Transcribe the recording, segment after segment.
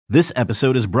This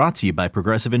episode is brought to you by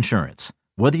Progressive Insurance.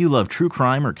 Whether you love true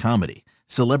crime or comedy,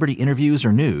 celebrity interviews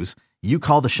or news, you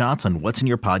call the shots on what's in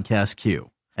your podcast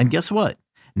queue. And guess what?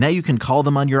 Now you can call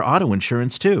them on your auto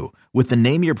insurance too with the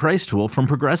Name Your Price tool from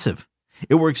Progressive.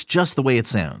 It works just the way it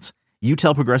sounds. You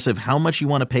tell Progressive how much you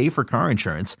want to pay for car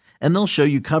insurance, and they'll show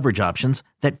you coverage options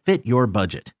that fit your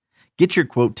budget. Get your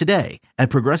quote today at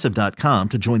Progressive.com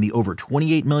to join the over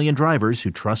 28 million drivers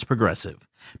who trust Progressive.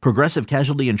 Progressive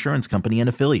Casualty Insurance Company and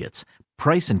Affiliates.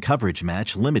 Price and coverage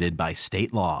match limited by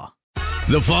state law.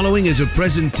 The following is a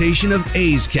presentation of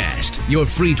A's Cast, your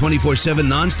free 24/7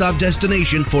 nonstop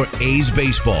destination for A's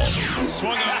baseball.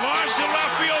 Swung on, launched to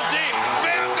left field deep.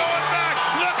 Pham going back,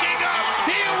 looking up.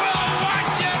 He will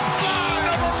watch it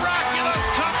fly. A miraculous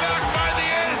comeback by the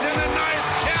A's in the ninth,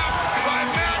 capped by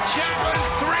Matt Chapman's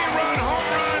three-run home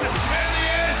run, and the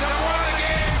A's have won the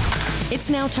game. It's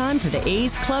now time for the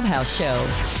A's Clubhouse Show.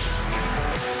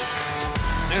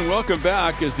 And welcome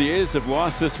back as the A's have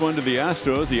lost this one to the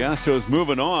Astros. The Astros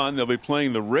moving on. They'll be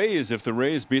playing the Rays if the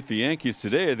Rays beat the Yankees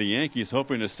today. The Yankees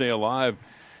hoping to stay alive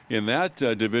in that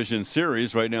division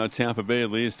series. Right now Tampa Bay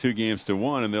leads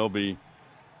 2-1, and they'll be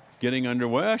getting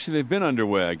underway. Actually, they've been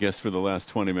underway, I guess, for the last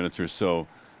 20 minutes or so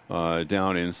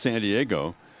down in San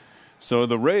Diego. So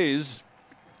the Rays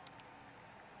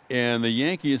and the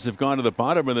Yankees have gone to the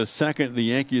bottom of the second. The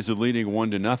Yankees are leading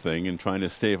 1-0 and trying to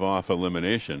stave off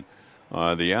elimination.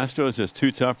 The Astros is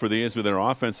too tough for the A's with their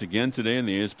offense again today, and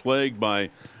the A's plagued by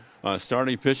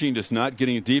starting pitching, just not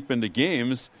getting deep into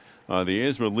games. The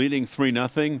A's were leading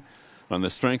 3-0 on the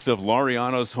strength of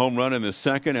Laureano's home run in the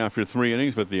second after 3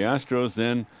 innings, but the Astros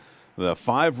then the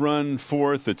 5-run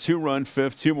fourth, the 2-run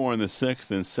fifth, 2 more in the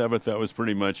sixth, and seventh. That was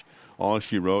pretty much all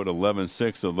she wrote,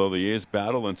 11-6, although the A's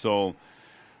battled until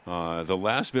the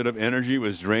last bit of energy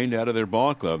was drained out of their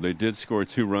ball club. They did score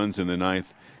 2 runs in the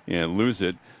ninth and lose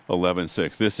it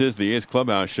 11-6. This is the A's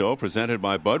Clubhouse Show presented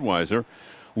by Budweiser.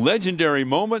 Legendary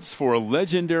moments for a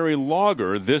legendary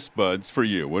lager. This Bud's for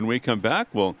you. When we come back,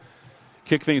 we'll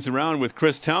kick things around with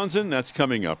Chris Townsend. That's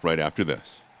coming up right after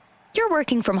this. You're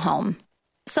working from home.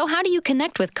 So how do you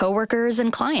connect with coworkers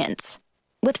and clients?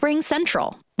 With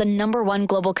RingCentral, the #1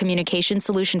 global communication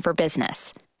solution for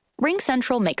business.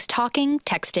 RingCentral makes talking,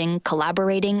 texting,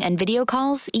 collaborating, and video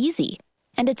calls easy.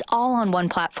 And it's all on one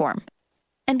platform.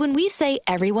 And when we say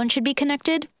everyone should be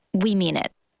connected, we mean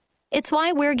it. It's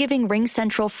why we're giving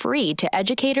RingCentral free to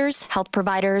educators, health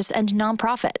providers, and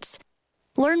nonprofits.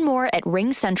 Learn more at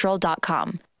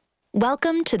ringcentral.com.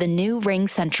 Welcome to the new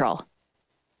RingCentral.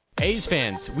 A's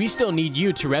fans, we still need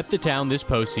you to rep the town this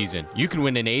postseason. You can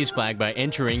win an A's flag by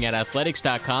entering at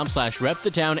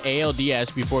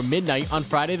athletics.com/repthetownalds before midnight on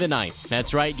Friday the 9th.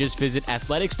 That's right, just visit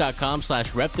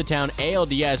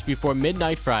athletics.com/repthetownalds before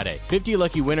midnight Friday. 50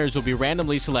 lucky winners will be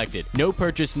randomly selected. No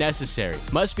purchase necessary.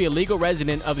 Must be a legal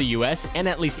resident of the U.S. and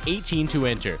at least 18 to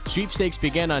enter. Sweepstakes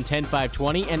begin on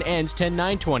 10/5/20 and ends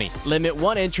 10/9/20. Limit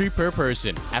 1 entry per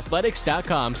person.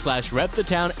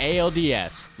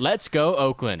 athletics.com/repthetownalds. Let's go,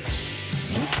 Oakland.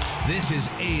 This is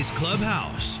A's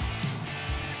Clubhouse.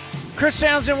 Chris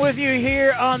Townsend with you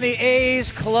here on the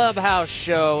A's Clubhouse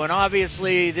Show. And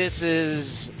obviously this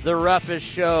is the roughest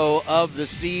show of the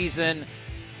season.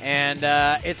 And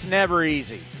it's never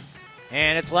easy.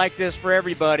 And it's like this for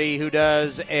everybody who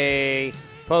does a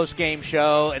post-game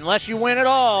show. Unless you win it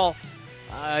all,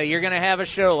 you're going to have a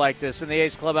show like this. And the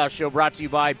A's Clubhouse Show brought to you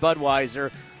by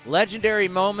Budweiser. Legendary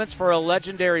moments for a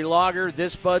legendary lager.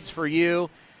 This Bud's for you.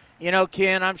 You know,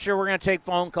 Ken, I'm sure we're going to take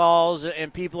phone calls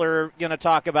and people are going to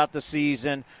talk about the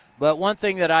season. But one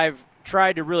thing that I've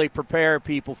tried to really prepare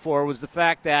people for was the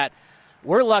fact that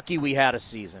we're lucky we had a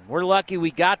season. We're lucky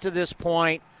we got to this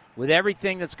point with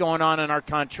everything that's going on in our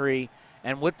country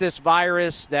and with this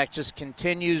virus that just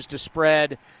continues to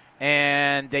spread.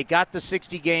 And they got the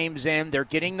 60 games in. They're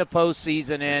getting the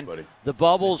postseason in. The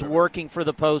bubble's working for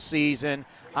the postseason.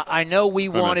 I know we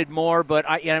wanted more, but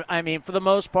I mean, for the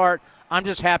most part, I'm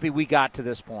just happy we got to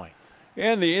this point.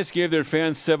 And the A's gave their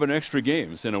fans 7 extra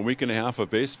games in a week and a half of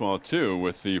baseball, too,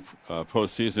 with the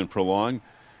postseason prolonged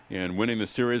and winning the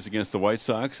series against the White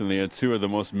Sox. And they had 2 of the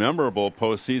most memorable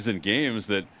postseason games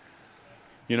that,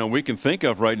 you know, we can think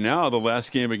of right now. The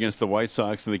last game against the White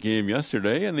Sox and the game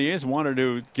yesterday. And the A's wanted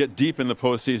to get deep in the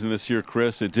postseason this year,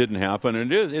 Chris. It didn't happen,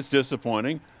 and it's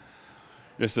disappointing.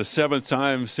 It's the 7th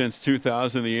time since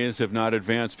 2000 the A's have not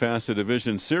advanced past the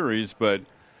division series, but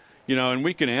you know, and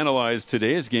we can analyze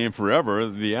today's game forever.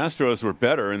 The Astros were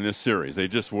better in this series. They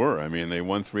just were. I mean, they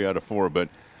won 3 out of 4. But,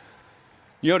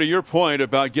 you know, to your point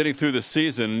about getting through the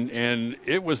season, and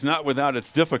it was not without its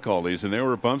difficulties. And there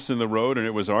were bumps in the road, and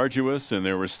it was arduous, and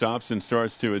there were stops and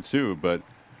starts to it, too. But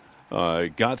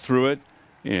got through it.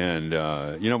 And,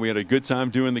 we had a good time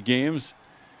doing the games.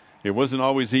 It wasn't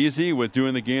always easy with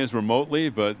doing the games remotely,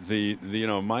 but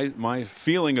my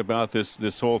feeling about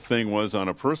this whole thing was, on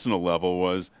a personal level,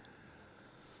 was,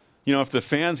 if the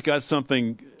fans got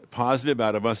something positive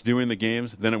out of us doing the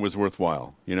games, then it was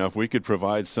worthwhile. If we could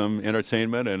provide some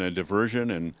entertainment and a diversion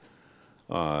and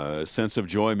a sense of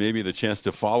joy, maybe the chance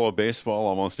to follow baseball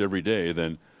almost every day,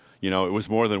 then, it was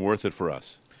more than worth it for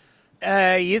us.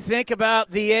 You think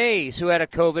about the A's, who had a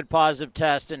COVID positive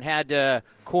test and had to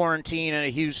quarantine in a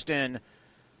Houston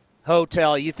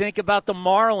hotel. You think about the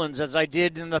Marlins, as I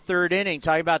did in the third inning,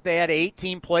 talking about they had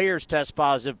 18 players test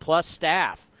positive plus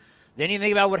staff. Then you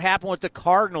think about what happened with the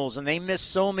Cardinals, and they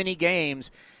missed so many games.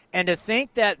 And to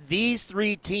think that these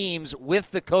three teams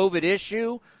with the COVID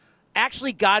issue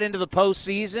actually got into the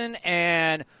postseason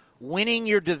and winning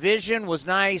your division was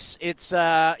nice. It's,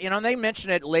 and they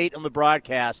mentioned it late on the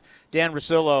broadcast, Dan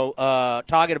Russillo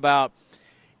talking about,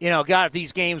 God, if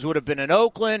these games would have been in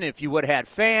Oakland, if you would have had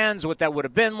fans, what that would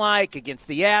have been like against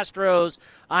the Astros.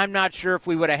 I'm not sure if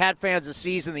we would have had fans this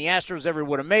season, the Astros ever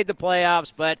would have made the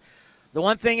playoffs, but the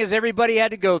one thing is everybody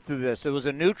had to go through this. It was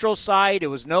a neutral site. It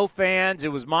was no fans.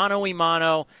 It was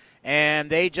mano-a-mano, and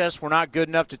they just were not good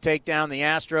enough to take down the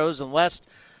Astros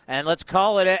and let's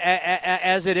call it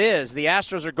as it is. The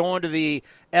Astros are going to the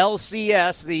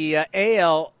LCS, the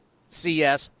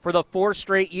ALCS, for the fourth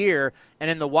straight year, and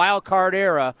in the wild card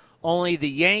era, only the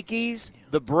Yankees,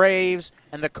 the Braves,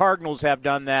 and the Cardinals have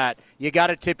done that. You got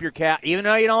to tip your cap. Even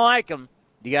though you don't like them,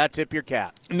 you got to tip your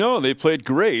cap. No, they played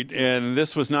great, and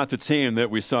this was not the team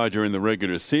that we saw during the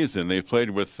regular season. They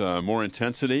played with more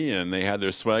intensity, and they had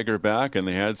their swagger back, and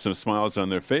they had some smiles on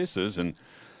their faces. And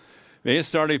the A's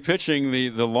started pitching.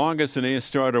 The longest an A's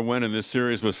starter went in this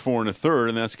series was 4 1/3,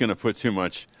 and that's going to put too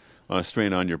much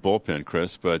strain on your bullpen,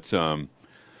 Chris. But, all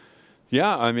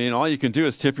you can do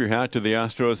is tip your hat to the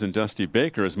Astros and Dusty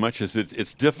Baker, as much as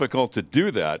it's difficult to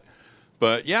do that.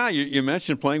 But, you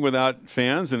mentioned playing without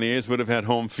fans, and the A's would have had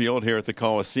home field here at the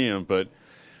Coliseum. But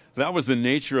that was the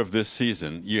nature of this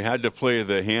season. You had to play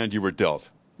the hand you were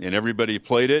dealt, and everybody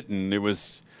played it, and it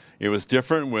was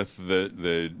different with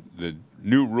the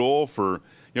new rule for,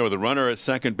 the runner at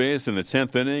second base in the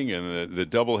 10th inning and the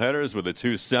double headers with the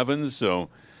 2 sevens. So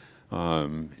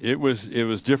it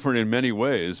was different in many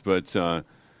ways, but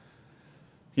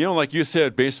like you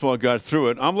said, baseball got through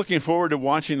it. I'm looking forward to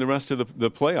watching the rest of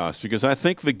the playoffs, because I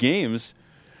think the games,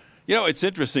 it's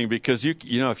interesting because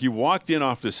if you walked in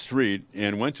off the street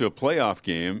and went to a playoff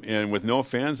game and with no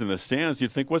fans in the stands,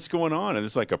 you'd think, what's going on? And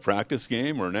it's like a practice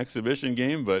game or an exhibition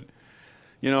game. But,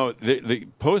 the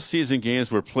postseason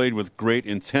games were played with great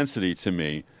intensity to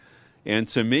me. And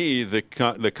to me, the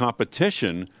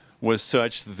competition was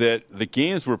such that the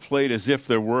games were played as if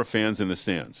there were fans in the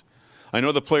stands. I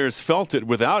know the players felt it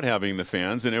without having the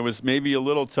fans, and it was maybe a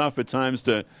little tough at times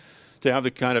to have the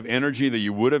kind of energy that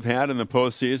you would have had in the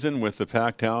postseason with the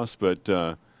packed house. But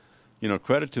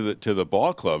credit to the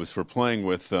ball clubs for playing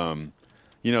with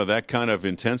that kind of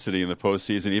intensity in the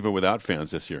postseason, even without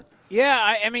fans this year.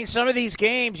 Yeah, I mean, some of these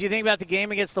games, you think about the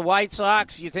game against the White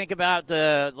Sox, you think about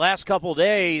the last couple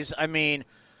days. I mean,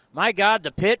 my God,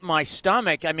 the pit in my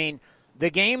stomach. I mean, the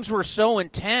games were so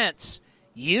intense,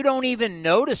 you don't even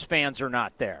notice fans are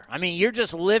not there. I mean, you're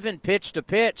just living pitch to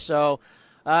pitch. So,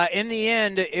 in the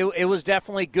end, it was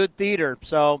definitely good theater.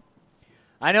 So,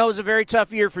 I know it was a very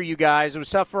tough year for you guys. It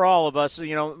was tough for all of us.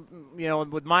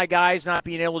 With my guys not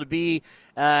being able to be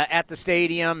at the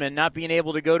stadium and not being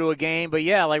able to go to a game. But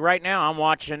yeah, like right now, I'm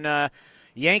watching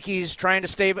Yankees trying to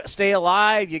stay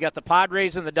alive. You got the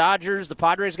Padres and the Dodgers. The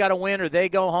Padres got to win or they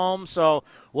go home. So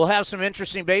we'll have some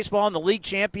interesting baseball in the League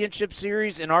Championship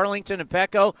Series in Arlington and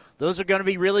Petco. Those are going to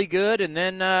be really good. And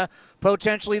then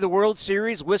potentially the World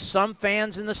Series with some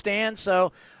fans in the stands.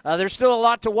 So there's still a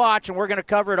lot to watch, and we're going to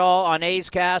cover it all on A's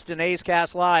Cast and A's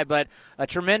Cast Live. But a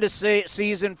tremendous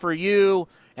season for you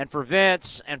and for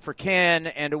Vince and for Ken,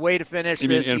 and a way to finish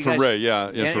this. And for Ray,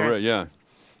 yeah.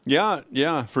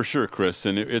 Yeah, for sure, Chris.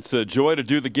 And it's a joy to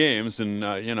do the games. And,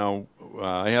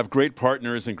 I have great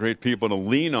partners and great people to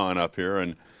lean on up here.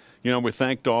 And, we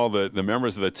thanked all the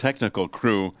members of the technical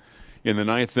crew in the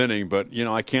 9th inning. But,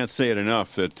 I can't say it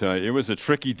enough that it was a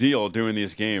tricky deal doing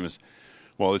these games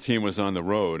while the team was on the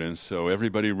road. And so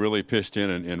everybody really pitched in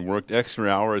and worked extra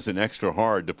hours and extra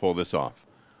hard to pull this off.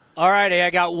 All right, I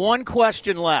got one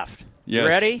question left. Yes. You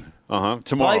ready?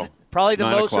 Tomorrow. Probably the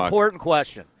most important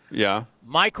question. Yeah.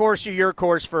 My course or your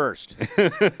course first?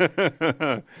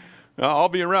 I'll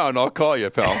be around. I'll call you,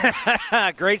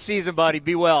 pal. Great season, buddy.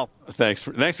 Be well. Thanks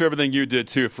for everything you did,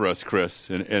 too, for us, Chris.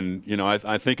 And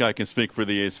I think I can speak for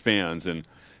the A's fans. And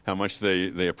how much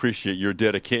they appreciate your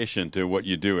dedication to what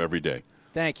you do every day.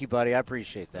 Thank you, buddy. I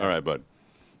appreciate that. All right, bud.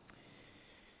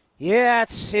 Yeah,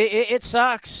 it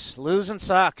sucks. Losing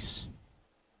sucks.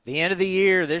 The end of the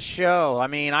year, this show. I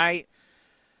mean, I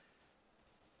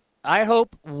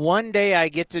hope one day I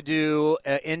get to do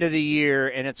end of the year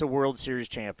and it's a World Series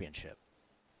championship.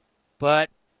 But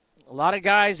a lot of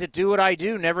guys that do what I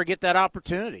do never get that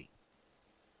opportunity.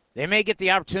 They may get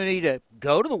the opportunity to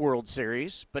go to the World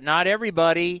Series, but not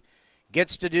everybody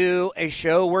gets to do a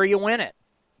show where you win it.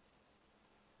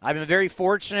 I've been very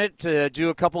fortunate to do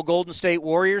a couple Golden State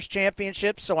Warriors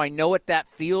championships, so I know what that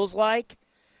feels like.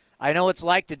 I know it's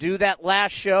like to do that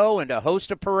last show and to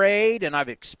host a parade, and I've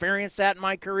experienced that in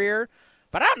my career.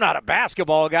 But I'm not a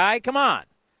basketball guy. Come on.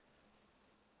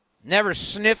 Never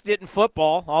sniffed it in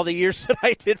football. All the years that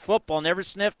I did football, never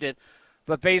sniffed it.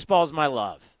 But baseball is my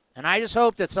love. And I just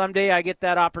hope that someday I get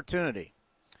that opportunity.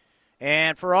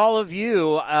 And for all of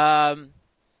you,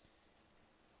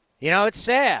 it's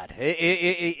sad.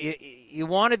 You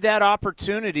wanted that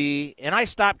opportunity, and I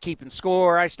stopped keeping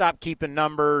score. I stopped keeping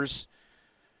numbers.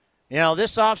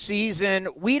 This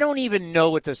offseason, we don't even know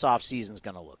what this offseason is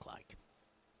going to look like.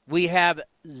 We have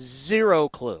zero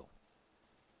clue.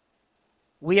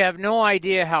 We have no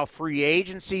idea how free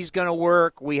agency is going to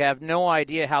work. We have no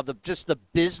idea how the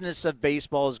business of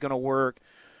baseball is going to work.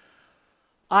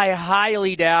 I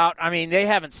highly doubt. I mean, they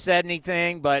haven't said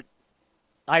anything, but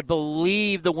I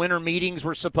believe the winter meetings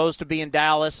were supposed to be in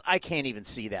Dallas. I can't even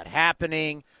see that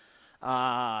happening.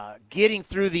 Getting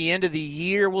through the end of the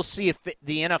year, we'll see if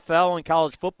the NFL and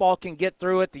college football can get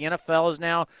through it. The NFL is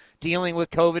now dealing with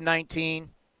COVID-19.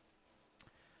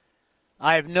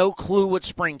 I have no clue what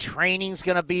spring training is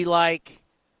going to be like.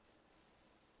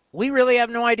 We really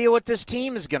have no idea what this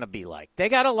team is going to be like. They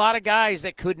got a lot of guys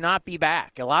that could not be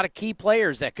back, a lot of key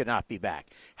players that could not be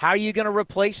back. How are you going to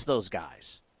replace those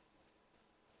guys?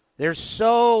 There's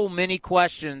so many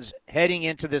questions heading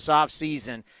into this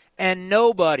offseason, and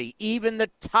nobody, even the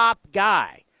top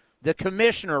guy, the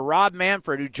commissioner, Rob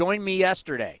Manfred, who joined me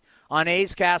yesterday on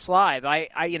A's Cast Live, I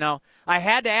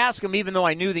had to ask him even though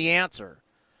I knew the answer.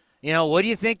 What do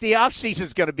you think the offseason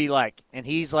is going to be like? And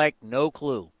he's like, no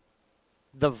clue.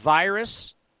 The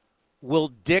virus will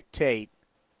dictate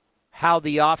how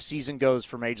the offseason goes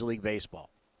for Major League Baseball.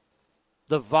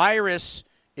 The virus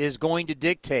is going to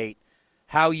dictate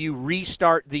how you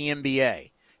restart the NBA,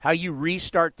 how you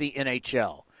restart the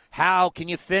NHL, how can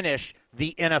you finish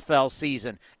the NFL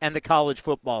season and the college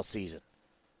football season.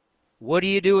 What do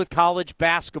you do with college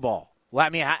basketball? Well, I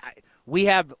mean, we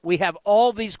have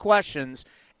all these questions,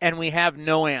 and we have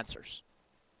no answers.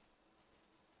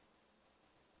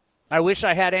 I wish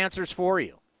I had answers for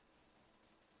you.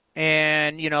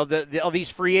 And, all these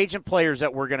free agent players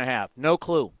that we're going to have, no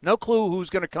clue. No clue who's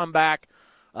going to come back,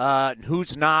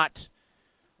 who's not.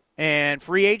 And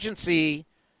free agency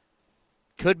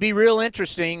could be real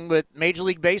interesting with Major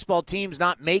League Baseball teams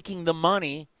not making the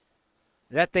money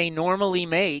that they normally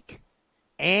make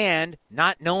and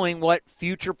not knowing what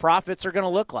future profits are going to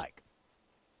look like.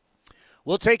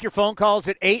 We'll take your phone calls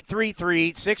at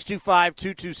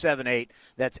 833-625-2278.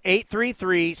 That's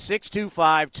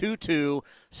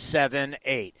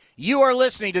 833-625-2278. You are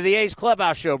listening to the A's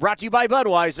Clubhouse Show, brought to you by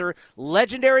Budweiser.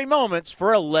 Legendary moments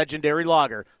for a legendary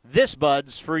lager. This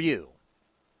Bud's for you.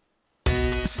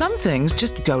 Some things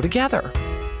just go together.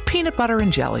 Peanut butter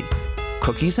and jelly,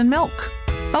 cookies and milk,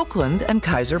 Oakland and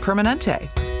Kaiser Permanente.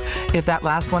 If that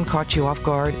last one caught you off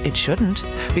guard, it shouldn't,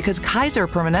 because Kaiser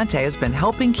Permanente has been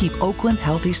helping keep Oakland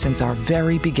healthy since our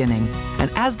very beginning.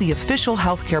 And as the official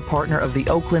healthcare partner of the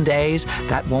Oakland A's,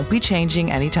 that won't be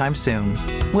changing anytime soon.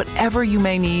 Whatever you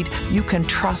may need, you can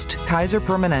trust Kaiser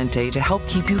Permanente to help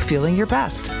keep you feeling your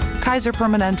best. Kaiser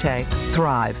Permanente.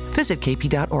 Thrive. Visit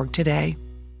kp.org today.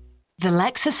 The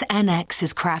Lexus NX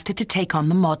is crafted to take on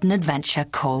the modern adventure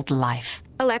called life.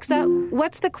 Alexa,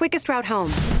 what's the quickest route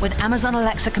home? With Amazon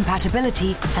Alexa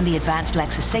compatibility and the advanced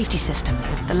Lexus safety system,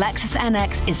 the Lexus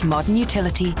NX is modern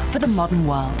utility for the modern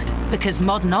world. Because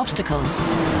modern obstacles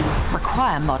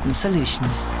require modern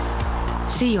solutions.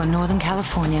 See your Northern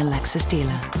California Lexus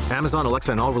dealer. Amazon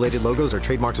Alexa and all related logos are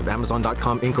trademarks of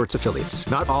Amazon.com Inc. or its affiliates.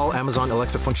 Not all Amazon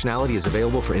Alexa functionality is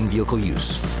available for in-vehicle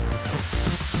use.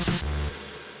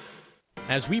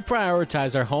 As we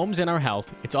prioritize our homes and our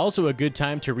health, it's also a good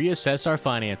time to reassess our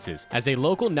finances. As a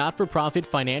local not-for-profit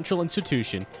financial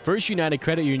institution, First United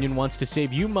Credit Union wants to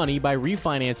save you money by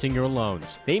refinancing your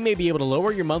loans. They may be able to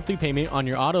lower your monthly payment on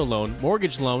your auto loan,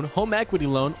 mortgage loan, home equity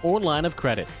loan, or line of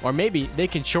credit. Or maybe they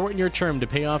can shorten your term to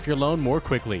pay off your loan more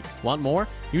quickly. Want more?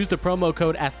 Use the promo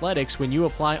code ATHLETICS when you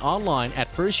apply online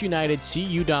at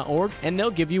firstunitedcu.org and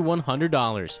they'll give you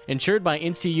 $100. Insured by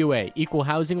NCUA, Equal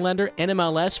Housing Lender,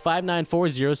 NMLS 594075.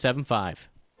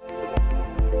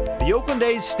 The Oakland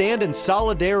A's stand in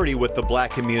solidarity with the black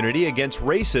community against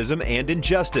racism and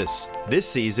injustice. This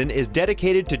season is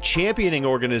dedicated to championing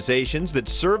organizations that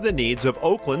serve the needs of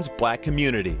Oakland's black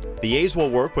community. The A's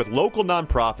will work with local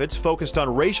nonprofits focused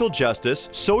on racial justice,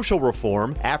 social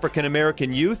reform, African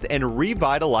American youth, and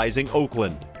revitalizing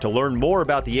Oakland. To learn more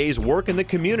about the A's work in the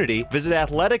community, visit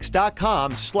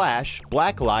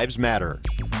athletics.com/Black Lives Matter.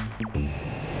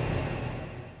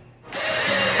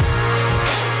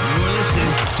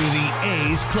 To the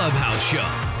A's Clubhouse Show.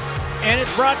 And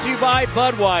it's brought to you by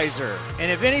Budweiser.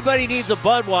 And if anybody needs a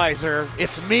Budweiser,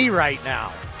 it's me right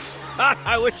now.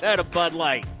 I wish I had a Bud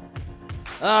Light.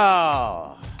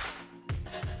 Oh.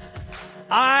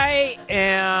 I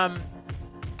am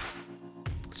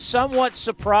somewhat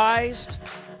surprised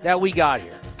that we got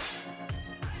here.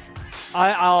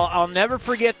 I'll never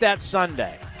forget that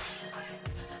Sunday.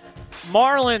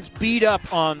 Marlins beat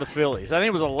up on the Phillies. I think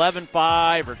it was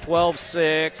 11-5 or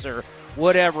 12-6 or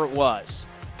whatever it was.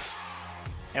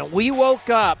 And we woke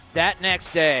up that next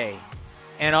day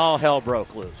and all hell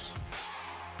broke loose.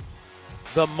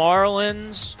 The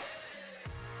Marlins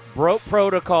broke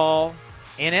protocol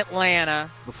in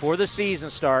Atlanta before the season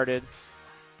started.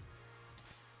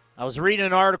 I was reading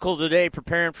an article today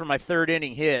preparing for my third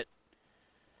inning hit.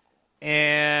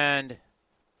 And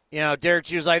Derek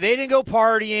G was like, they didn't go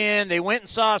partying. They went and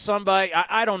saw somebody.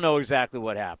 I don't know exactly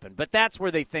what happened, but that's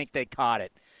where they think they caught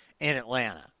it in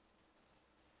Atlanta.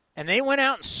 And they went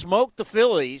out and smoked the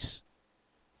Phillies,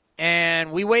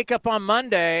 and we wake up on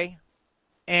Monday,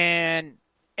 and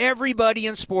everybody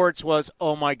in sports was,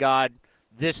 oh, my God,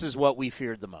 this is what we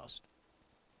feared the most.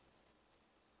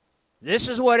 This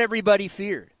is what everybody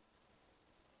feared.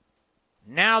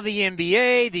 Now the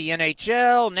NBA, the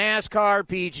NHL, NASCAR,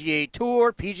 PGA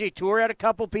Tour. PGA Tour had a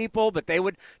couple people, but they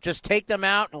would just take them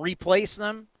out and replace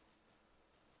them.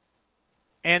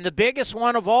 And the biggest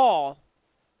one of all,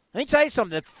 let me tell you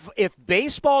something. If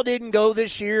baseball didn't go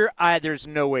this year, there's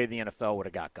no way the NFL would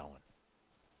have got going.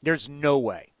 There's no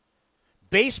way.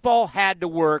 Baseball had to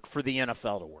work for the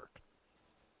NFL to work.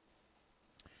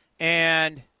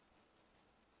 And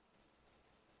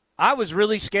I was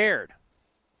really scared.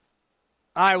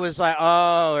 I was like,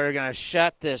 oh, they're going to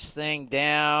shut this thing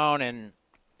down. And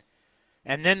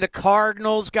then the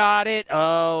Cardinals got it.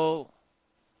 Oh,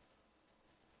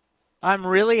 I'm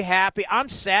really happy. I'm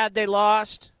sad they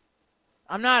lost.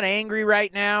 I'm not angry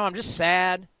right now. I'm just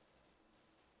sad.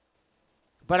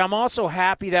 But I'm also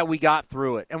happy that we got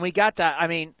through it. And we got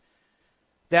to,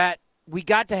 that we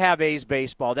got to have A's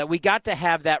baseball, that we got to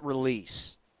have that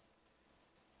release.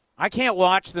 I can't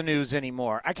watch the news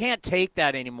anymore. I can't take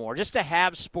that anymore. Just to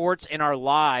have sports in our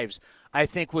lives, I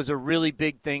think, was a really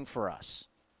big thing for us.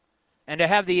 And to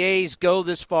have the A's go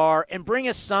this far and bring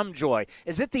us some joy.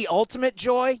 Is it the ultimate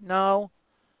joy? No.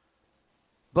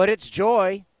 But it's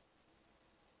joy.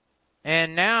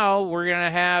 And now we're going to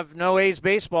have no A's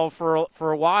baseball for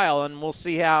a while, and we'll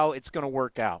see how it's going to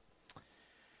work out.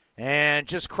 And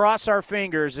just cross our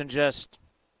fingers and just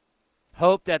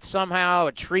hope that somehow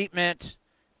a treatment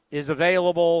is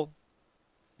available,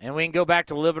 and we can go back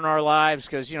to living our lives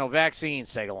because,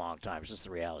 vaccines take a long time. It's just the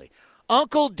reality.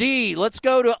 Uncle D, let's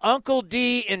go to Uncle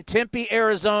D in Tempe,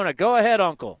 Arizona. Go ahead,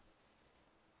 Uncle.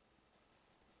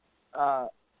 Tony,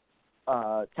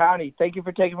 thank you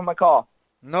for taking my call.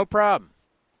 No problem.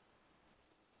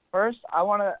 First, I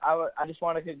just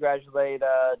want to congratulate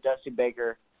Dusty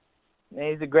Baker.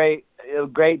 He's a great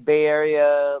Bay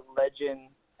Area legend,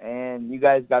 and you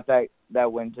guys got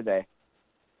that win today.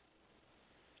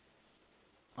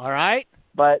 All right.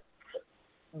 But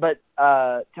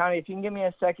Tony, if you can give me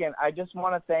a second, I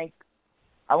want to thank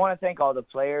all the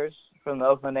players from the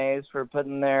Oakland A's for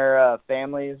putting their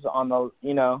families on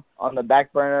the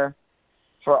back burner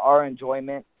for our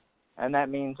enjoyment, and that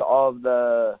means all of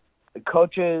the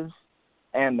coaches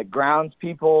and the grounds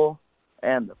people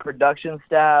and the production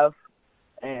staff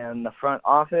and the front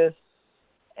office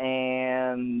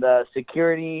and the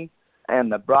security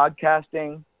and the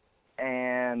broadcasting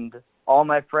and all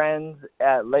my friends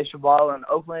at Le Cheval in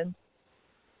Oakland,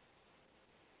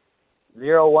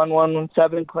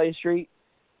 01117 Clay Street,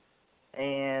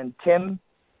 and Tim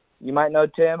You might know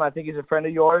Tim. I think he's a friend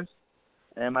of yours.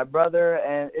 And my brother.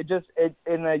 And it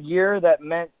in a year that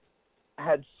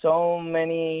had so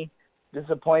many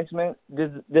disappointments,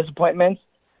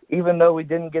 even though we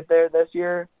didn't get there this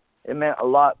year, it meant a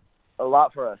lot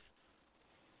for us.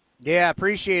 Yeah,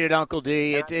 appreciate it, Uncle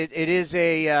D. It is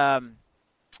a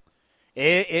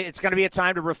it's going to be a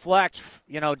time to reflect,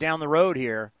 down the road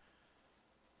here.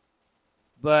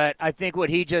 But I think what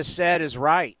he just said is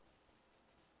right.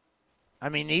 I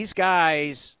mean, these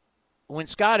guys, when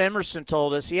Scott Emerson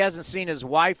told us he hasn't seen his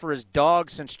wife or his dog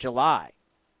since July.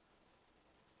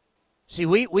 See,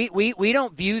 we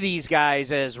don't view these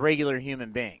guys as regular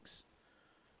human beings.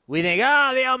 We think,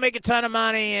 they all make a ton of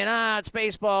money, and it's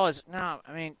baseball. No,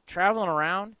 I mean, traveling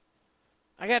around,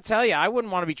 I got to tell you, I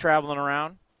wouldn't want to be traveling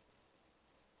around.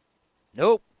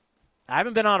 Nope. I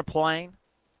haven't been on a plane.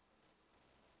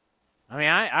 I mean,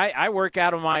 I work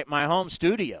out of my home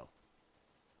studio.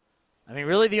 I mean,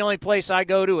 really the only place I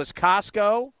go to is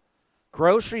Costco,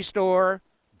 grocery store,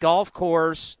 golf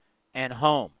course, and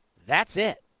home. That's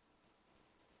it.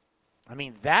 I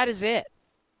mean, that is it.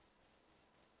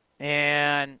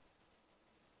 And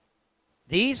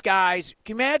these guys,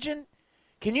 can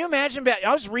you imagine,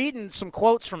 I was reading some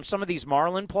quotes from some of these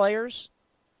Marlin players,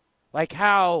 like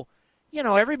how,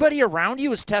 everybody around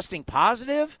you is testing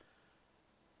positive.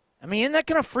 I mean, isn't that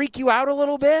going to freak you out a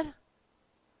little bit?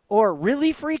 Or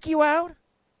really freak you out?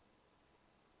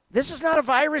 This is not a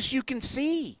virus you can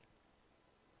see.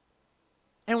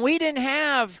 And we didn't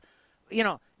have,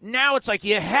 now it's like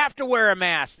you have to wear a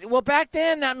mask. Well, back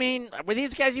then, I mean, were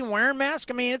these guys even wearing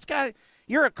masks? I mean,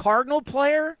 you're a Cardinal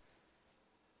player.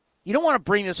 You don't want to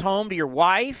bring this home to your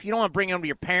wife. You don't want to bring it home to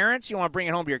your parents. You don't want to bring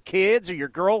it home to your kids or your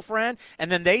girlfriend. And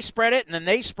then they spread it, and then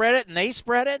they spread it, and they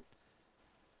spread it.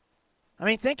 I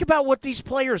mean, think about what these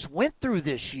players went through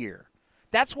this year.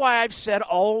 That's why I've said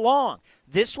all along,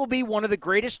 this will be one of the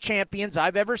greatest champions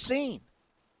I've ever seen.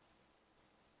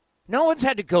 No one's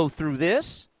had to go through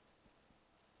this.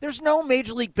 There's no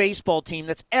Major League Baseball team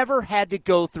that's ever had to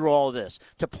go through all of this.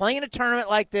 To play in a tournament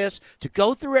like this, to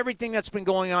go through everything that's been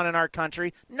going on in our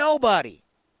country, nobody.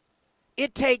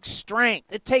 It takes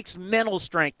strength. It takes mental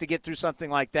strength to get through something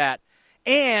like that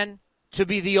and to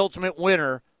be the ultimate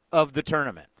winner of the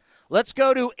tournament. Let's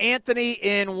go to Anthony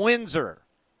in Windsor.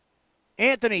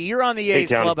 Anthony, you're on the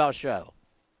A's Clubhouse Show.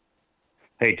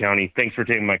 Hey, Tony. Thanks for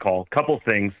taking my call. Couple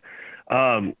things.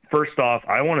 First off,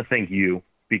 I want to thank you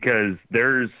because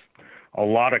there's a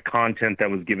lot of content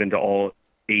that was given to all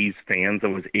A's fans that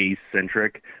was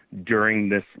A's-centric during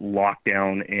this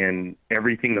lockdown and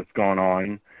everything that's gone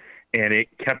on, and it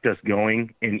kept us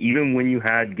going. And even when you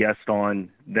had guests on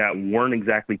that weren't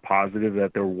exactly positive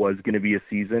that there was going to be a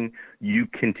season, you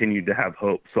continued to have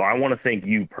hope. So I want to thank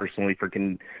you personally for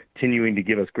continuing to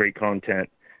give us great content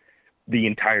the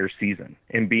entire season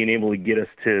and being able to get us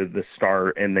to the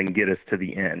start and then get us to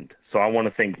the end. So I want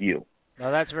to thank you. No,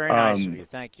 that's very nice of you.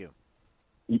 Thank you.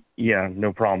 Yeah,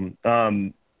 no problem.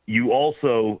 You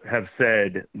also have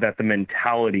said that the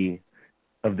mentality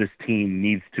of this team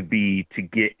needs to be to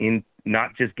get in,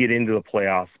 not just get into the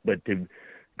playoffs, but to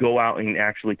go out and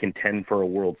actually contend for a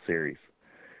World Series.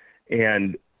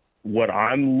 And what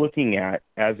I'm looking at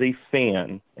as a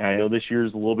fan, and I know this year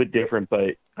is a little bit different,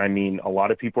 but I mean, a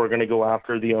lot of people are going to go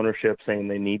after the ownership saying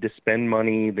they need to spend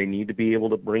money. They need to be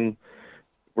able to bring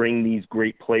these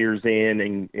great players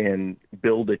in and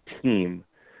build a team.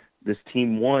 This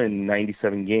team won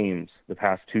 97 games the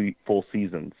past 2 full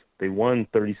seasons. They won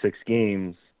 36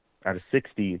 games out of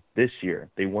 60 this year.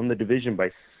 They won the division by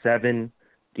 7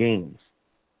 games.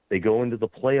 They go into the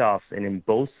playoffs, and in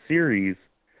both series,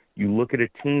 you look at a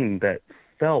team that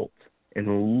felt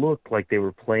and looked like they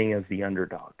were playing as the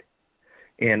underdog.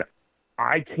 And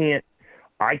I can't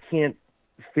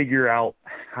figure out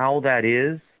how that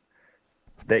is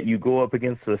that you go up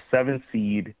against the 7th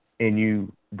seed and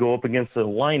you go up against the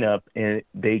lineup and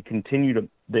they continue to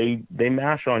they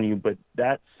mash on you, but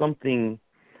that's something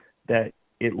that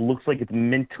it looks like it's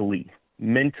mentally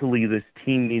this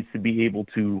team needs to be able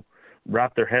to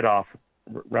wrap their head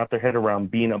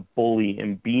around being a bully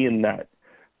and being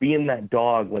that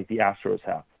dog like the Astros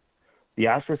have. The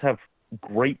Astros have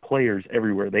great players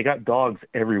everywhere. They got dogs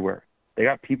everywhere. They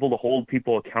got people to hold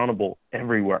people accountable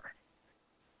everywhere.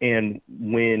 And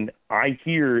when I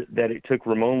hear that it took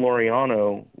Ramon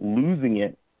Laureano losing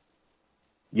it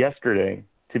yesterday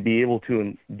to be able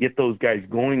to get those guys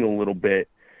going a little bit,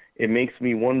 it makes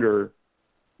me wonder,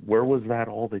 where was that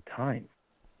all the time?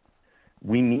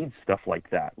 We need stuff like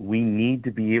that. We need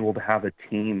to be able to have a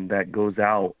team that goes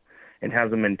out and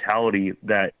has a mentality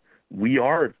that we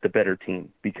are the better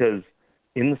team, because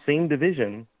in the same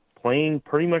division, playing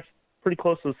pretty much pretty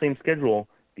close to the same schedule.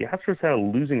 The Astros had a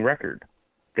losing record.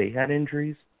 They had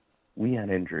injuries. We had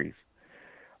injuries.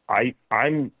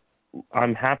 I'm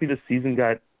happy the season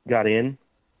got in.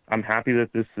 I'm happy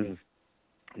that this is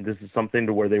something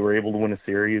to where they were able to win a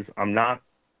series. I'm not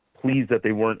pleased that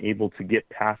they weren't able to get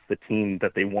past the team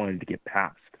that they wanted to get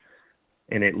past.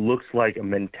 And it looks like a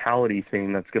mentality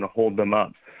thing that's going to hold them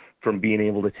up from being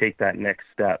able to take that next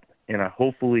step. And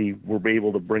hopefully we'll be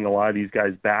able to bring a lot of these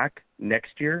guys back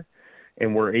next year,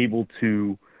 and we're able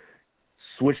to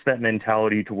switch that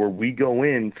mentality to where we go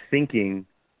in thinking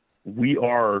we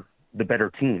are the better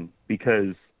team,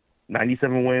 because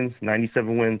 97 wins,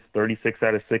 36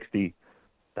 out of 60,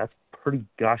 that's pretty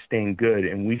gosh dang good,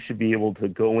 and we should be able to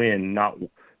go in not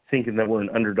thinking that we're an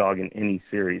underdog in any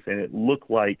series. And it looked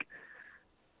like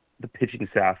the pitching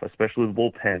staff, especially the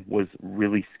bullpen, was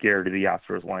really scared of the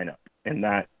Astros lineup, and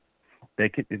that they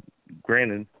could,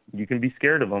 granted, you can be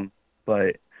scared of them,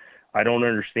 but I don't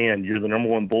understand. You're the number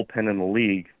one bullpen in the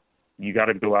league. You got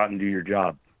to go out and do your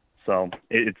job. So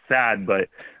it's sad, but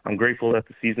I'm grateful that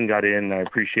the season got in, and I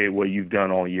appreciate what you've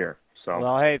done all year. So,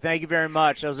 well, hey, thank you very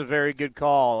much. That was a very good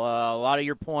call. A lot of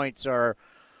your points are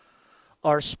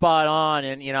spot on,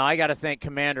 and I got to thank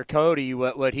Commander Cody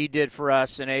what he did for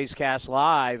us in A's Cast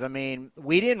Live. I mean,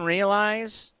 we didn't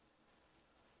realize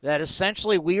that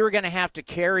essentially we were going to have to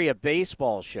carry a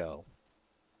baseball show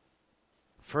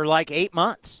for like 8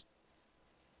 months.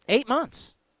 8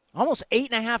 months. Almost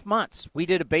 8.5 months we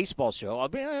did a baseball show.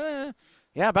 Yeah,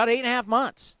 about 8.5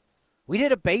 months. We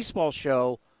did a baseball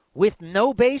show with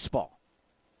no baseball.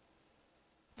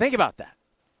 Think about that.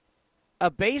 A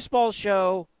baseball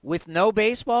show with no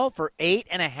baseball for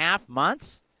 8.5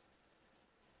 months?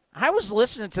 I was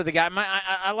listening to the guy.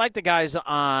 I like the guys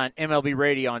on MLB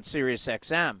Radio on Sirius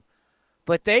XM,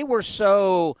 but they were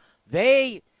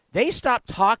they stopped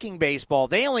talking baseball.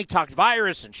 They only talked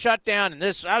virus and shutdown and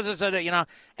this,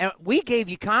 and we gave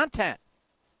you content,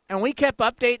 and we kept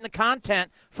updating the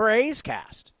content for A's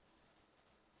Cast.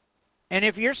 And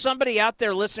if you're somebody out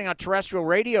there listening on terrestrial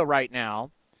radio right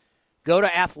now, go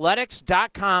to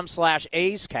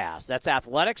athletics.com/A'sCast. That's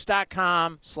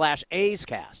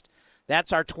athletics.com/A'sCast.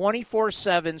 That's our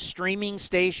 24/7 streaming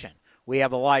station. We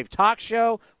have a live talk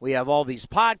show. We have all these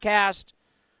podcasts.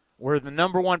 We're the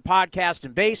number one podcast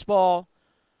in baseball.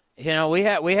 We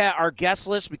had our guest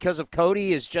list because of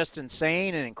Cody is just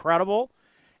insane and incredible.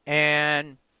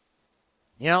 And,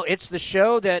 it's the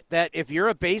show that if you're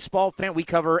a baseball fan, we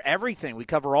cover everything. We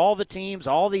cover all the teams,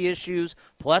 all the issues,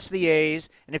 plus the A's.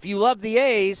 And if you love the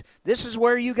A's, this is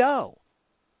where you go.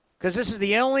 Because this is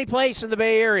the only place in the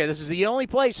Bay Area, this is the only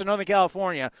place in Northern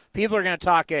California, people are going to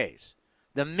talk A's.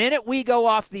 The minute we go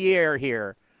off the air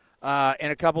here, in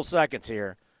a couple seconds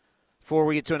here, before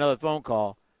we get to another phone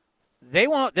call,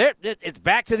 it's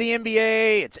back to the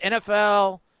NBA, it's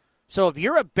NFL. So if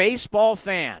you're a baseball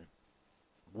fan,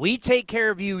 we take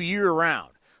care of you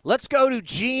year-round. Let's go to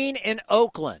Gene in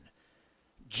Oakland.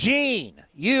 Gene,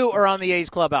 you are on the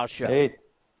A's Clubhouse Show.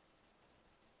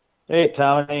 Hey,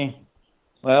 Tommy.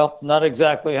 Well, not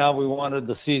exactly how we wanted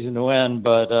the season to end,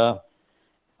 but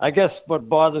I guess what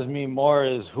bothers me more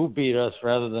is who beat us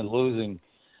rather than losing.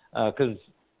 Because,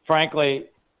 frankly,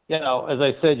 as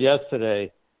I said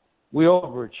yesterday, we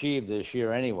overachieved this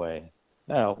year anyway.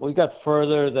 We got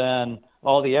further than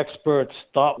all the experts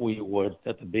thought we would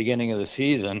at the beginning of the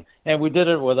season, and we did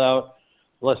it without,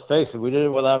 let's face it, we did it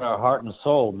without our heart and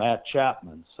soul, Matt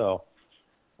Chapman. So,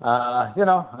 I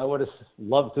would have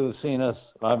loved to have seen us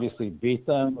obviously beat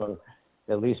them or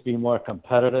at least be more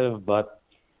competitive, but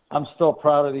I'm still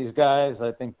proud of these guys.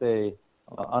 I think they,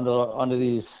 under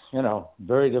these,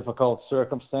 very difficult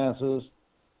circumstances,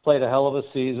 played a hell of a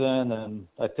season, and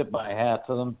I tip my hat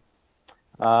to them.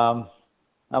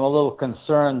 I'm a little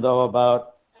concerned, though,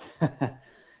 about,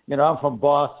 I'm from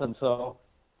Boston, so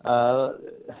to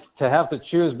have to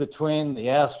choose between the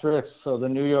Asterix or the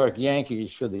New York Yankees,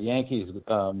 should the Yankees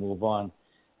move on,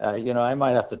 I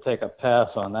might have to take a pass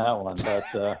on that one. But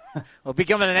well,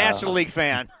 becoming a National League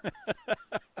fan.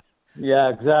 Yeah,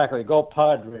 exactly. Go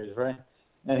Padres, right?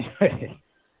 Anyway,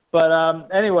 but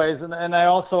anyways, and I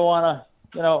also want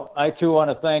to, I too want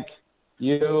to thank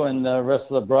you and the rest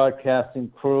of the broadcasting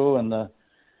crew and the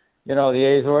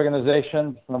A's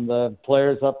organization, from the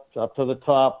players up to the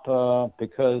top,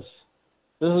 because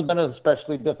this has been an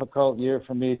especially difficult year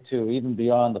for me too, even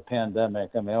beyond the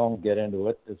pandemic. I mean, I won't get into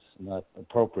it; it's not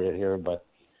appropriate here, but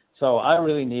so I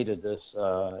really needed this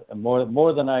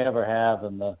more than I ever have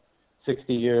in the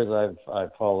 60 years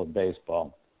I've followed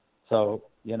baseball. So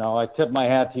I tip my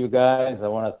hat to you guys. I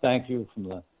want to thank you from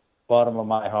the bottom of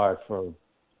my heart for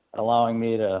allowing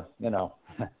me to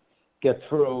get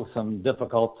through some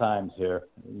difficult times here.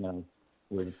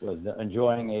 With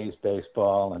enjoying A's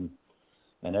baseball and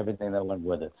everything that went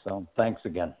with it. So thanks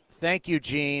again. Thank you,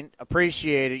 Gene.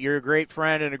 Appreciate it. You're a great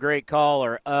friend and a great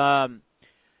caller.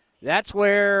 That's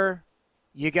where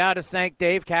you got to thank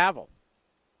Dave Kaval.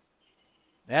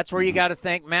 That's where you got to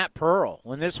thank Matt Pearl.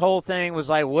 When this whole thing was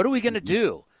like, what are we going to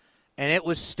do? And it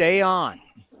was stay on,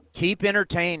 keep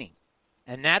entertaining.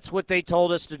 And that's what they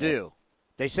told us to do.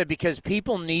 They said because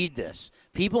people need this.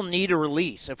 People need a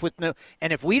release. If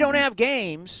we don't have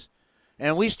games,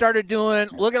 and we started doing,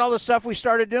 look at all the stuff we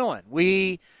started doing.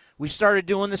 We started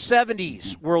doing the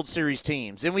 70s World Series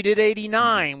teams. Then we did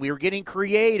 89. We were getting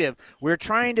creative. We were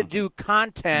trying to do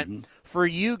content for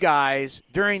you guys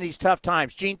during these tough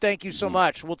times. Gene, thank you so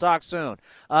much. We'll talk soon.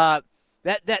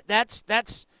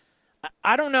 That's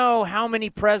I don't know how many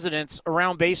presidents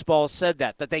around baseball said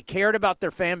that they cared about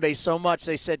their fan base so much.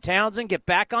 They said, Townsend, get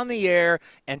back on the air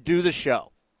and do the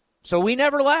show. So we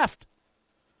never left.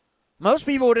 Most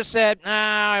people would have said,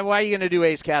 why are you going to do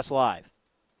A's Cast Live?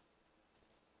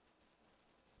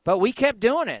 But we kept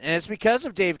doing it, and it's because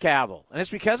of Dave Kaval, and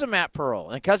it's because of Matt Pearl,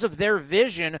 and because of their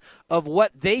vision of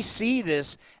what they see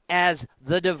this as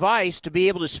the device to be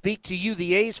able to speak to you,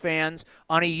 the A's fans,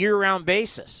 on a year-round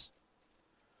basis.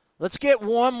 Let's get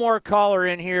one more caller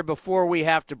in here before we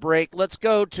have to break. Let's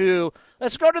go to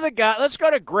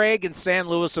Greg in San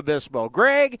Luis Obispo.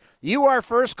 Greg, you are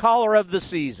first caller of the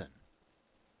season.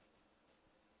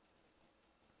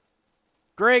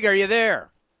 Greg, are you there?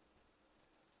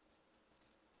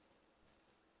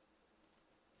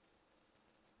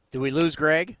 Did we lose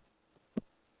Greg?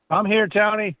 I'm here,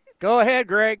 Townie. Go ahead,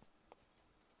 Greg.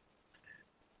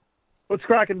 What's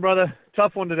cracking, brother?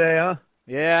 Tough one today, huh?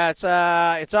 Yeah,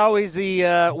 it's always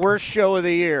the worst show of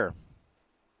the year.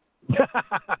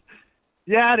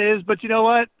 Yeah, it is. But you know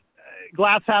what?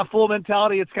 Glass half full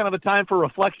mentality. It's kind of a time for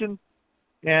reflection.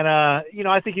 And,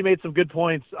 I think you made some good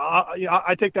points.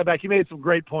 I take that back. You made some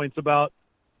great points about,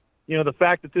 the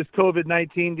fact that this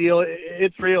COVID-19 deal,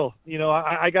 it's real.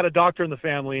 I got a doctor in the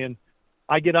family, and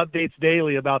I get updates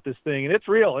daily about this thing. And it's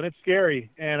real, and it's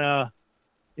scary. And,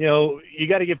 you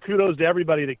got to give kudos to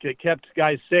everybody that kept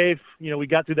guys safe. We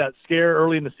got through that scare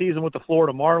early in the season with the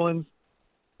Florida Marlins.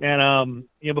 And,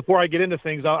 before I get into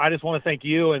things, I just want to thank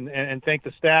you and thank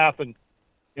the staff. And,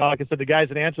 like I said, the guys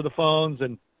that answer the phones.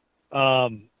 And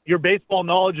your baseball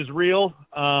knowledge is real.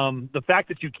 The fact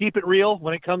that you keep it real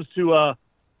when it comes to,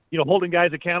 holding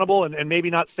guys accountable and maybe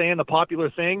not saying the popular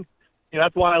thing,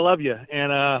 that's why I love you.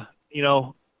 And,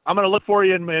 I'm going to look for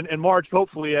you in March,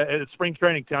 hopefully, at spring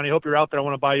training, Townie. I hope you're out there. I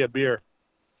want to buy you a beer.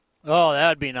 Oh, that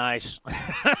would be nice.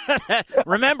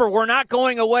 Remember, we're not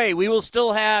going away. We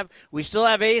still have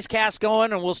A's Cast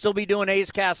going, and we'll still be doing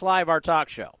A's Cast Live, our talk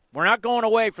show. We're not going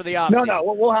away for the offseason. No,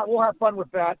 we'll have fun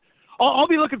with that. I'll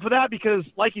be looking for that because,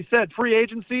 like you said, free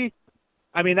agency.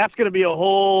 I mean, that's going to be a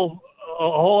whole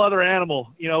other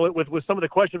animal. With some of the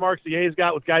question marks the A's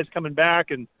got with guys coming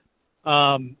back, and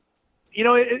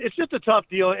it's just a tough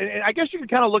deal. And I guess you can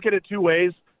kind of look at it two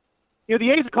ways.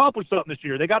 The A's accomplished something this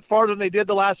year. They got farther than they did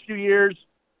the last few years.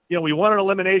 We won an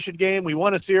elimination game. We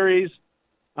won a series.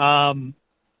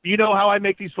 You know how I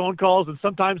make these phone calls, and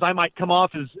sometimes I might come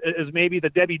off as maybe the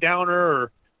Debbie Downer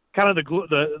or kind of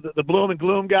the gloom and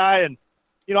gloom guy. And,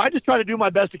 I just try to do my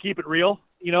best to keep it real.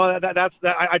 That's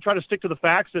I try to stick to the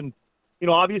facts. And,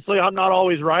 obviously I'm not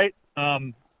always right.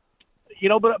 But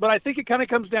I think it kind of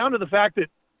comes down to the fact that,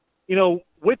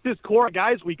 with this core of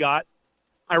guys we got,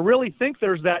 I really think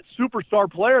there's that superstar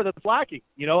player that's lacking.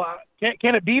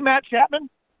 Can it be Matt Chapman?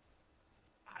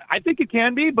 I think it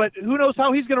can be, but who knows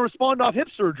how he's going to respond off hip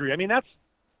surgery. I mean, that's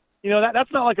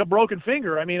not like a broken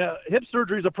finger. I mean, hip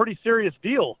surgery is a pretty serious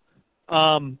deal.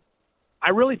 I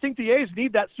really think the A's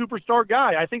need that superstar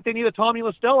guy. I think they need a Tommy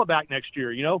La Stella back next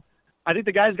year. I think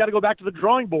the guys got to go back to the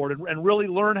drawing board and really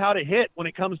learn how to hit when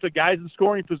it comes to guys in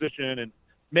scoring position and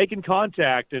making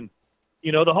contact. And,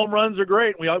 the home runs are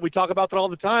great. We talk about that all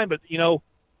the time, but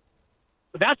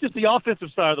that's just the offensive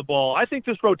side of the ball. I think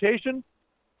this rotation,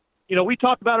 we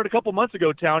talked about it a couple months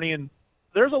ago, Townie, and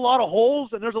there's a lot of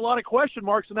holes and there's a lot of question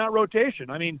marks in that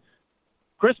rotation. I mean,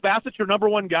 Chris Bassett's your number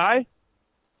one guy.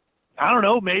 I don't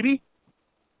know, maybe.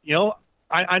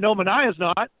 I know Manaea's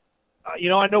not.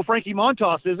 I know Frankie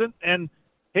Montas isn't. And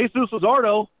Jesus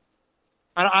Luzardo,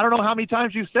 I don't know how many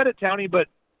times you've said it, Townie, but,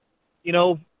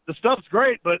 the stuff's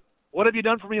great, but what have you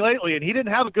done for me lately? And he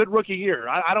didn't have a good rookie year.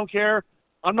 I don't care.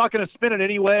 I'm not going to spin it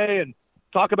anyway and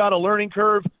talk about a learning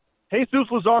curve. Jesus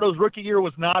Luzardo's rookie year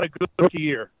was not a good rookie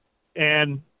year.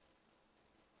 And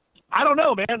I don't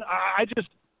know, man.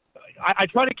 I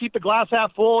try to keep the glass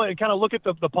half full and kind of look at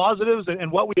the positives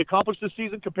and what we accomplished this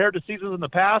season compared to seasons in the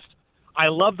past. I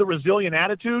love the resilient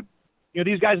attitude. You know,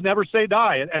 these guys never say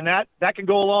die, and that can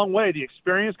go a long way. The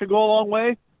experience can go a long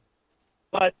way.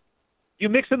 But you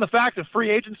mix in the fact of free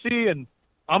agency, and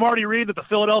I'm already reading that the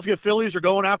Philadelphia Phillies are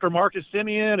going after Marcus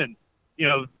Semien and, you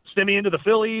know, Semien to the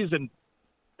Phillies, and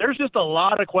there's just a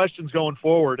lot of questions going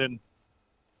forward. And,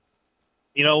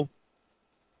 you know,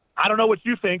 I don't know what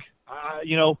you think,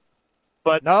 you know,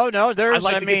 but no, there's,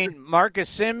 Marcus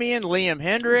Semien, Liam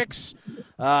Hendricks,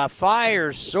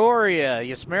 Fires, Soria,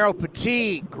 Yasmero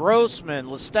Petit, Grossman,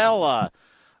 LaStella,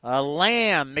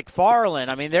 Lamb, McFarland.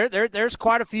 I mean, there's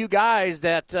quite a few guys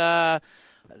that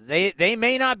they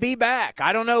may not be back.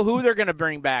 I don't know who they're going to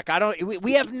bring back.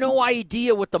 We have no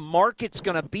idea what the market's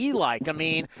going to be like. I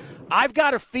mean, I've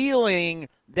got a feeling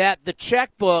that the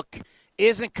checkbook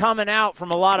isn't coming out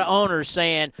from a lot of owners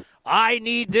saying, I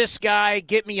need this guy,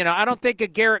 get me, I don't think a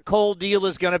Garrett Cole deal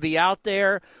is going to be out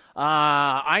there.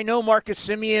 I know Marcus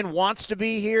Semien wants to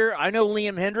be here. I know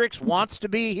Liam Hendricks wants to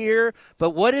be here.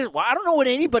 But I don't know what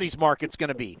anybody's market's going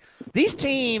to be. These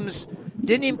teams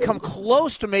didn't even come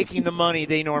close to making the money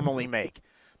they normally make.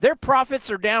 Their profits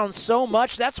are down so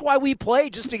much. That's why we play,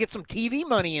 just to get some TV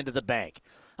money into the bank.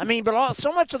 I mean, but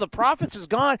so much of the profits is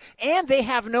gone, and they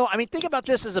have think about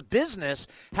this as a business,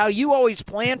 how you always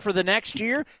plan for the next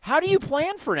year. How do you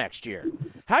plan for next year?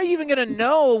 How are you even going to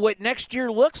know what next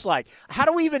year looks like? How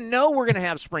do we even know we're going to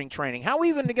have spring training? How are we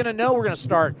even going to know we're going to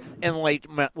start in late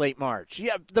March?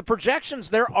 Yeah, the projections,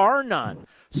 there are none.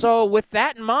 So with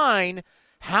that in mind,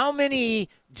 how many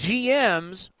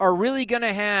GMs are really going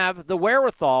to have the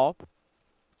wherewithal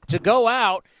to go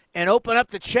out and open up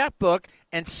the checkbook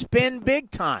and spend big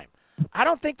time? I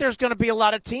don't think there's going to be a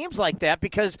lot of teams like that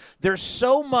because there's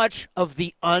so much of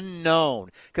the unknown.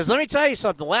 Because let me tell you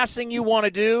something. The last thing you want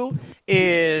to do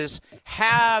is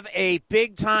have a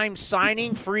big-time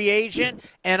signing free agent,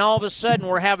 and all of a sudden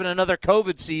we're having another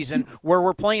COVID season where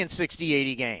we're playing 60,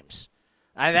 80 games.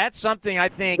 That's something I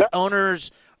think owners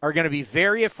are going to be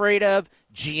very afraid of.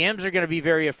 GMs are going to be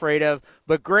very afraid of.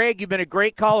 But, Greg, you've been a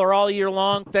great caller all year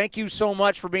long. Thank you so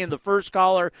much for being the first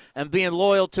caller and being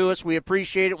loyal to us. We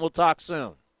appreciate it. We'll talk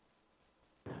soon.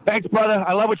 Thanks, brother.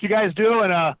 I love what you guys do.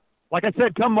 And like I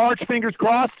said, come March, fingers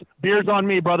crossed, beer's on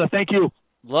me, brother. Thank you.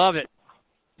 Love it.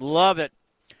 Love it.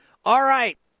 All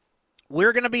right.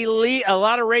 We're going to be a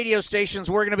lot of radio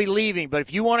stations we're going to be leaving. But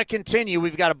if you want to continue,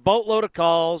 we've got a boatload of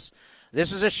calls.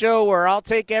 This is a show where I'll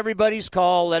take everybody's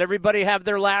call, let everybody have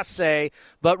their last say.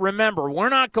 But remember, we're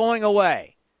not going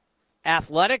away.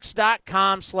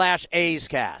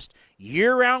 Athletics.com/A'sCast.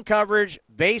 Year-round coverage,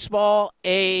 baseball,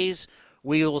 A's.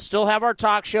 We will still have our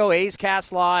talk show, A's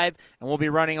Cast Live, and we'll be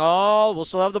running we'll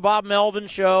still have the Bob Melvin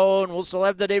show, and we'll still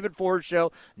have the David Ford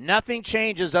show. Nothing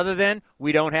changes other than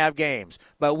we don't have games.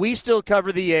 But we still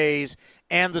cover the A's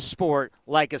and the sport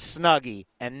like a Snuggie,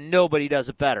 and nobody does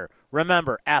it better.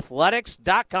 Remember,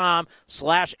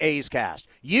 athletics.com/A'sCast.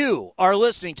 You are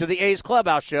listening to the A's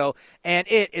Clubhouse Show, and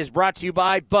it is brought to you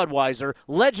by Budweiser.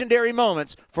 Legendary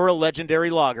moments for a legendary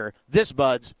lager. This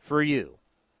Bud's for you.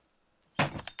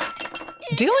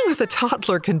 Dealing with a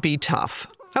toddler can be tough.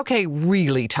 Okay,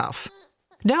 really tough.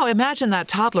 Now imagine that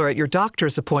toddler at your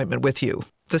doctor's appointment with you.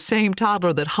 The same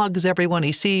toddler that hugs everyone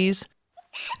he sees.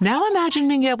 Now imagine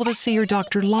being able to see your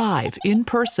doctor live, in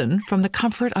person, from the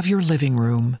comfort of your living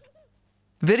room.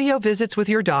 Video visits with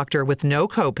your doctor with no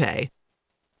copay.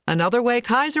 Another way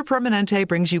Kaiser Permanente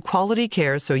brings you quality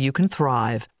care so you can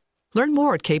thrive. Learn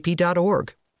more at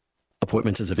kp.org.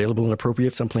 Appointments as available and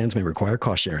appropriate. Some plans may require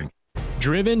cost sharing.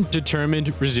 Driven,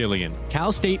 determined, resilient.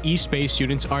 Cal State East Bay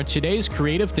students are today's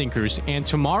creative thinkers and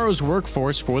tomorrow's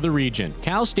workforce for the region.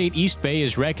 Cal State East Bay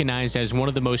is recognized as one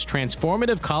of the most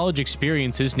transformative college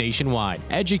experiences nationwide,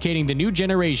 educating the new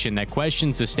generation that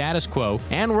questions the status quo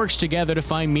and works together to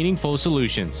find meaningful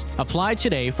solutions. Apply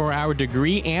today for our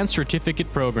degree and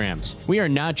certificate programs. We are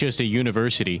not just a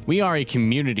university, we are a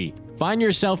community. Find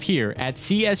yourself here at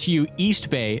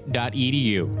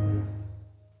csueastbay.edu.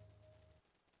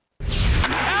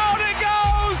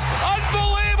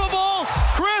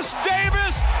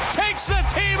 The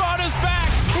team on his back.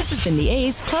 This has been the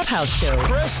A's Clubhouse Show.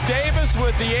 Chris Davis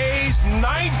with the A's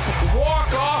 9th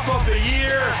walk-off of the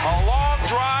year. A long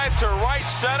drive to right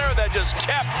center that just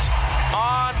kept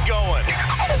on going.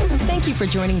 Thank you for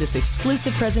joining this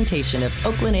exclusive presentation of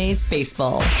Oakland A's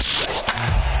Baseball.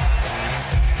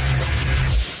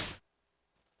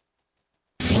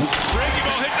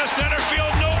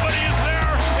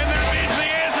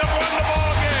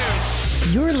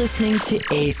 You're listening to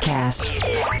A's Cast.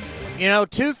 You know,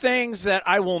 two things that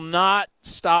I will not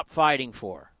stop fighting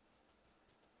for.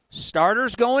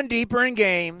 starters going deeper in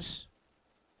games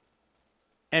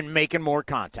and making more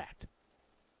contact.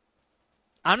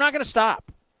 I'm not going to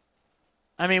stop.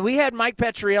 I mean, we had Mike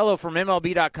Petriello from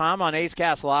MLB.com on A's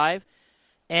Cast Live,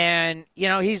 and,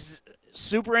 he's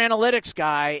super analytics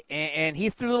guy, and he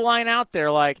threw the line out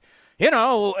there like,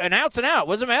 an out's an out.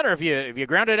 What does it matter if you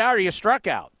grounded out or you struck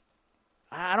out?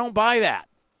 I don't buy that.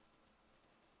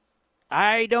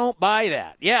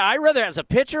 Yeah, as a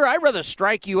pitcher, I'd rather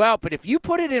strike you out, but if you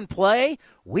put it in play,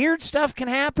 weird stuff can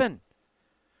happen.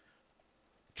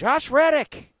 Josh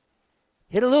Reddick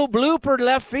hit a little blooper to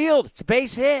left field. It's a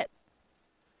base hit.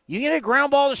 You get a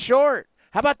ground ball to short.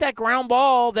 How about that ground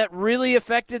ball that really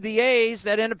affected the A's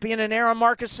that ended up being an error on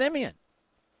Marcus Semien?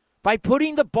 By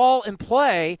putting the ball in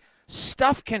play,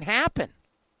 stuff can happen.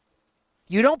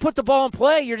 You don't put the ball in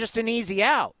play, you're just an easy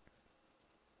out.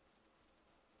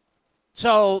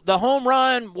 So the home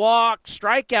run, walk,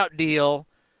 strikeout deal,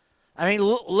 I mean,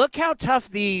 look how tough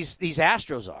these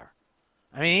Astros are.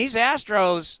 I mean, these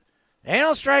Astros, they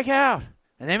don't strike out,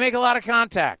 and they make a lot of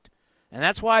contact, and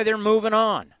that's why they're moving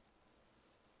on.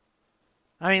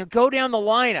 I mean, go down the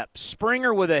lineup.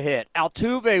 Springer with a hit.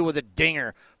 Altuve with a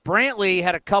dinger. Brantley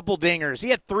had a couple dingers. He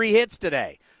had 3 hits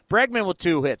today. Bregman with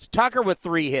 2 hits. Tucker with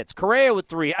 3 hits. Correa with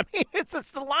 3. I mean, it's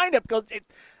the lineup.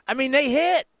 They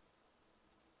hit.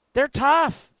 They're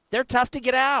tough. They're tough to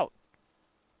get out.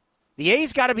 The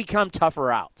A's got to become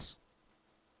tougher outs.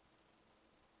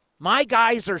 My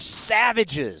guys are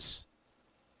savages,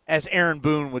 as Aaron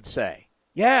Boone would say.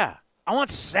 Yeah, I want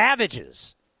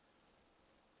savages.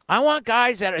 I want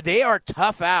guys they are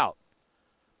tough out.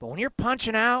 But when you're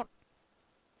punching out,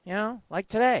 like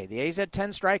today, the A's had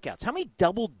 10 strikeouts. How many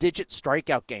double-digit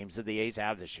strikeout games did the A's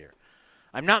have this year?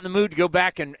 I'm not in the mood to go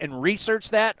back and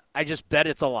research that. I just bet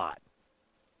it's a lot.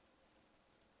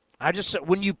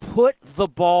 When you put the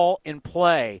ball in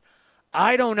play,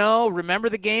 I don't know. Remember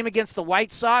the game against the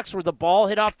White Sox where the ball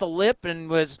hit off the lip and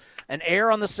was an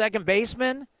error on the second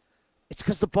baseman? It's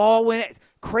because the ball went.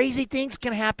 Crazy things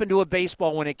can happen to a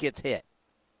baseball when it gets hit.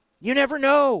 You never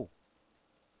know.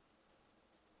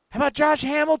 How about Josh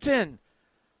Hamilton?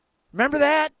 Remember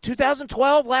that?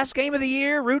 2012, last game of the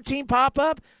year, routine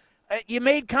pop-up. You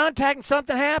made contact and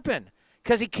something happened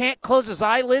because he can't close his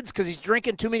eyelids because he's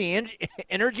drinking too many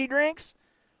energy drinks.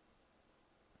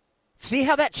 See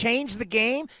how that changed the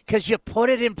game? Because you put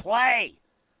it in play.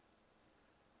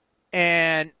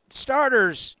 And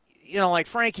starters, like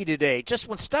Frankie today, just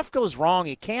when stuff goes wrong,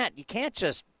 you can't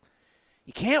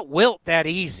wilt that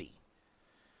easy.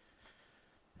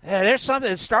 There's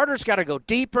something. Starters got to go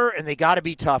deeper and they got to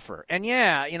be tougher. And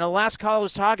last caller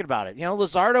was talking about it.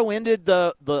 Luzardo ended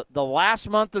the last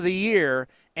month of the year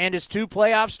and his 2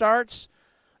 playoff starts.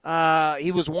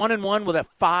 He was 1-1 with a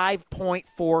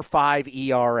 5.45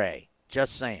 ERA.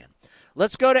 Just saying.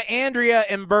 Let's go to Andrea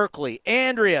in Berkeley.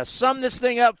 Andrea, sum this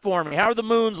thing up for me. How are the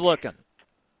Moons looking?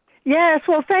 Yes,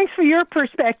 well, thanks for your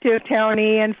perspective,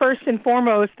 Tony. And first and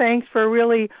foremost, thanks for a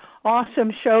really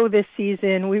awesome show this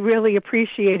season. We really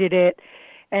appreciated it.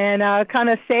 And kind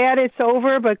of sad it's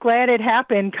over, but glad it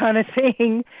happened kind of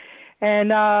thing. And,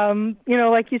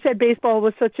 like you said, baseball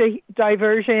was such a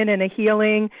diversion and a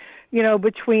healing,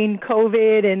 between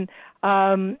COVID and,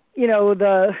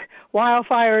 the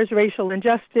wildfires, racial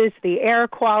injustice, the air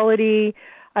quality.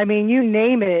 I mean, you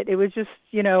name it. It was just,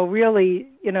 really,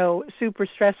 super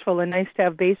stressful and nice to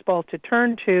have baseball to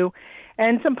turn to.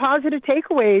 And some positive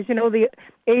takeaways. The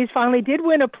A's finally did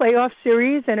win a playoff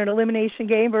series and an elimination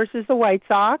game versus the White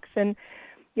Sox. And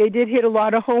they did hit a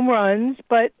lot of home runs.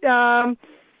 But,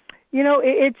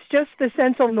 it's just the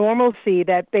sense of normalcy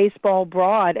that baseball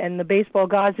brought. And the baseball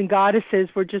gods and goddesses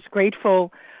were just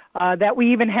grateful that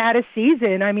we even had a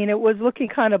season. I mean, it was looking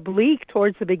kind of bleak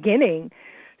towards the beginning.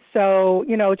 So,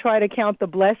 try to count the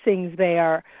blessings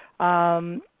there.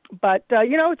 But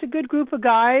it's a good group of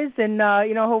guys, and,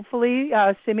 hopefully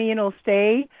Semien will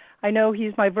stay. I know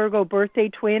he's my Virgo birthday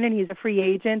twin, and he's a free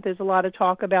agent. There's a lot of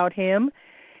talk about him.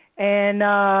 And,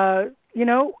 I'm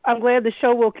glad the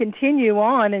show will continue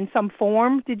on in some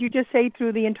form. Did you just say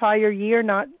through the entire year,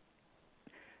 not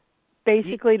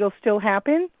basically it'll still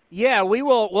happen? Yeah, we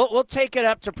will. We'll take it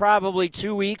up to probably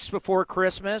 2 weeks before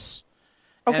Christmas.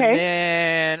 Okay.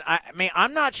 And then,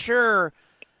 I'm not sure.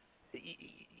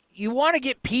 You want to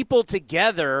get people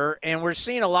together, and we're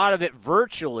seeing a lot of it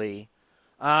virtually.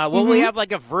 Will we have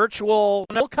like a virtual?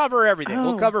 We'll cover everything.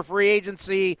 We'll cover free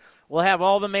agency. We'll have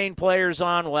all the main players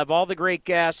on. We'll have all the great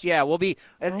guests. Yeah, we'll be.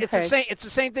 It's the same. It's the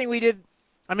same thing we did.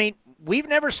 We've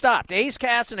never stopped. A's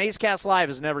Cast and A's Cast Live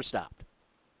has never stopped.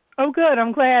 Oh, good.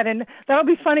 I'm glad. And that'll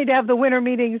be funny to have the winter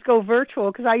meetings go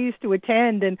virtual because I used to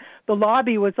attend, and the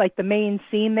lobby was like the main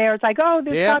scene there. It's like, oh,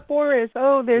 there's Scott Boras.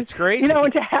 Oh, there's, it's crazy. You know,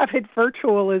 and to have it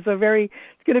virtual is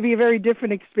it's going to be a very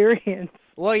different experience.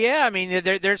 Well, yeah. I mean,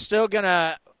 they're still going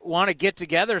to want to get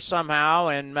together somehow,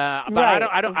 and but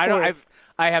right,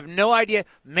 I have no idea.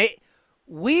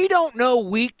 We don't know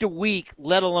week to week,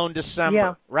 let alone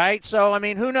December, right? So, I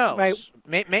mean, who knows? Right.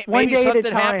 Maybe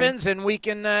something happens and we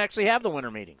can actually have the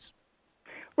winter meetings.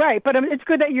 Right, but it's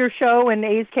good that your show and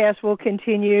A's Cast will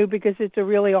continue because it's a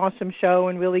really awesome show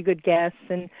and really good guests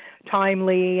and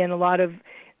timely and a lot of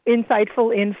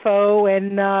insightful info.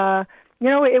 And,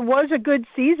 it was a good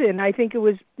season. I think it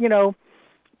was,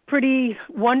 pretty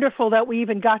wonderful that we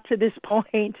even got to this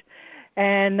point.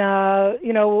 And,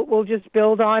 we'll just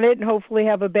build on it and hopefully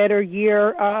have a better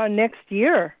year next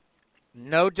year.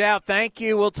 No doubt. Thank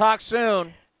you. We'll talk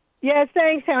soon. Yes,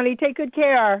 thanks, honey. Take good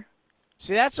care.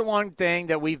 See, that's the one thing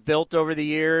that we've built over the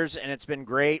years, and it's been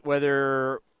great,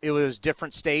 whether it was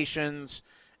different stations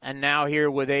and now here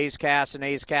with A's Cast and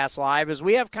A's Cast Live, is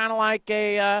we have kind of like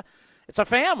it's a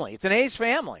family. It's an A's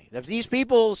family. These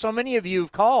people, so many of you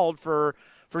have called for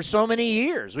so many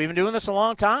years. We've been doing this a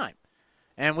long time.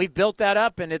 And we've built that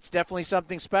up, and it's definitely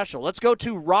something special. Let's go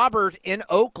to Robert in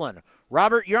Oakland.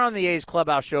 Robert, you're on the A's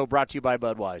Clubhouse Show, brought to you by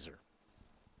Budweiser.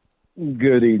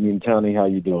 Good evening, Tony. How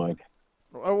you doing?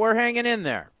 We're hanging in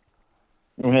there.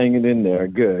 I'm hanging in there.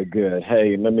 Good.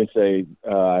 Hey, let me say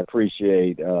I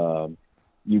appreciate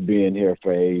you being here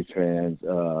for A's fans,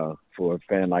 for a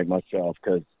fan like myself,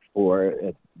 because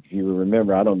if you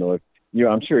remember, I don't know if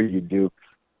I'm sure you do,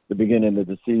 the beginning of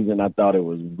the season, I thought it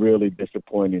was really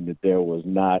disappointing that there was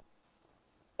not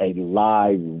a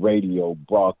live radio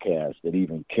broadcast that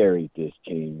even carried this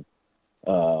team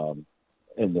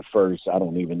in the first, I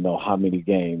don't even know how many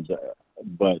games,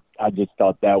 but I just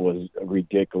thought that was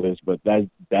ridiculous. But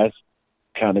that's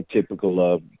kind of typical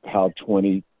of how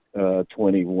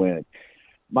 2020 went.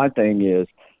 My thing is,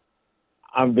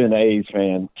 I've been an A's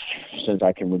fan since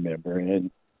I can remember, and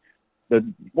the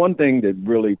one thing that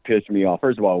really pissed me off,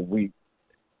 first of all,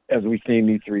 as we've seen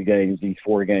these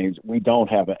 4 games, we don't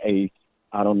have an ace.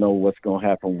 I don't know what's going to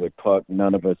happen with Puck.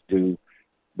 None of us do,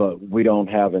 but we don't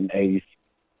have an ace.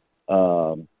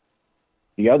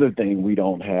 The other thing we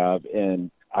don't have, and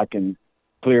I can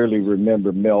clearly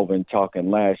remember Melvin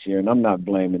talking last year, and I'm not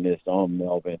blaming this on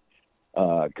Melvin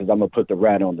because I'm going to put the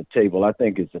rat on the table. I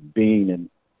think it's a bean, and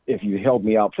if you help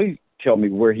me out, please tell me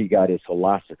where he got his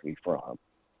philosophy from.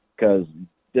 Because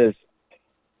just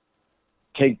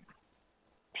take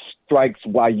strikes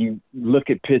while you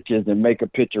look at pitches and make a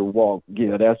pitcher walk.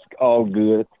 Yeah, that's all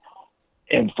good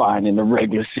and fine in the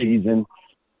regular season.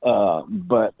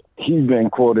 But he's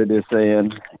been quoted as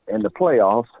saying in the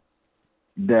playoffs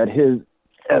that his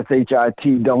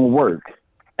SHIT don't work.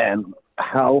 And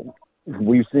how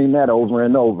we've seen that over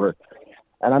and over.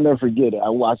 And I'll never forget it. I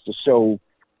watched a show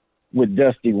with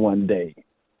Dusty one day.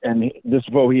 And this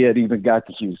before he had even got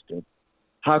to Houston.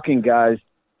 How can guys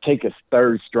take a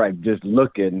third strike just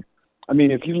looking? I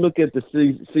mean, if you look at the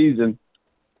season,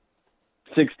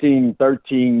 16,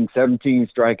 13, 17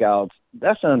 strikeouts,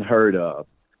 that's unheard of.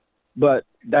 But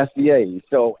that's the A's.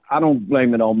 So I don't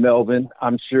blame it on Melvin.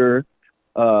 I'm sure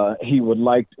he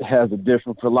has a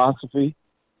different philosophy,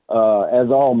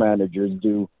 as all managers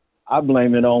do. I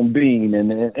blame it on Bean,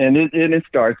 and it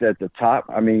starts at the top.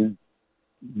 I mean,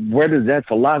 where does that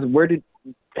philosophy?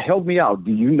 Help me out.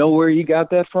 Do you know where he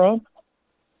got that from?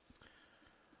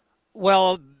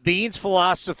 Well, Bean's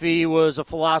philosophy was a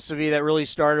philosophy that really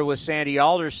started with Sandy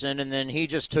Alderson, and then he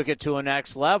just took it to a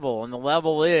next level. And the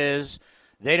level is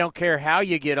they don't care how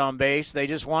you get on base. They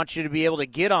just want you to be able to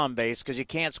get on base because you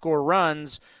can't score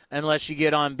runs unless you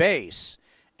get on base.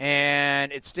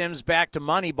 And it stems back to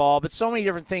Moneyball, but so many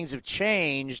different things have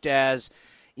changed as –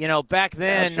 back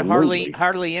then,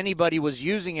 hardly anybody was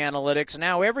using analytics.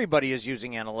 Now everybody is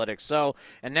using analytics. So,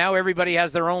 and now everybody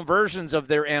has their own versions of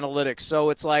their analytics.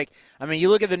 So it's like, you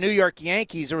look at the New York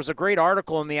Yankees. There was a great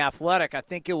article in The Athletic. I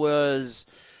think it was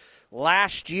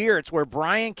last year. It's where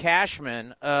Brian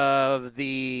Cashman of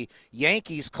the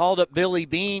Yankees called up Billy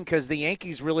Beane because the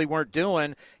Yankees really weren't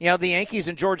doing, the Yankees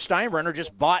and George Steinbrenner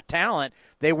just bought talent.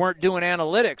 They weren't doing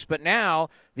analytics, but now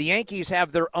the Yankees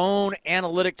have their own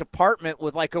analytic department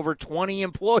with like over 20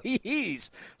 employees.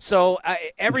 So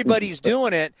everybody's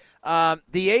doing it.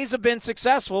 The A's have been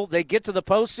successful. They get to the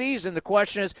postseason. The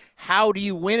question is, how do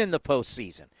you win in the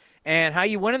postseason? And how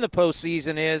you win in the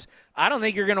postseason is, I don't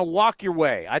think you're going to walk your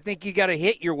way. I think you got to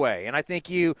hit your way. And I think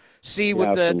you see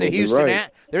with the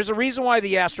Houston – there's a reason why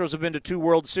the Astros have been to 2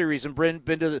 World Series and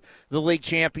been to the league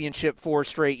championship 4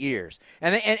 straight years.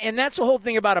 And that's the whole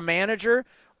thing about a manager.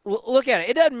 Look at it.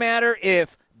 It doesn't matter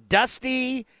if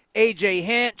Dusty, A.J.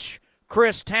 Hinch,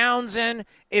 Chris Townsend,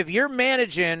 if you're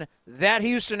managing that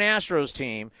Houston Astros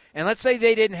team, and let's say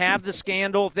they didn't have the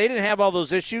scandal, if they didn't have all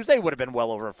those issues, they would have been well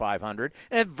over 500.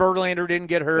 And if Verlander didn't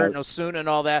get hurt, and Osuna and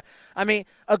all that. I mean,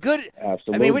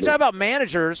 we talk about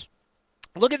managers.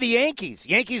 Look at the Yankees.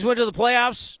 Yankees went to the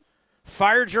playoffs,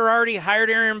 fired Girardi, hired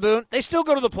Aaron Boone. They still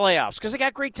go to the playoffs because they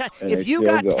got great talent. If you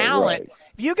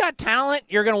got talent,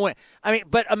 you're going to win. I mean,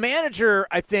 but a manager,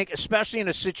 I think, especially in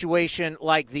a situation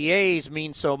like the A's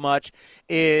means so much,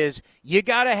 is you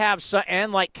got to have some,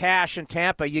 and like Cash in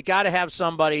Tampa, you got to have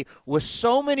somebody with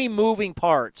so many moving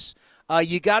parts.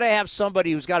 You got to have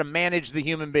somebody who's got to manage the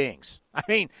human beings. I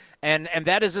mean, and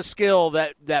that is a skill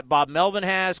that Bob Melvin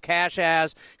has, Cash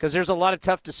has, because there's a lot of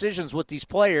tough decisions with these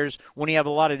players when you have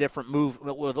a lot of different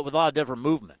with a lot of different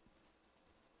movement.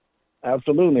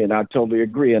 Absolutely, and I totally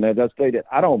agree. And as I stated,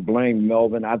 I don't blame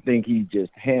Melvin. I think he's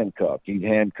just handcuffed. He's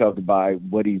handcuffed by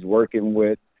what he's working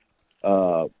with.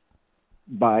 Because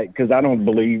I don't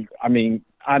believe. I mean,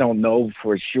 I don't know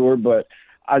for sure, but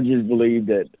I just believe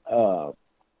that.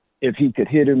 If he could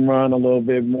hit and run a little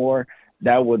bit more,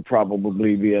 that would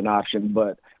probably be an option.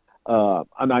 But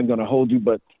I'm not going to hold you.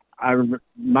 But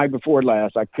night before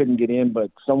last, I couldn't get in,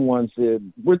 but someone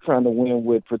said, we're trying to win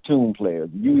with platoon players.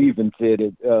 You even said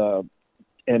it,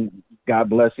 and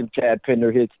God bless him, Chad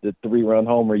Pender hits the 3-run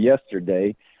homer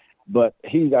yesterday, but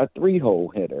he's our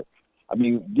 3-hole hitter. I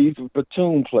mean, these are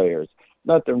platoon players.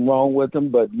 Nothing wrong with them,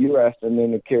 but you're asking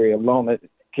them to carry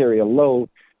a load.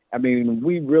 I mean,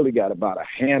 we really got about a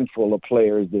handful of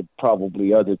players that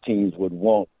probably other teams would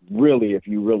want, really, if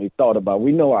you really thought about it.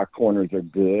 We know our corners are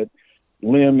good.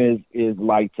 Lim is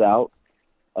lights out.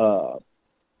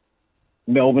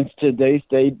 Melvin's today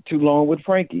stayed too long with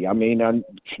Frankie. I mean,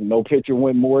 no pitcher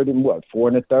went more than, 4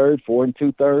 1/3, 4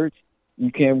 2/3?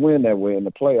 You can't win that way in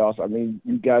the playoffs. I mean,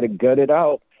 you got to gut it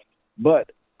out.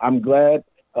 But I'm glad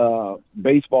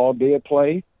baseball did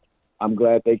play. I'm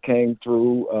glad they came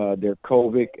through their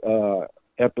COVID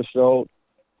episode.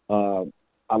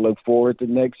 I look forward to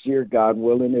next year, God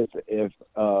willing, if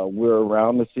we're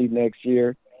around to see next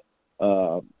year.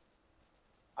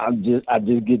 I just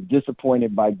get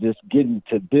disappointed by just getting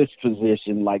to this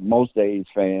position, like most A's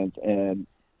fans. And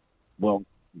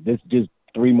this just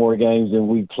 3 more games than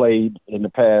we played in the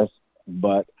past.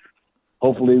 But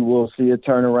hopefully, we'll see a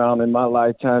turnaround in my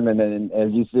lifetime. And then,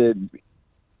 as you said,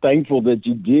 thankful that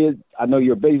you did. I know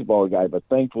you're a baseball guy, but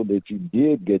thankful that you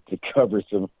did get to cover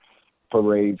some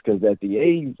parades, because at the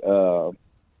A's,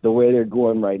 the way they're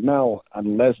going right now,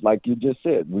 unless, like you just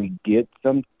said, we get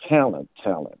some talent.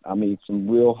 I mean, some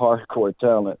real hardcore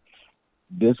talent.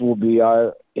 This will be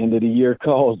our end of the year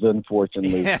calls,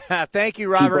 unfortunately. Yeah, thank you,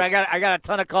 Robert. I got a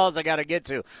ton of calls I got to get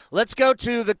to. Let's go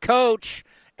to the coach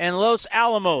in Los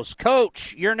Alamos.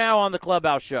 Coach, you're now on the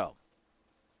Clubhouse Show.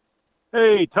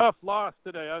 Hey, tough loss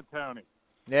today, Townie.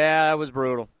 Yeah, that was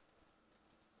brutal.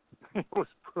 It was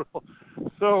brutal.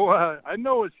 So I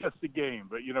know it's just a game,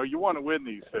 but you want to win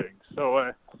these things.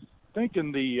 So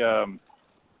thinking the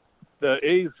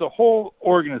A's, the whole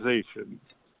organization,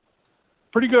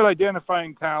 pretty good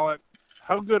identifying talent.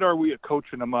 How good are we at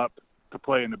coaching them up to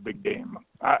play in a big game?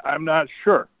 I'm not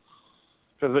sure,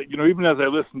 because even as I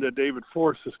listened to David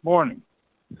Force this morning.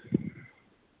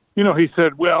 He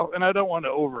said, well, and I don't want to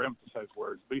overemphasize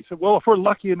words, but he said, well, if we're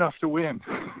lucky enough to win,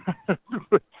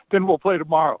 then we'll play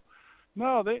tomorrow.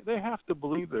 No, they have to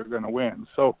believe they're going to win.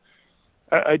 So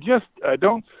I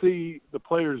don't see the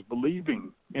players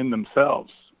believing in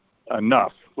themselves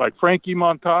enough. Like Frankie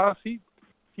Montas,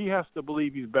 he has to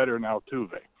believe he's better than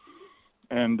Altuve.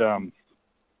 And,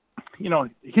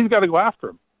 he's got to go after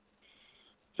him.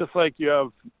 Just like you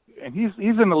have, and he's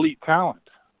an elite talent.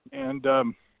 And,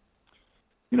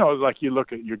 like you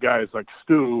look at your guys like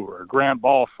Stu or Grant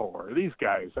Balfour, or these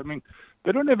guys. I mean,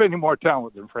 they don't have any more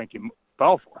talent than Frankie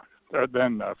Balfour,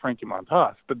 than Frankie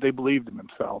Montas, but they believed in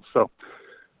themselves. So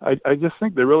I just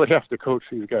think they really have to coach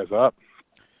these guys up.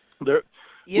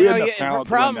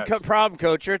 Problem,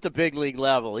 coach, you're at the big league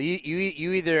level. You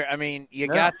either,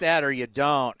 got that or you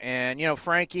don't. And,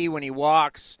 Frankie, when he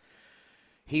walks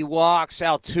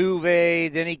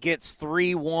Altuve, then he gets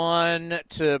 3-1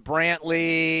 to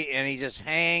Brantley, and he just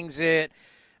hangs it.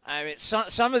 I mean,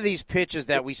 some of these pitches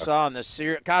that we saw in the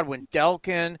series, God, when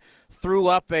Delkin threw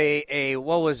up a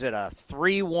what was it, a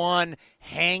 3-1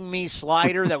 hang me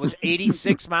slider that was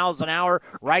 86 miles an hour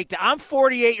right to, I'm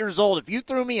 48 years old. If you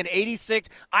threw me an 86,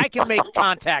 I can make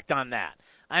contact on that.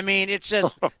 I mean, it's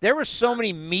just there were so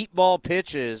many meatball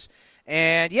pitches.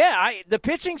 And, yeah, the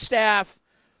pitching staff,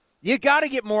 you got to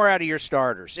get more out of your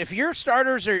starters. If your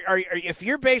starters are if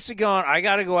you're basically going, I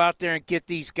got to go out there and get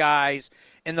these guys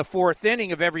in the fourth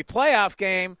inning of every playoff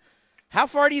game, how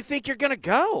far do you think you're going to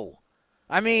go?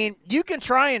 I mean, you can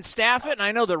try and staff it, and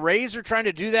I know the Rays are trying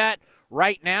to do that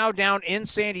right now down in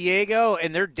San Diego,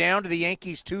 and they're down to the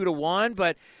Yankees 2-1.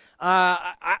 But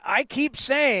I keep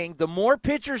saying the more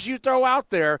pitchers you throw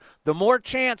out there, the more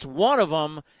chance one of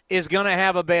them is going to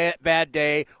have a bad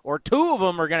day, or two of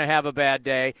them are going to have a bad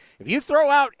day. If you throw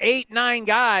out 8, 9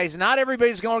 guys, not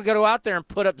everybody's going to go out there and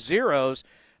put up zeros.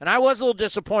 And I was a little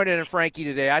disappointed in Frankie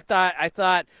today. I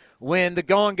thought when the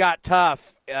going got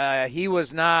tough, he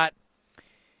was not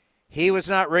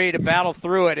ready to battle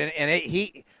through it,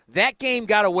 and that game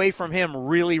got away from him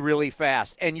really, really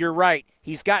fast. And you're right,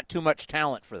 he's got too much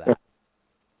talent for that.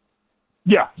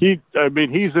 Yeah, he's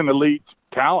an elite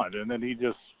talent, and then he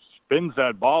just spins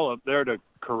that ball up there to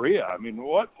Correa. I mean,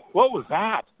 what was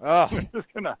that? Oh. Just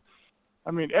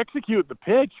execute the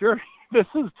pitch. This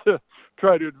is to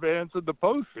try to advance in the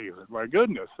postseason. My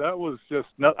goodness, that was just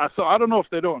not. So I don't know if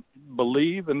they don't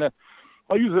believe. And then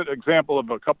I'll use an example of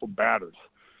a couple batters.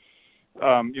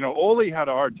 Ole had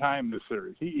a hard time this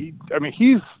series. He's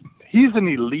an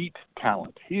elite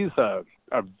talent. He's a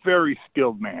very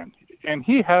skilled man, and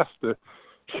he has to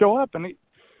show up and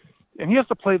he has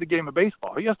to play the game of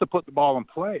baseball. He has to put the ball in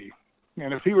play.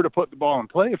 And if he were to put the ball in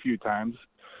play a few times,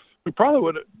 we probably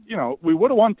would have, we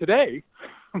would have won today,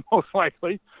 most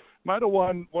likely. Might have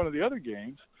won one of the other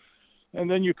games. And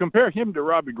then you compare him to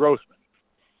Robbie Grossman.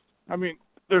 I mean,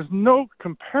 there's no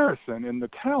comparison in the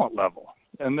talent level.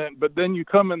 But then you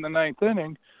come in the ninth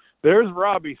inning, there's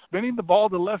Robbie spinning the ball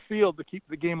to left field to keep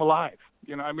the game alive.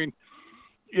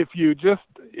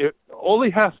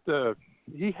 Ole has to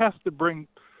bring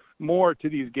more to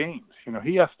these games.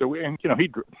 He has to win. He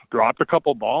dropped a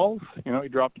couple balls. He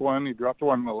dropped one in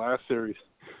the last series.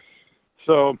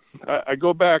 So I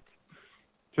go back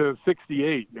to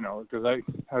 68, because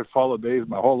I followed the A's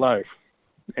my whole life.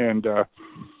 And,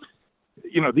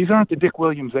 these aren't the Dick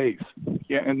Williams A's.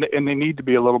 Yeah, and they need to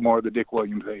be a little more the Dick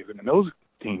Williams A's. And those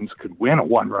teams could win a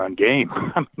one-run game.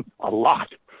 A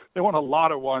lot. They won a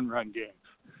lot of one-run games.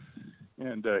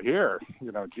 And here,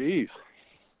 geez.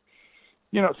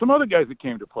 Some other guys that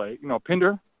came to play,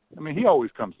 Pinder, he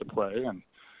always comes to play. And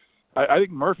I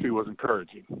think Murphy was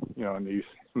encouraging, in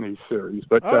these series.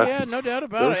 But yeah, no doubt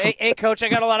about it. Hey, Coach, I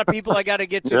got a lot of people I got to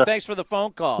get to. Yeah. Thanks for the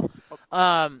phone call.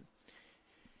 I'm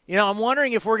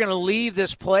wondering if we're going to leave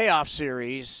this playoff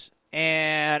series,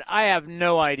 and I have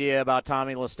no idea about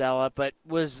Tommy La Stella, but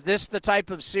was this the type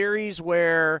of series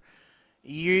where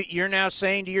you're now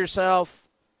saying to yourself,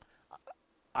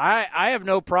 I have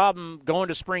no problem going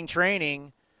to spring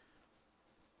training.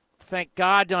 Thank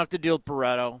God don't have to deal with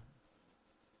Barreto.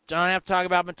 Don't have to talk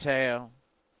about Mateo.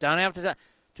 Don't have to. Do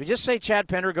we just say Chad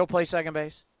Pinder go play second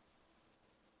base?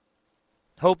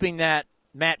 Hoping that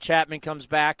Matt Chapman comes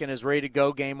back and is ready to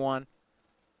go game one.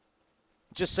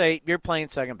 Just say you're playing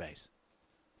second base.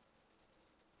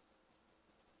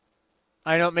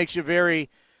 I know it makes you a very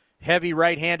heavy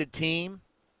right-handed team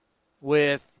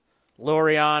with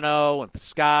Laureano and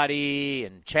Piscotty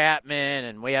and Chapman,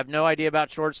 and we have no idea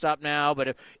about shortstop now,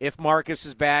 but if Marcus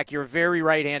is back, you're a very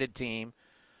right-handed team.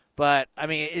 But,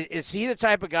 is he the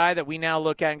type of guy that we now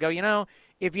look at and go,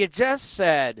 if you just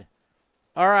said,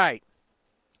 all right,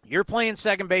 you're playing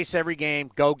second base every game,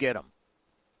 go get him,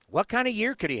 what kind of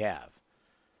year could he have?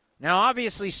 Now,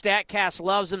 obviously, StatCast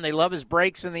loves him. They love his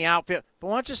breaks in the outfield. But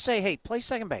why don't you say, hey, play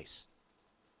second base.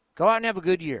 Go out and have a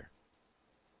good year.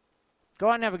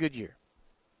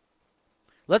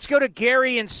 Let's go to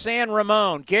Gary in San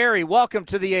Ramon. Gary, welcome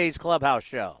to the A's Clubhouse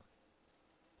Show.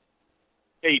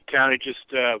 Hey, Tony, just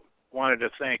wanted to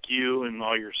thank you and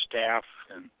all your staff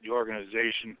and the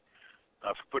organization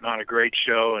for putting on a great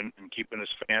show and keeping us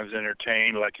fans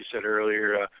entertained. Like you said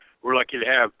earlier, we're lucky to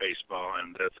have baseball.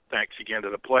 And thanks again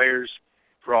to the players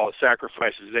for all the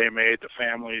sacrifices they made, the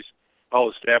families, all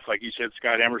the staff. Like you said,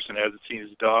 Scott Emerson hasn't seen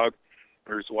his dog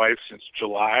or his wife since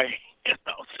July.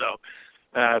 So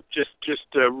just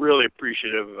really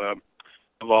appreciative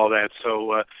of all that.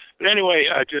 So, but anyway,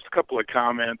 just a couple of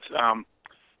comments.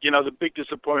 The big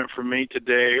disappointment for me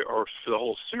today, or for the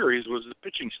whole series, was the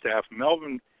pitching staff.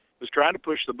 Melvin was trying to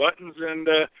push the buttons, and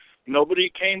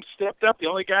nobody stepped up. The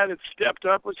only guy that stepped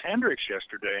up was Hendricks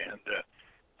yesterday,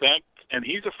 and and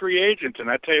he's a free agent. And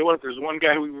I tell you what, if there's one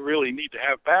guy we really need to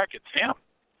have back, it's him.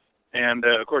 And,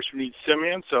 of course, we need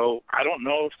Simeon. So I don't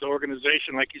know if the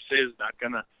organization, like you say, is not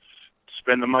going to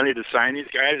spend the money to sign these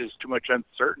guys. There's too much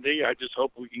uncertainty. I just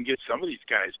hope we can get some of these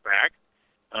guys back.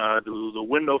 The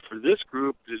window for this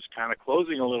group is kind of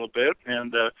closing a little bit.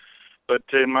 And but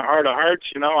in my heart of hearts,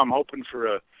 I'm hoping for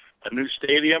a new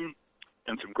stadium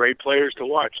and some great players to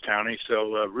watch, Townie.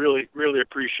 So really, really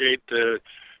appreciate the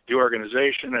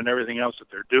organization and everything else that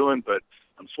they're doing. But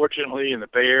unfortunately, in the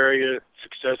Bay Area,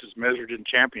 success is measured in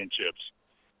championships.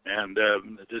 And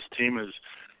this team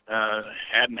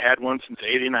hadn't had one since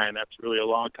 '89. That's really a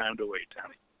long time to wait,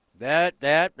 Townie.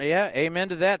 Yeah, amen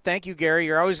to that. Thank you, Gary.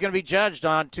 You're always going to be judged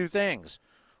on two things,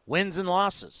 wins and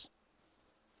losses.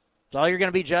 That's all you're going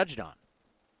to be judged on.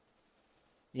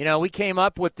 We came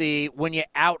up with when you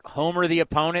out-homer the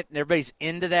opponent, and everybody's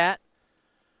into that.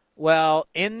 Well,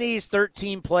 in these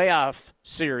 13 playoff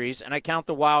series, and I count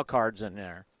the wild cards in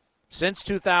there, since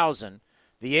 2000,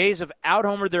 the A's have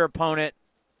out-homered their opponent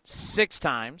 6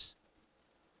 times.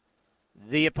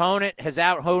 The opponent has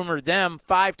out-homered them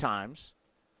 5 times.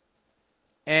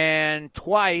 And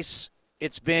twice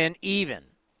it's been even.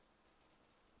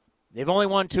 They've only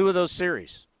won 2 of those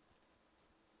series.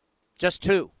 Just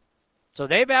 2. So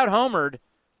they've out-homered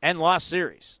and lost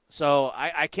series. So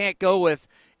I can't go with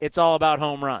it's all about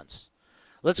home runs.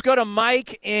 Let's go to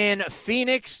Mike in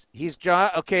Phoenix.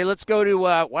 Okay, let's go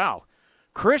to,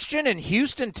 Christian in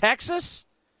Houston, Texas.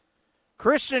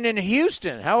 Christian in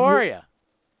Houston, how are you?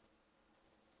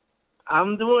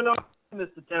 I'm doing all right,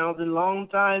 Mr. Townsend. Long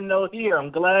time no hear.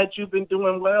 I'm glad you've been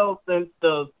doing well since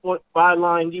the Sports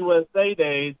Byline USA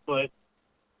days, but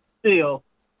still,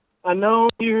 I know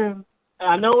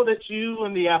that you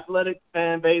and the Athletics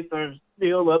fan base are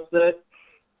still upset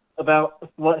about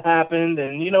what happened,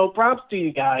 and props to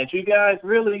you guys. You guys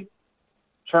really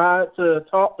tried to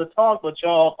talk the talk, but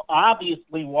y'all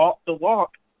obviously walked the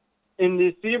walk in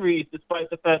this series, despite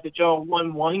the fact that y'all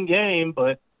won 1 game.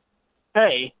 But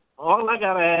hey, all I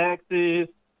gotta ask is,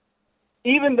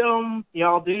 even though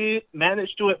y'all did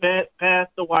manage to advance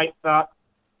past the White Sox,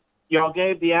 y'all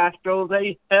gave the Astros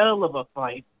a hell of a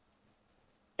fight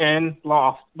and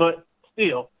lost. But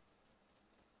still,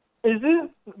 is this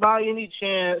by any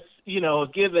chance,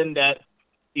 given that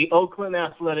the Oakland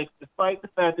Athletics, despite the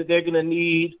fact that they're going to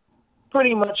need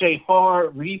pretty much a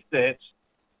hard reset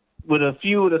with a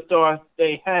few of the stars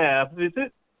they have, is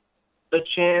it a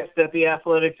chance that the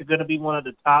Athletics are going to be one of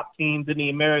the top teams in the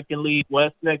American League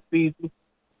West next season,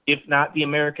 if not the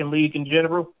American League in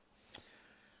general?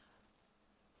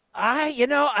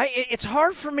 It's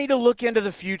hard for me to look into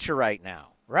the future right now,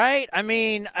 right? I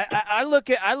mean, I look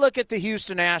at the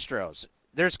Houston Astros.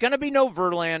 There's going to be no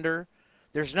Verlander.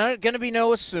 There's not going to be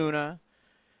no Osuna.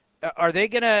 Are they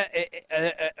going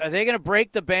to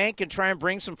break the bank and try and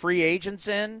bring some free agents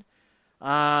in?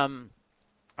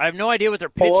 I have no idea what their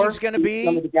pitching's going to be.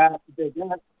 Some of the guys that they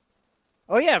got.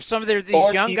 Oh, yeah, if some of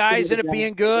these young guys end up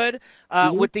being good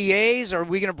with the A's, are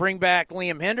we going to bring back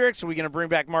Liam Hendricks? Are we going to bring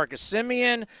back Marcus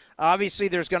Semien? Obviously,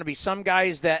 there's going to be some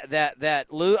guys that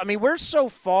lose. I mean, we're so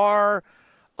far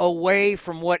away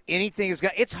from what anything is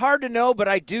going to – it's hard to know, but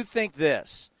I do think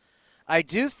this. I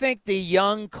do think the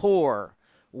young core,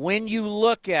 when you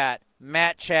look at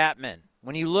Matt Chapman,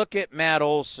 when you look at Matt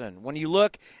Olson, when you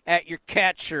look at your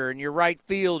catcher and your right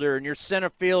fielder and your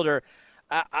center fielder,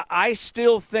 I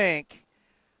still think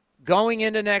going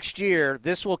into next year,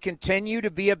 this will continue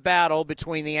to be a battle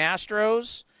between the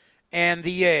Astros and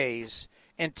the A's.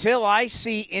 Until I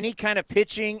see any kind of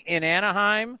pitching in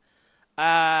Anaheim,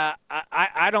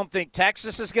 I don't think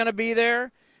Texas is going to be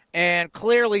there. And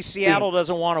clearly Seattle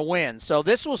doesn't want to win. So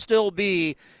this will still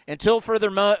be, until further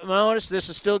notice, this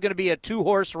is still going to be a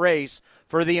 2-horse race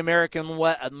for the American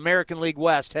League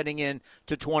West heading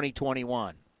into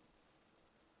 2021.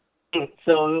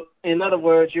 So, in other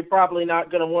words, you're probably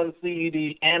not going to want to see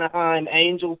the Anaheim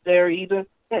Angels there either?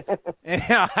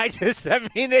 Yeah, I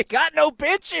mean, they got no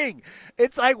pitching.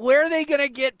 It's like, where are they going to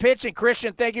get pitching?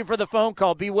 Christian, thank you for the phone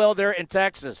call. Be well there in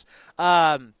Texas.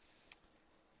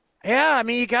 Yeah, I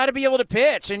mean, you got to be able to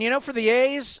pitch. And, for the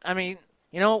A's, I mean,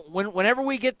 whenever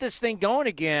we get this thing going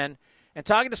again, and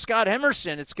talking to Scott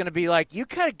Emerson, it's going to be like, you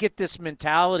got to get this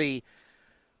mentality,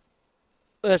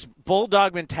 this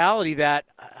bulldog mentality that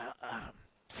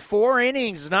 4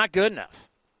 innings is not good enough.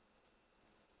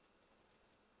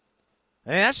 I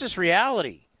mean, that's just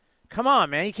reality. Come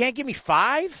on, man. You can't give me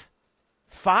 5?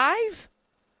 5?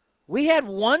 We had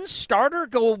one starter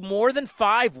go more than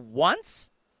 5 once?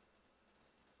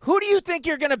 Who do you think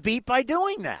you're going to beat by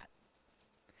doing that?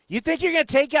 You think you're going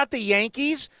to take out the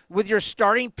Yankees with your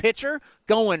starting pitcher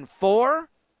going 4?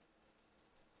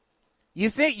 You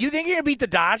think you're going to beat the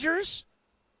Dodgers?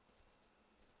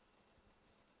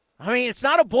 I mean, it's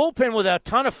not a bullpen with a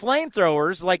ton of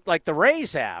flamethrowers like the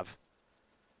Rays have.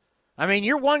 I mean,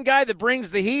 your one guy that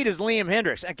brings the heat is Liam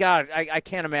Hendricks. God, I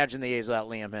can't imagine the A's without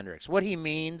Liam Hendricks. What he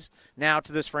means now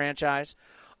to this franchise.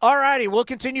 All righty, we'll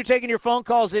continue taking your phone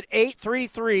calls at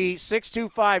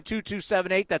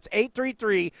 833-625-2278. That's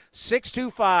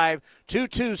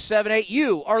 833-625-2278.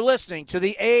 You are listening to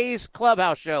the A's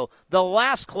Clubhouse Show, the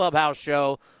last Clubhouse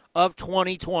Show of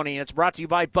 2020. And it's brought to you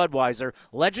by Budweiser.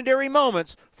 Legendary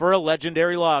moments for a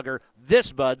legendary lager.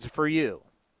 This Bud's for you.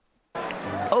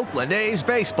 Oakland A's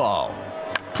baseball.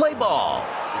 Play ball.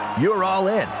 You're all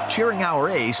in, cheering our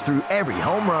A's through every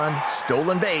home run,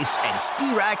 stolen base, and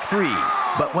Steerack 3.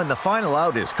 But when the final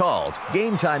out is called,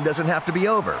 game time doesn't have to be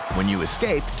over when you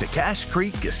escape to Cache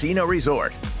Creek Casino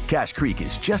Resort. Cache Creek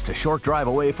is just a short drive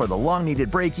away for the long-needed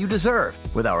break you deserve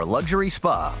with our luxury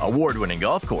spa, award-winning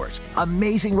golf course,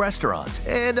 amazing restaurants,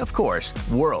 and, of course,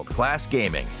 world-class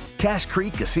gaming. Cache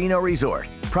Creek Casino Resort,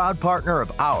 proud partner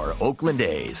of our Oakland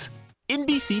A's.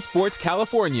 NBC Sports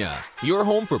California, your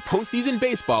home for postseason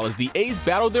baseball as the A's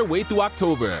battle their way through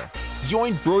October.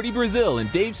 Join Brody Brazil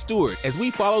and Dave Stewart as we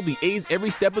follow the A's every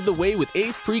step of the way with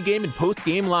A's pregame and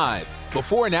postgame live,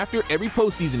 before and after every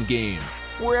postseason game.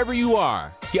 Wherever you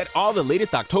are, get all the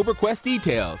latest October Quest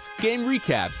details, game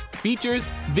recaps,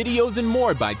 features, videos, and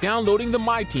more by downloading the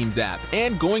My Teams app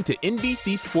and going to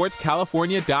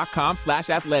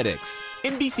NBCSportsCalifornia.com/athletics.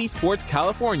 NBC Sports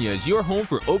California is your home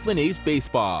for Oakland A's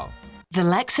baseball. The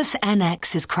Lexus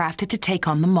NX is crafted to take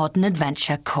on the modern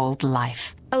adventure called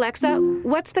life. Alexa,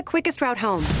 what's the quickest route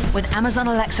home? With Amazon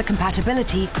Alexa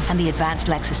compatibility and the advanced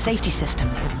Lexus safety system,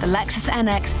 the Lexus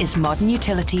NX is modern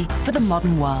utility for the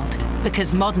modern world.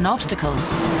 Because modern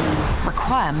obstacles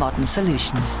require modern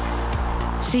solutions.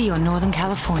 See your Northern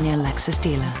California Lexus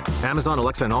dealer. Amazon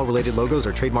Alexa and all related logos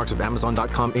are trademarks of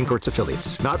Amazon.com Inc. or its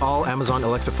affiliates. Not all Amazon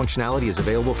Alexa functionality is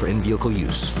available for in-vehicle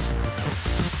use.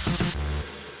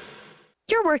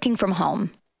 You're working from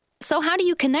home. So how do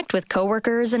you connect with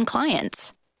coworkers and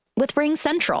clients? With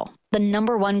RingCentral, the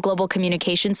 #1 global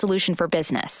communication solution for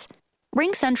business.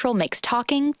 RingCentral makes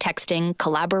talking, texting,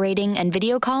 collaborating, and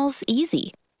video calls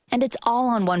easy. And it's all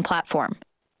on one platform.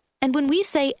 And when we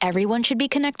say everyone should be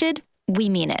connected, we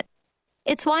mean it.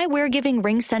 It's why we're giving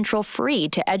RingCentral free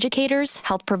to educators,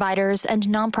 health providers, and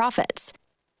nonprofits.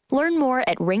 Learn more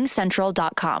at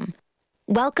ringcentral.com.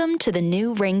 Welcome to the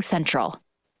new RingCentral.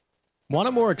 Want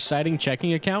a more exciting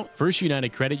checking account? First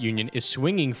United Credit Union is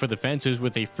swinging for the fences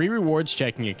with a free rewards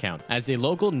checking account. As a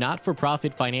local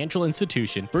not-for-profit financial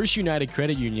institution, First United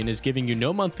Credit Union is giving you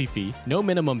no monthly fee, no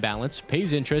minimum balance,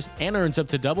 pays interest, and earns up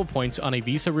to double points on a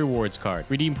Visa rewards card.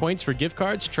 Redeem points for gift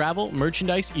cards, travel,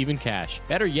 merchandise, even cash.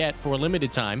 Better yet, for a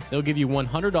limited time, they'll give you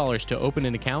 $100 to open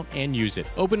an account and use it.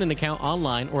 Open an account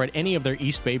online or at any of their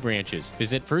East Bay branches.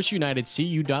 Visit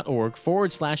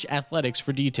firstunitedcu.org/athletics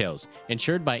for details.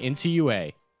 Insured by NCUA.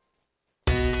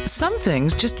 Some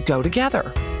things just go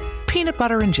together. Peanut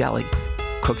butter and jelly,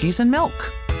 cookies and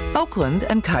milk, Oakland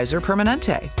and Kaiser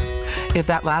Permanente. If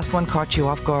that last one caught you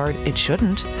off guard, it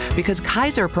shouldn't, because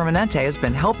Kaiser Permanente has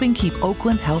been helping keep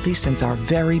Oakland healthy since our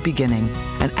very beginning.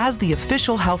 And as the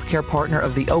official healthcare partner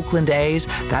of the Oakland A's,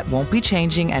 that won't be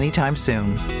changing anytime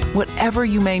soon. Whatever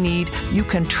you may need, you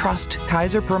can trust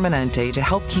Kaiser Permanente to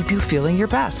help keep you feeling your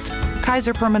best.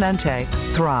 Kaiser Permanente.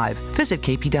 Thrive. Visit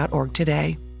kp.org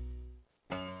today.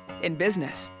 In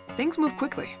business, things move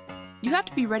quickly. You have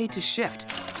to be ready to shift,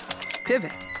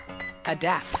 pivot,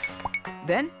 adapt,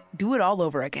 then do it all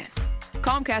over again.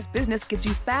 Comcast Business gives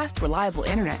you fast, reliable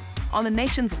internet on the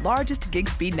nation's largest gig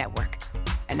speed network.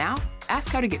 And now,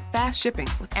 ask how to get fast shipping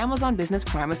with Amazon Business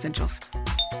Prime Essentials.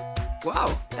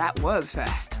 Whoa, that was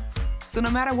fast. So no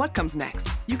matter what comes next,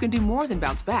 you can do more than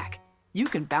bounce back. You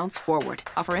can bounce forward.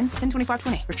 Offer ends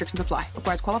 10/25/20. Restrictions apply.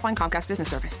 Requires qualifying Comcast Business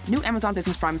service. New Amazon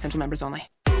Business Prime Essential members only.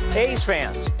 A's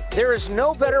fans, there is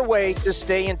no better way to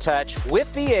stay in touch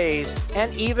with the A's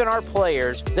and even our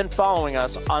players than following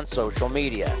us on social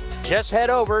media. Just head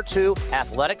over to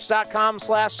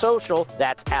athletics.com/social.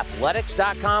 That's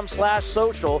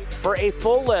athletics.com/social for a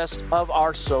full list of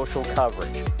our social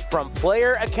coverage, from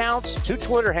player accounts to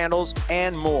Twitter handles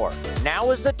and more.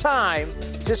 Now is the time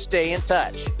to stay in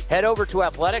touch. Head over to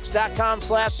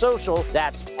athletics.com/social.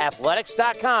 That's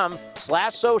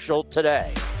athletics.com/social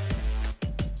today.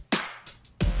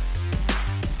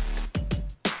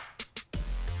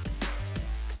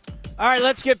 All right,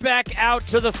 let's get back out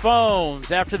to the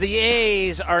phones after the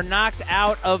A's are knocked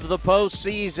out of the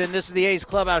postseason. This is the A's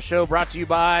Clubhouse Show brought to you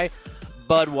by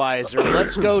Budweiser.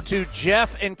 Let's go to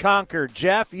Jeff in Concord.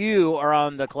 Jeff, you are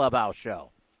on the Clubhouse Show.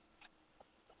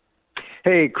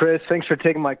 Hey, Chris, thanks for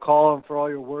taking my call and for all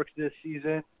your work this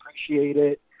season. Appreciate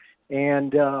it.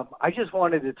 And I just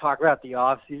wanted to talk about the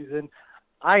off season.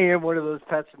 I am one of those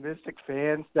pessimistic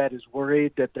fans that is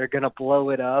worried that they're going to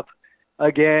blow it up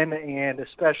again, and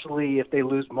especially if they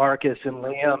lose Marcus and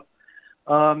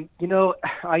Liam. You know,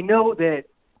 I know that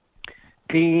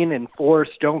Bean and Force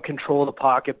don't control the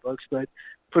pocketbooks, but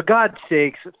for God's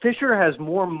sakes, Fisher has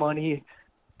more money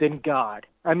than God.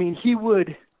 I mean, he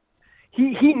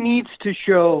needs to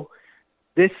show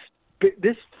this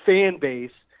fan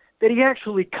base that he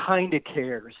actually kind of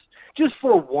cares. Just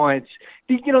for once.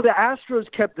 The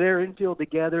Astros kept their infield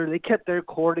together. They kept their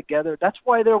core together. That's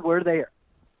why they're where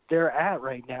they're at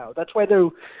right now. That's why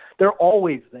they're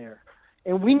always there.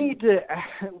 And we need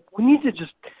to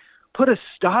just put a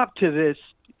stop to this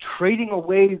trading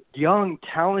away young,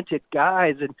 talented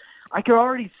guys. And I can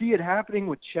already see it happening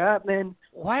with Chapman.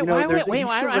 Wait, I don't get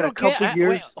it.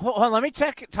 Wait, hold on, let me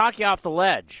talk you off the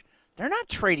ledge. They're not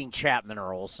trading Chapman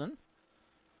or Olsen.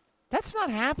 That's not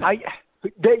happening.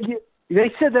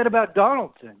 They said that about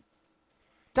Donaldson.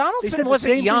 Donaldson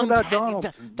wasn't young.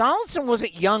 Donaldson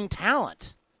wasn't young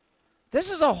talent. This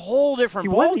is a whole different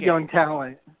ballgame. He was a young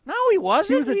talent. No, he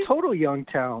wasn't. He was a total young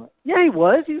talent. Yeah, he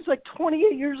was. He was like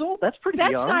 28 years old. That's pretty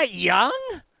young. That's not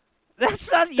young.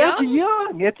 That's not young. That's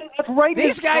young. That's right.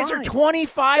 These guys are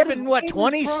 25 and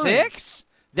 26.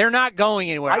 They're not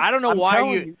going anywhere. I don't know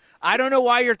why I don't know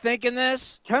why you're thinking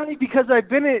this. Tony, because I've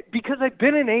been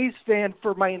an A's fan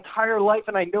for my entire life,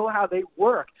 and I know how they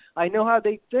work. I know how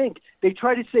they think. They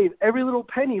try to save every little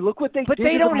penny. Look what they did. But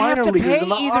they don't have to pay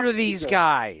either of these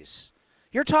guys.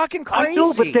 You're talking crazy. I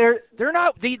know, but they're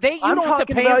not. You don't have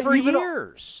to pay them for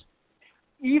years.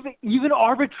 Even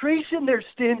arbitration, they're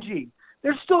stingy.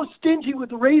 They're still stingy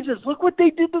with raises. Look what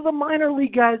they did to the minor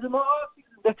league guys in the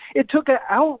offseason. It took an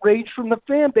outrage from the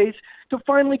fan base to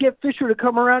finally get Fisher to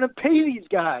come around and pay these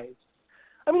guys.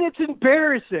 I mean, it's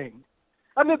embarrassing.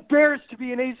 I'm embarrassed to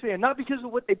be an A's fan, not because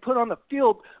of what they put on the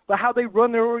field, but how they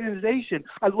run their organization.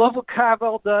 I love what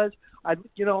Cavell does. I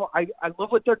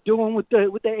love what they're doing with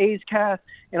the A's cast,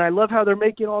 and I love how they're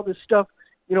making all this stuff,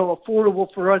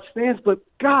 affordable for us fans. But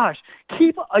gosh,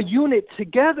 keep a unit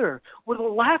together. We're the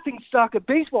laughing stock of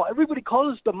baseball. Everybody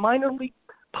calls us the minor league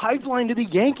pipeline to the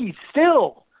Yankees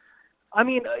still. I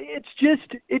mean,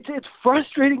 it's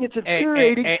frustrating. It's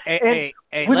infuriating. Hey,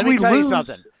 let me tell you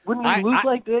something. When we lose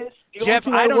like this, Jeff,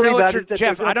 I don't know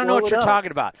what you're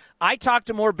talking about. I talk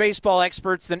to more baseball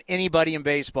experts than anybody in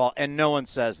baseball, and no one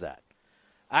says that.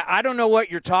 I don't know what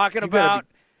you're talking about.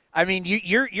 I mean,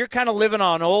 you're kind of living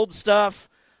on old stuff.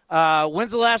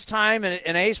 When's the last time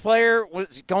an A's player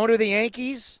was going to the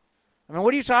Yankees? I mean,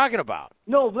 what are you talking about?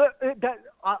 No,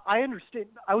 I understand.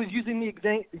 I was using the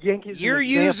Yankees. You're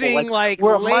using like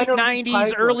late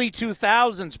 90s, early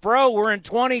 2000s. Bro, we're in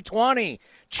 2020.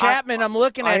 Chapman, I'm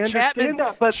looking at Chapman.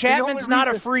 Chapman's not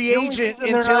a free agent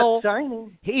until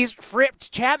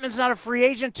Chapman's not a free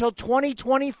agent until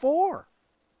 2024.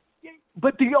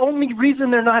 But the only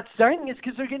reason they're not signing is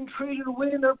because they're getting traded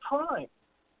away in their prime.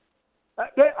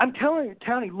 I'm telling you,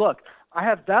 Tony, look, I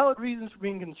have valid reasons for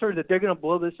being concerned that they're going to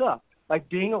blow this up. Like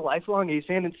being a lifelong A's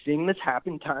fan and seeing this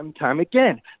happen time and time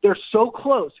again. They're so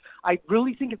close. I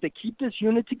really think if they keep this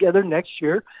unit together next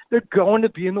year, they're going to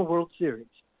be in the World Series.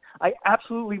 I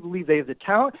absolutely believe they have the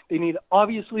talent. They need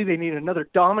another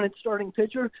dominant starting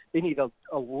pitcher. They need a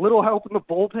little help in the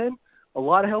bullpen, a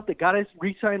lot of help. They got to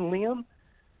re-sign Liam.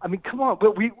 I mean, come on.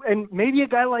 And maybe a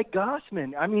guy like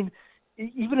Gausman. I mean,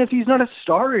 even if he's not a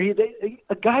starter,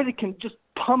 a guy that can just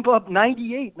pump up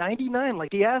 98, 99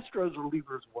 like the Astros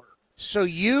relievers were. So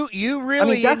you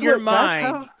really in your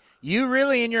mind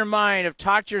have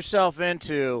talked yourself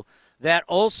into that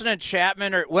Olsen and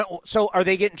Chapman are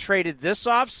they getting traded this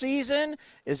offseason?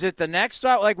 Is it the next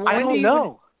off? Like, I don't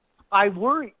know. I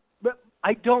worry, but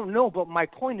I don't know. But my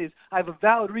point is, I have a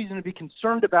valid reason to be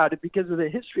concerned about it because of the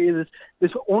history of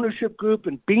this ownership group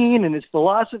and Bean and his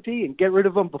philosophy, and get rid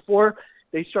of them before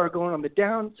they start going on the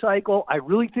down cycle. I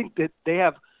really think that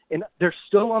they're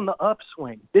still on the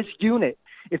upswing. This unit.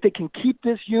 If they can keep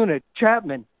this unit,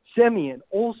 Chapman, Semien,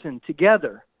 Olsen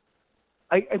together,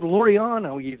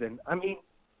 Laureano even. I mean,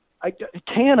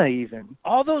 Canna even.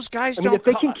 All those guys if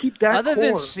they can keep that other core,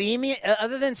 than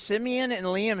Semien and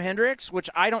Liam Hendricks,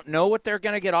 which I don't know what they're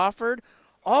going to get offered.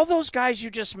 All those guys you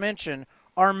just mentioned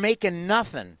are making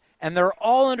nothing, and they're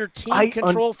all under team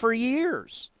control for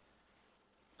years.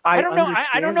 I don't know.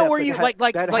 I don't know where you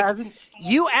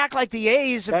you act like the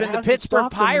A's have been the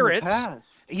Pittsburgh Pirates.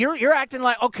 You're acting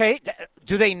like, okay,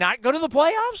 do they not go to the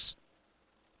playoffs?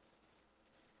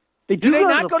 Do they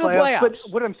not go to the playoffs? But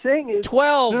what I'm saying is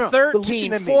 12,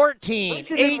 13, 14,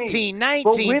 18, 19,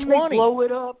 but when 20. They blow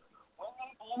it up,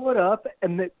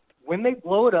 when they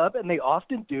blow it up, and they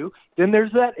often do, then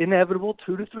there's that inevitable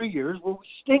 2 to 3 years where we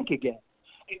stink again.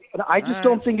 And I just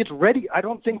don't think it's ready. I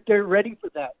don't think they're ready for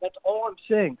that. That's all I'm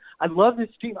saying. I love this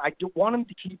team. I do want them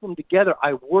to keep them together.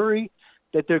 I worry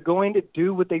that they're going to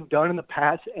do what they've done in the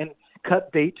past and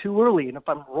cut bait too early. And if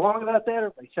I'm wrong about that, or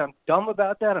if I sound dumb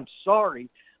about that, I'm sorry.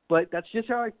 But that's just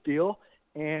how I feel.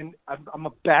 And I'm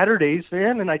a battered A's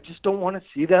fan, and I just don't want to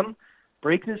see them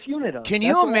break this unit up. Can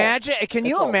you imagine? Can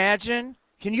you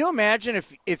imagine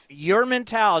if your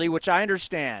mentality, which I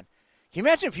understand, can you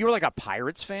imagine if you were like a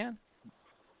Pirates fan?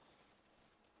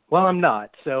 Well, I'm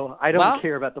not, so I don't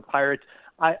care about the Pirates.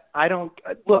 I don't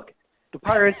look. The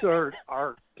Pirates are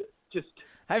just.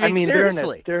 I mean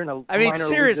seriously. They're in a I mean, minor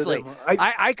seriously. league.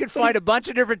 I could find a bunch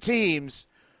of different teams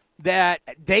that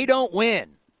they don't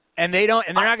win, and they're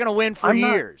not going to win for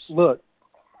years.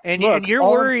 And you're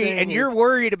worried, and you're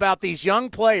worried about these young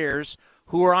players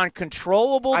who are on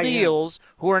controllable deals,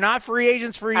 who are not free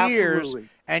agents for years,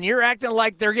 and you're acting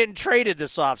like they're getting traded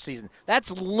this offseason.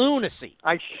 That's lunacy.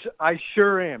 I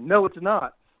sure am. No, it's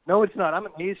not. I'm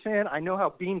an A's fan. I know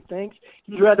how Bean thinks.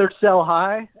 He'd rather sell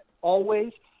high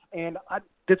always, and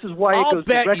this is why it goes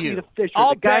directly to Fisher.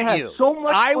 I'll the guy bet has you. so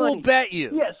much I money. will bet you.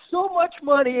 He has so much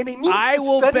money, and he needs I to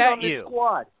will spend it bet on this you.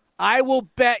 squad. I will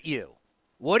bet you.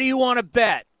 What do you want to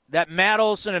bet that Matt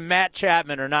Olson and Matt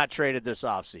Chapman are not traded this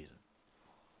offseason?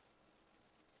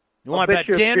 You want to bet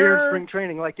dinner? Spring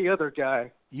training like the other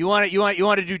guy. You want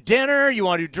to do dinner? You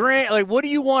want to do drink? Like, what do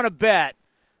you want to bet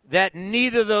that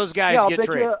neither of those guys get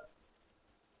traded?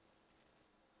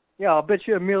 I'll bet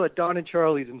you a meal at Don and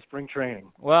Charlie's in spring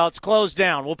training. Well, it's closed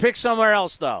down. We'll pick somewhere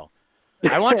else, though.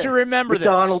 I want you to remember this.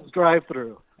 McDonald's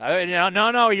drive-through.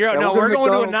 No. We're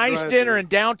going to a nice dinner in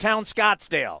downtown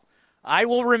Scottsdale. I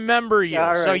will remember you.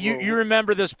 All right, so you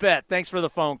remember this bet. Thanks for the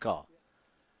phone call.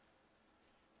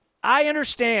 I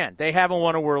understand they haven't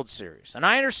won a World Series, and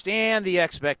I understand the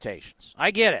expectations. I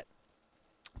get it.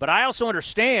 But I also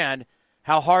understand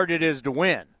how hard it is to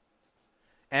win,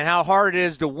 and how hard it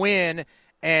is to win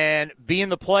and be in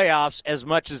the playoffs as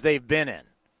much as they've been in.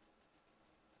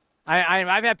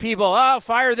 I've had people,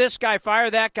 fire this guy, fire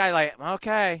that guy. Like,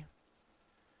 okay.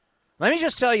 Let me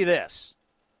just tell you this.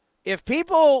 If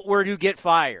people were to get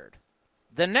fired,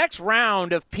 the next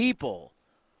round of people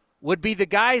would be the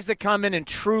guys that come in and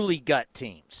truly gut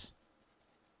teams.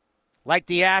 Like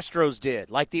the Astros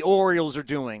did, like the Orioles are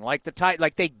doing, like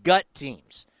they gut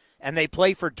teams, and they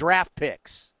play for draft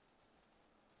picks.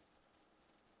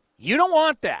 You don't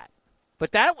want that.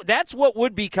 But that's what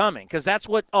would be coming, because that's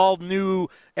what all new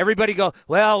everybody go,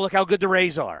 well, look how good the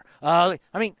Rays are. I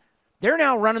mean, they're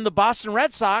now running the Boston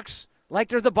Red Sox like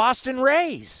they're the Boston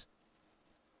Rays.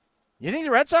 You think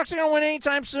the Red Sox are going to win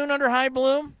anytime soon under High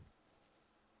Bloom?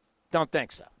 Don't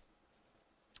think so.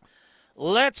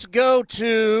 Let's go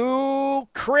to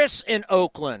Chris in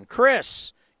Oakland.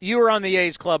 Chris, you were on the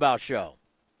A's Clubhouse show.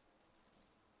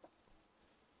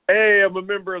 Hey, I'm a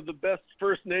member of the best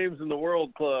first names in the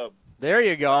world club. There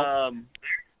you go.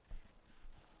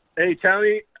 Hey,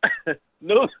 Tony,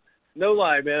 no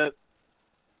lie, man.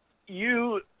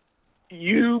 You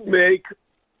make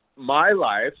my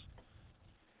life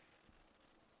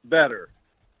better.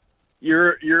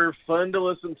 You're fun to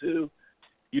listen to.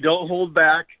 You don't hold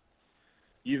back.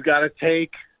 You've got a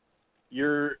take.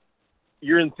 You're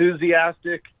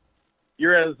enthusiastic.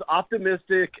 You're as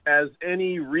optimistic as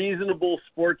any reasonable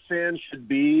sports fan should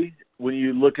be when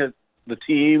you look at the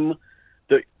team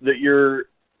that you're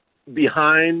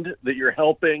behind, that you're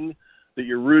helping, that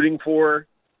you're rooting for.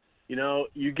 You know,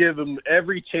 you give them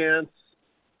every chance.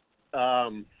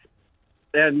 And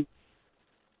in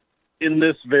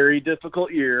this very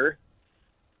difficult year,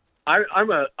 I'm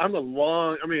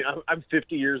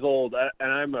 50 years old,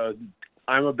 and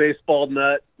I'm a baseball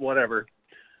nut, whatever.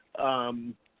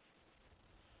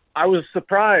 I was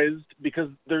surprised because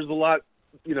there's a lot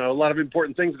of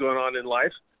important things going on in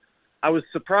life. I was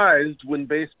surprised when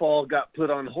baseball got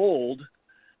put on hold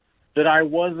that I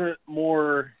wasn't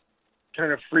more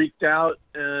kind of freaked out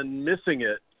and missing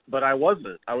it, but I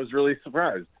wasn't. I was really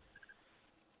surprised.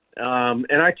 And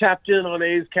I tapped in on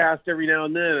A's Cast every now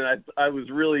and then, and I was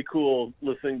really cool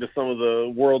listening to some of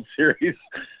the World Series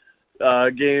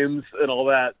games and all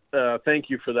that. Thank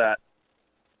you for that.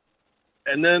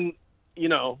 And then,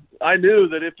 I knew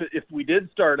that if we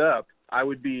did start up, I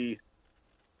would be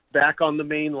back on the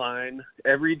main line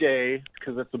every day,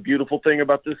 because that's the beautiful thing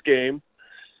about this game.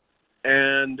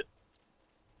 And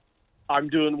I'm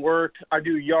doing work. I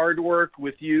do yard work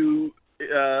with you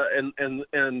and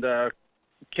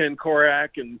Ken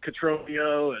Korak and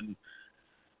Catronio and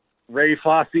Ray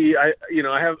Fosse. I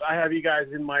have you guys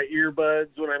in my earbuds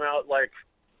when I'm out like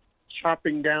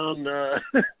chopping down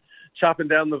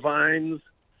the vines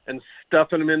and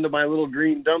stuffing them into my little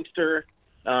green dumpster.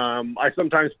 I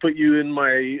sometimes put you in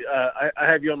my I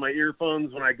have you on my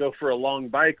earphones when I go for a long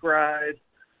bike ride.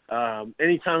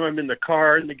 Anytime I'm in the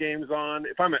car and the game's on.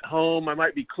 If I'm at home, I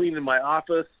might be cleaning my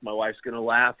office. My wife's going to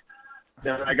laugh.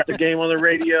 Then I got the game on the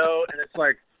radio, and it's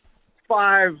like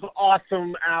 5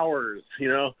 awesome hours,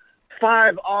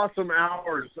 5 awesome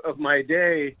hours of my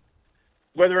day,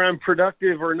 whether I'm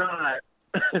productive or not.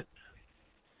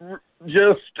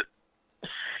 Just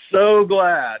so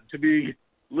glad to be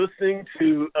listening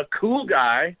to a cool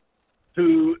guy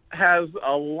who has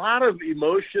a lot of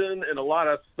emotion and a lot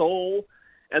of soul.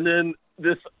 And then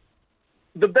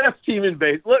the best team in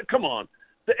baseball. Look, come on.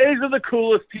 The A's are the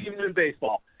coolest team in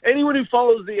baseball. Anyone who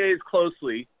follows the A's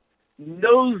closely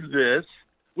knows this.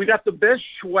 We got the best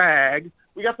swag.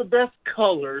 We got the best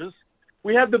colors.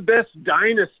 We have the best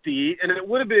dynasty, and it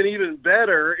would have been even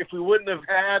better if we wouldn't have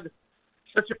had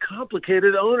such a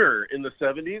complicated owner in the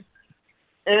 70s.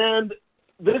 And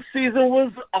this season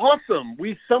was awesome.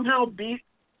 We somehow beat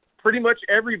pretty much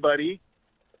everybody,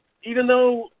 even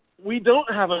though we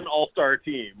don't have an all-star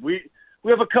team. We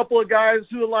have a couple of guys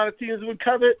who a lot of teams would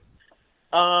covet.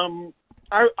 I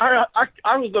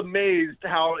was amazed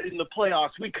how in the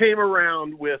playoffs we came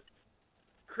around with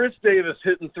Chris Davis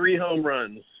hitting 3 home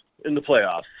runs in the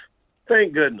playoffs.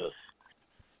 Thank goodness.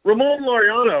 Ramon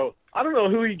Laureano, I don't know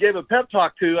who he gave a pep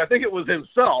talk to. I think it was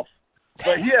himself,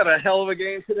 but he had a hell of a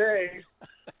game today.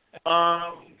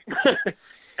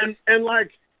 And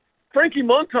like Frankie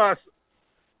Montas,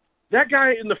 that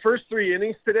guy in the first 3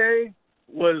 innings today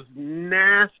was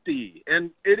nasty,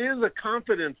 and it is a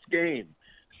confidence game.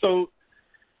 So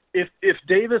if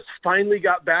Davis finally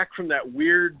got back from that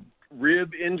weird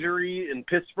rib injury in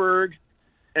Pittsburgh,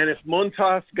 and if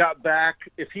Montas got back,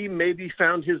 if he maybe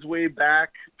found his way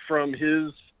back from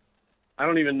his, I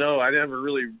don't even know, I never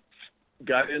really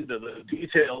got into the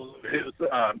details of his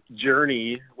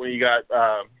journey when he got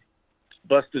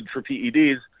busted for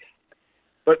PEDs,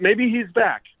 but maybe he's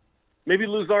back. Maybe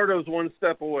Luzardo's one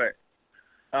step away.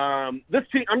 This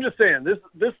team, I'm just saying,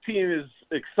 this team is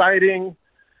exciting.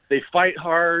 They fight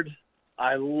hard.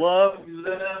 I love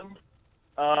them.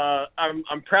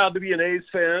 I'm proud to be an A's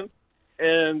fan,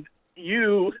 and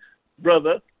you,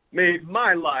 brother, made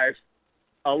my life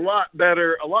a lot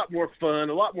better, a lot more fun,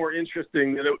 a lot more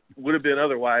interesting than it would have been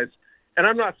otherwise. And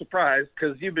I'm not surprised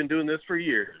because you've been doing this for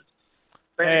years.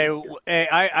 Hey,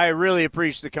 I really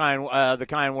appreciate the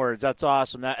kind words. That's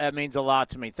awesome. That means a lot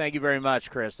to me. Thank you very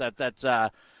much, Chris. That's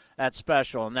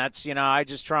special, and that's I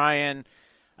try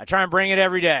and bring it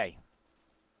every day.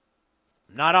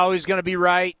 I'm not always going to be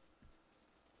right,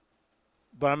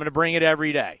 but I'm going to bring it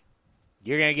every day.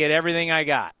 You're going to get everything I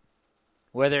got,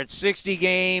 whether it's 60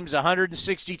 games,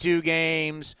 162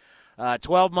 games,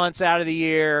 12 months out of the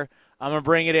year. I'm going to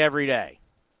bring it every day.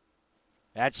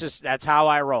 That's how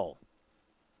I roll.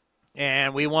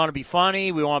 And we want to be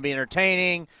funny. We want to be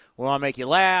entertaining. We want to make you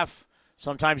laugh.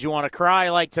 Sometimes you want to cry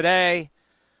like today.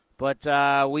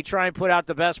 But we try and put out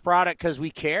the best product because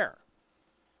we care.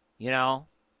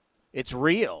 It's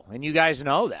real. And you guys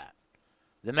know that.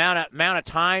 The amount of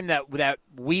time that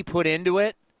we put into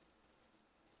it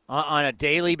on a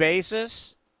daily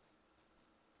basis.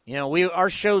 Our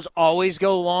shows always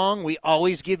go long. We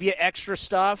always give you extra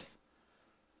stuff.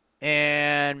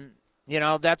 And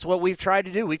that's what we've tried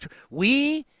to do.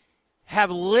 We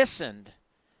have listened,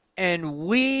 and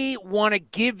we want to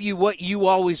give you what you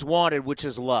always wanted, which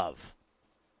is love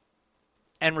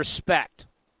and respect.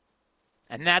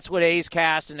 And that's what A's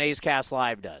Cast and A's Cast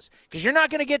Live does. Because you're not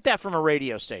going to get that from a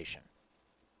radio station,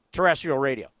 terrestrial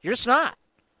radio. You're just not.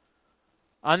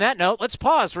 On that note, let's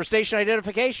pause for station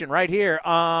identification right here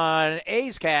on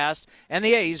A's Cast and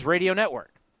the A's Radio Network.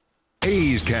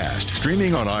 A's Cast,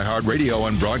 streaming on iHeartRadio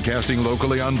and broadcasting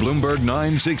locally on Bloomberg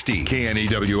 960,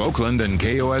 KNEW Oakland, and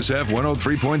KOSF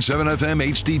 103.7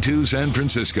 FM HD2 San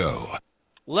Francisco.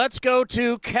 Let's go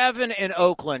to Kevin in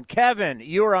Oakland. Kevin,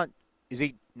 you're on. Is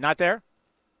he not there?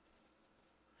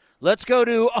 Let's go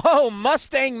to,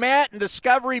 Mustang Matt in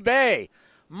Discovery Bay.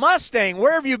 Mustang,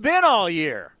 where have you been all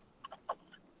year?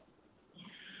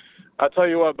 I'll tell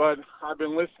you what, bud. I've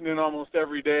been listening almost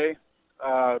every day.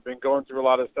 I've been going through a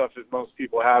lot of stuff that most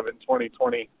people have in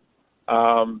 2020.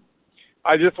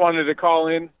 I just wanted to call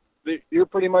in. You're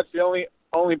pretty much the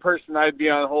only person I'd be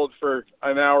on hold for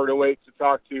an hour to wait to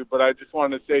talk to, but I just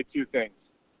wanted to say 2 things.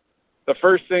 The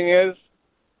first thing is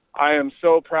I am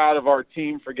so proud of our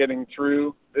team for getting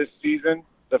through this season.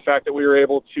 the fact that we were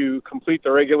able to complete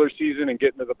the regular season and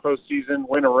get into the postseason,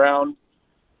 win a round,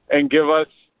 and give us,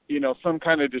 some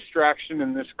kind of distraction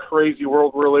in this crazy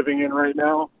world we're living in right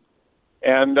now.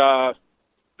 And the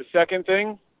second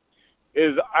thing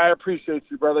is I appreciate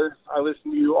you, brother. I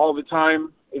listen to you all the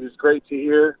time. It is great to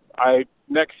hear.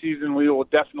 Next season we will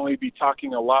definitely be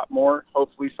talking a lot more,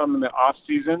 hopefully some in the off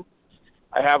season.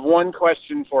 I have one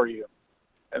question for you,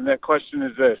 and that question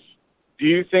is this. Do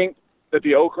you think that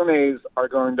the Oakland A's are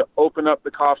going to open up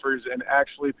the coffers and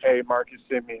actually pay Marcus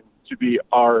Semien to be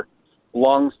our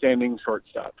long-standing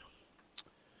shortstop?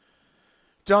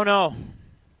 Don't know.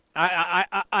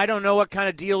 I don't know what kind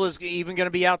of deal is even going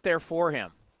to be out there for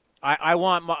him. I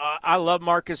love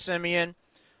Marcus Semien.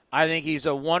 I think he's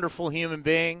a wonderful human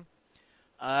being.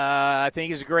 I think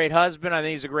he's a great husband. I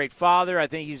think he's a great father. I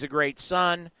think he's a great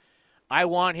son. I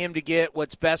want him to get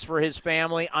what's best for his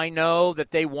family. I know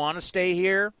that they want to stay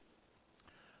here,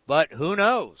 but who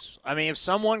knows? I mean, if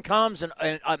someone comes and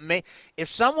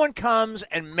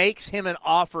makes him an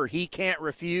offer he can't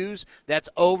refuse, that's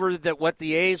over what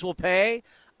the A's will pay,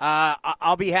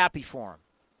 I'll be happy for him.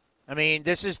 I mean,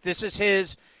 this is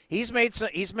his. He's made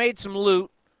some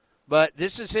loot, but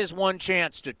this is his one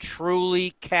chance to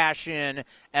truly cash in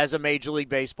as a Major League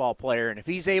Baseball player. And if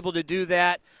he's able to do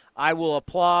that, I will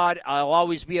applaud. I'll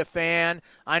always be a fan.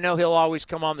 I know he'll always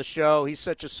come on the show. He's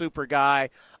such a super guy.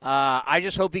 I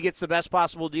just hope he gets the best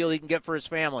possible deal he can get for his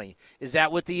family. Is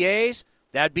that with the A's?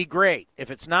 That'd be great.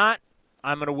 If it's not,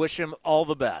 I'm going to wish him all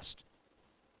the best.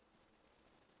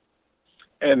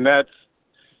 And that's,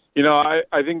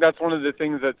 I think that's one of the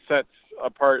things that sets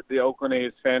apart the Oakland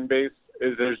A's fan base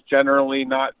is there's generally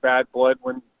not bad blood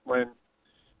when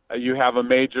you have a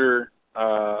major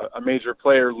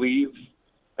player leave,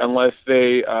 unless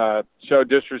they show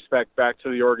disrespect back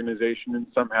to the organization and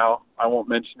somehow. I won't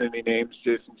mention any names,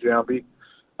 Jason Giambi.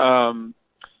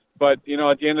 But,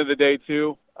 at the end of the day,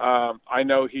 too, I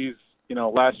know he's,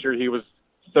 last year he was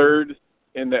third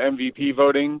in the MVP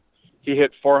voting. He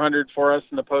hit 400 for us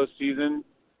in the postseason.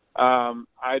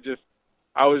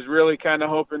 I was really kind of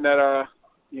hoping that,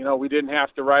 we didn't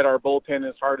have to ride our bullpen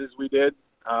as hard as we did.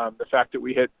 The fact that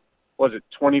we hit,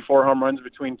 24 home runs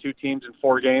between two teams in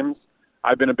 4 games.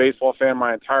 I've been a baseball fan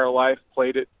my entire life,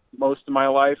 played it most of my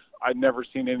life. I'd never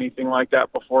seen anything like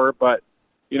that before. But,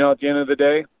 at the end of the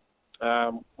day,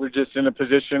 we're just in a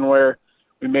position where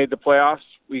we made the playoffs.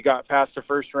 We got past the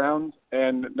first round,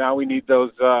 and now we need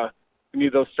those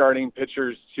starting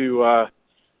pitchers to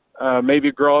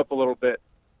maybe grow up a little bit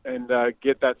and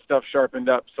get that stuff sharpened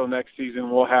up. So next season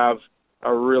we'll have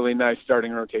a really nice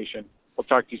starting rotation. We'll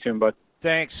talk to you soon, bud.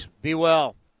 Thanks. Be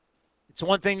well. It's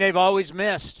one thing they've always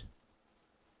missed.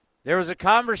 There was a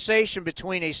conversation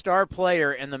between a star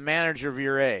player and the manager of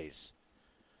your A's.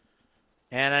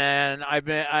 And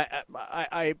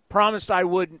I promised I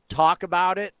wouldn't talk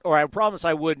about it, or I promised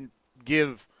I wouldn't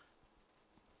give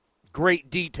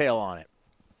great detail on it.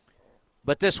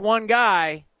 But this one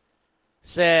guy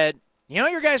said,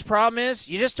 what your guys' problem is?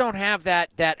 You just don't have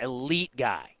that elite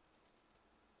guy.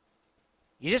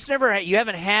 You just you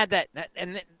haven't had that.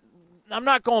 And I'm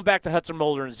not going back to Hudson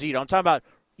Mulder and Zito. I'm talking about,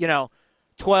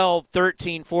 12,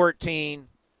 13, 14.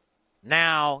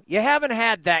 Now, you haven't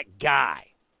had that guy.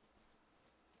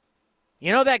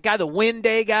 That guy, the win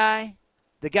day guy?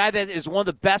 The guy that is one of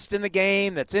the best in the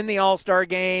game, that's in the All-Star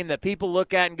game, that people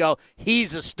look at and go,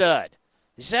 he's a stud.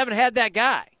 You just haven't had that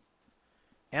guy.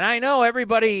 And I know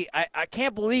everybody, I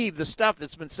can't believe the stuff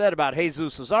that's been said about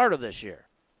Jesus Luzardo this year.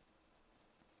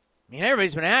 I mean,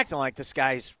 everybody's been acting like this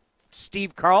guy's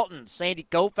Steve Carlton, Sandy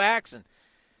Koufax, and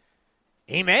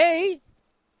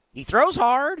he throws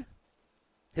hard.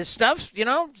 His stuff's,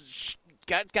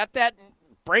 got that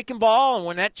breaking ball, and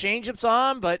when that changeup's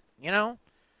on, but,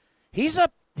 he's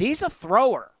a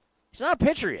thrower. He's not a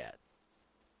pitcher yet.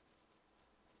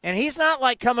 And he's not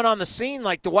like coming on the scene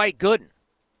like Dwight Gooden.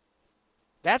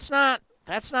 That's not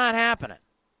happening.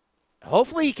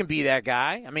 Hopefully he can be that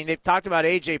guy. I mean, they've talked about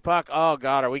A.J. Puck. Oh,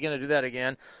 God, are we going to do that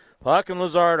again? Puck and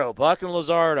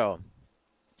Luzardo.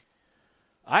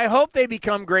 I hope they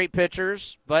become great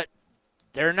pitchers, but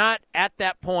they're not at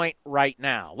that point right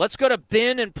now. Let's go to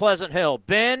Ben in Pleasant Hill.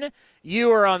 Ben,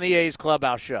 you are on the A's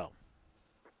Clubhouse Show.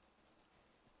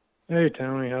 Hey,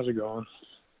 Tony, how's it going?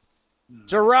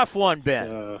 It's a rough one,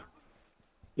 Ben.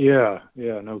 Yeah,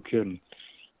 no kidding.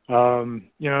 I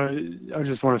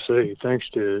just want to say thanks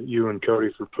to you and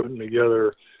Cody for putting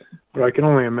together what I can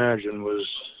only imagine was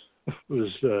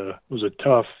a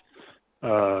tough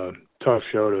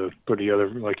show to put together,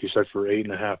 like you said, for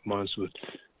 8.5 months with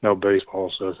no baseball.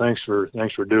 So thanks for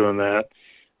doing that.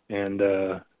 And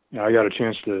I got a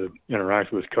chance to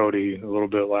interact with Cody a little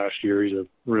bit last year. He's a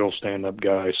real stand-up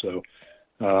guy, so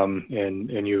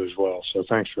and you as well. So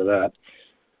thanks for that.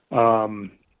 One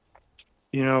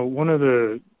of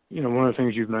the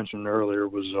things you've mentioned earlier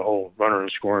was the whole runner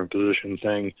and scoring position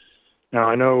thing. Now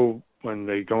I know when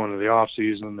they go into the off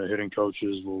season, the hitting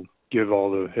coaches will give all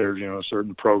the hitters, a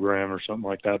certain program or something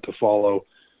like that to follow.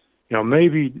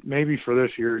 Maybe for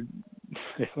this year,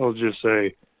 they'll just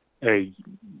say, hey,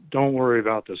 don't worry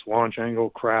about this launch angle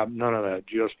crap. None of that.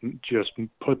 Just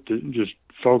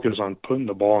focus on putting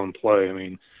the ball in play. I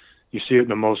mean, you see it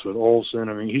the most with Olson.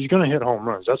 I mean, he's going to hit home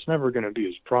runs. That's never going to be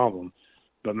his problem.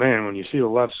 But man, when you see the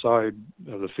left side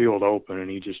of the field open and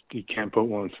he can't put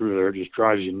one through there, it just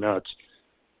drives you nuts.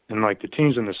 And like the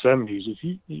teams in the 70s,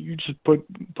 if you just put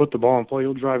the ball in play,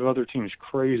 you'll drive other teams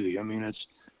crazy. I mean,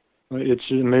 it's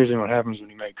amazing what happens when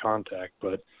you make contact.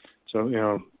 But so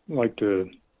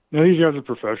these guys are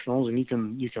professionals, and you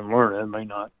can learn it. It may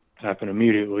not happen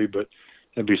immediately, but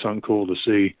that'd be something cool to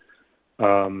see,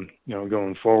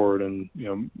 going forward. And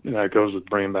that goes with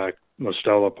bringing back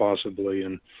Mostella possibly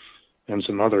and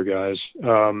some other guys.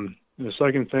 The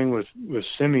second thing with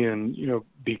Semien,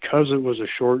 because it was a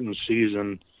shortened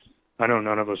season, I know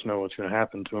none of us know what's going to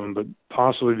happen to him, but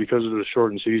possibly because of the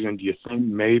shortened season, do you think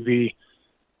maybe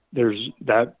there's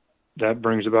that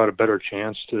brings about a better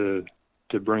chance to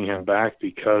bring him back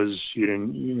because you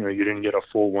didn't get a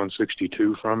full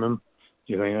 162 from him?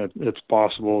 You think it's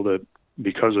possible that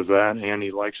because of that, and he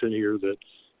likes it here, that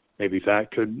maybe that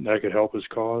could help his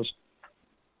cause?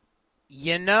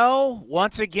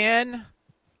 Once again,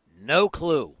 no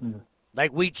clue.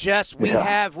 Like we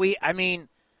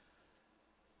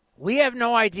have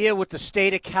no idea what the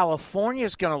state of California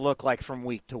is going to look like from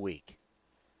week to week.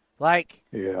 Like,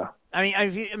 yeah.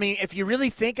 If you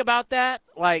really think about that,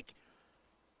 like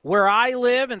where I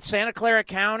live in Santa Clara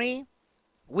County,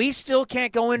 we still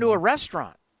can't go into a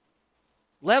restaurant.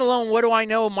 Let alone, what do I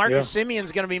know Marcus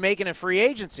Semien's going to be making in free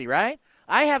agency, right?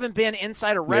 I haven't been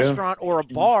inside a restaurant or a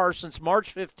bar since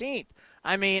March 15th.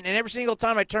 And every single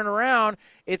time I turn around,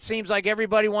 it seems like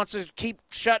everybody wants to keep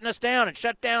shutting us down and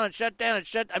shut down and shut down and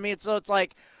shut. So it's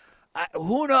like,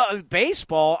 who knows?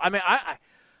 Baseball.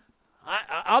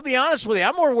 I'll be honest with you.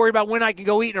 I'm more worried about when I can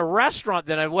go eat in a restaurant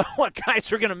than what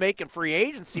guys are going to make in free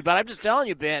agency. But I'm just telling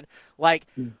you, Ben,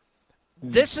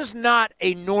 this is not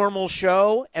a normal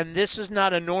show, and this is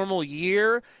not a normal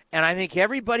year. And I think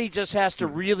everybody just has to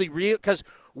really because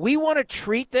we want to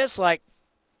treat this like,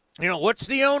 what's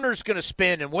the owners going to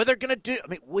spend and what they're going to do.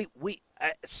 We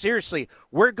seriously,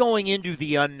 we're going into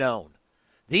the unknown.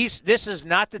 This is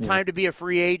not the time to be a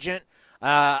free agent.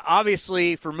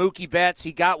 Obviously, for Mookie Betts,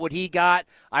 he got what he got.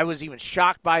 I was even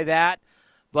shocked by that.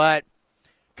 But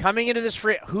coming into this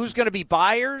who's going to be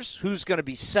buyers? Who's going to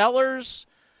be sellers?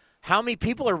 How many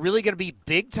people are really going to be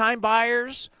big-time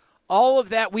buyers? All of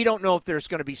that, we don't know if there's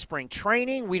going to be spring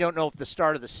training. We don't know if the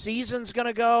start of the season's going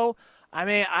to go.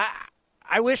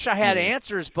 I wish I had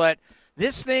answers, but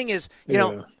this thing is,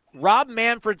 Rob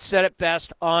Manfred said it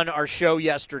best on our show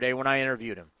yesterday when I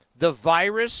interviewed him. The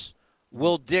virus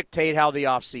will dictate how the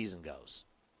offseason goes.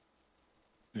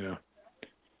 Yeah,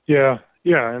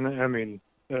 and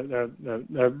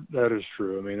that is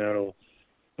true.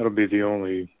 That'll be the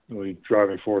only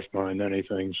driving force behind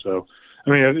anything. So,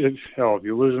 if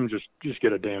you lose him, just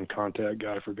get a damn contact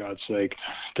guy, for God's sake,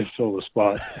 to fill the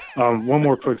spot. One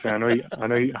more quick thing. I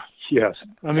know you, yes.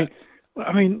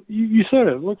 You said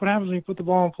it. Look what happens when you put the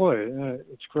ball in play.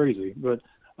 It's crazy. But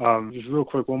just real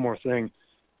quick, one more thing.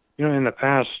 In the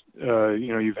past,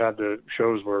 you've had the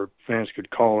shows where fans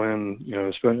could call in,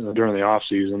 during the off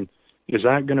season. Is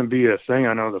that going to be a thing?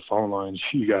 I know the phone lines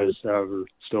you guys have are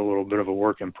still a little bit of a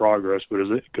work in progress, but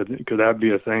could that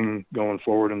be a thing going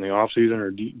forward in the off season, or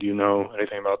do you know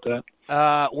anything about that?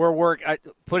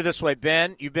 Put it this way,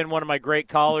 Ben, you've been one of my great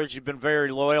callers. You've been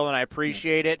very loyal, and I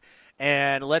appreciate it.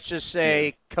 And let's just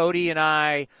say Cody and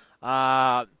I,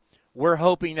 we're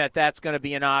hoping that that's going to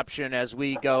be an option as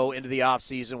we go into the off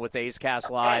season with A's Cast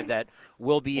Live, that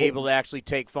we'll be able to actually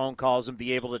take phone calls and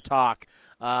be able to talk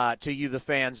to you, the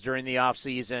fans, during the off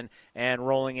season and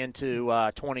rolling into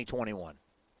 2021.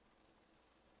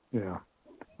 Yeah.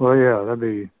 Well, yeah, that'd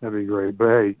be great. But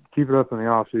hey, keep it up in the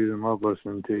off season. Love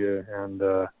listening to you, and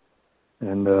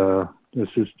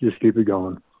let's just keep it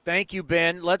going. Thank you,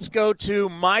 Ben. Let's go to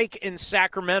Mike in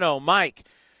Sacramento. Mike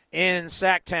in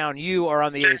Sacktown, you are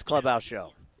on the A's Clubhouse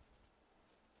Show.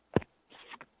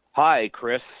 Hi,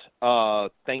 Chris.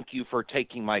 Thank you for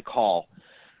taking my call.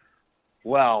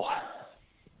 Well,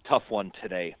 tough one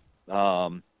today.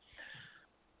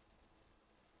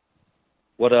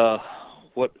 What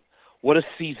What a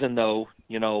season, though.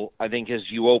 You know, I think as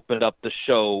you opened up the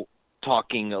show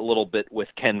talking a little bit with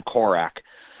Ken Korak,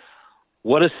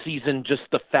 what a season, just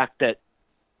the fact that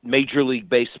Major League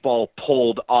Baseball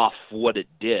pulled off what it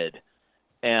did.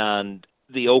 And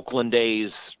the Oakland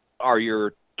A's are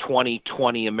your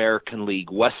 2020 American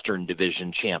League Western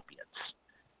Division champions.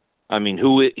 I mean,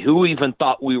 who even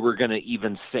thought we were going to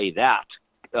even say that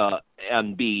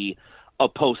and be a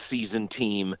postseason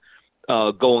team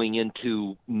going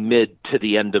into mid to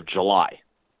the end of July?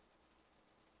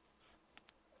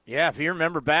 Yeah, if you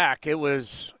remember back, it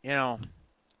was,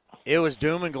 it was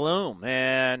doom and gloom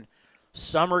and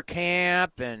summer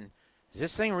camp and is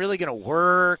this thing really going to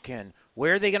work and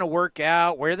where are they going to work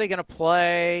out? Where are they going to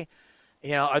play?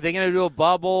 Are they going to do a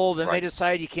bubble? Then They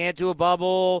decide you can't do a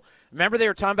bubble. Remember they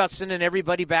were talking about sending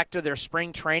everybody back to their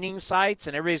spring training sites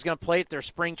and everybody's going to play at their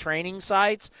spring training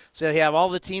sites. So they have all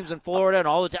the teams in Florida and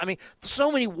all the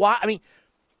so many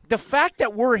the fact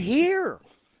that we're here.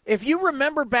 If you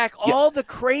remember back all the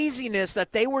craziness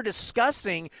that they were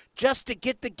discussing just to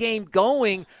get the game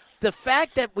going, the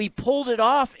fact that we pulled it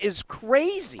off is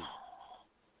crazy.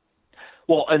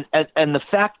 Well, and the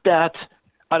fact that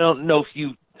I don't know if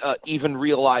you even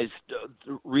realize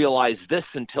this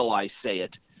until I say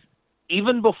it.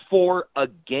 Even before a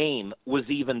game was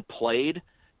even played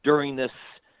during this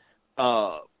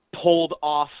pulled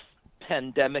off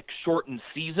pandemic shortened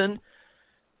season,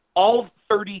 all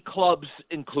 30 clubs,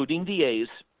 including the A's,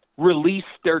 released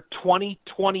their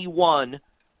 2021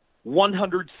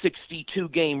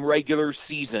 162-game regular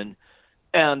season.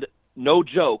 And no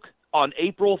joke, on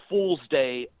April Fool's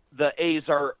Day, the A's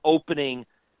are opening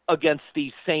against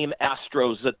the same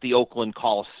Astros at the Oakland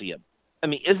Coliseum. I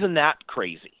mean, isn't that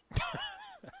crazy?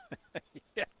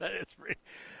 Yeah, that is pretty.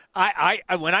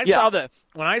 When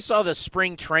I saw the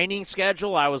spring training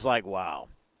schedule, I was like, wow.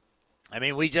 I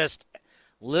mean, we just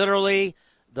literally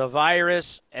the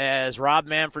virus, as Rob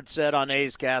Manfred said on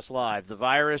A's Cast Live, the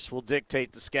virus will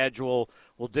dictate the schedule,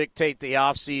 will dictate the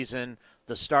off season,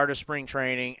 the start of spring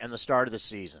training, and the start of the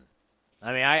season.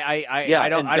 I mean,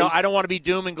 I don't want to be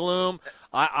doom and gloom.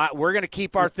 We're going to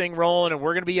keep our thing rolling, and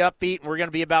we're going to be upbeat, and we're going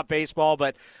to be about baseball.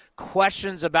 But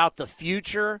questions about the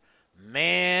future,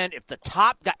 man, if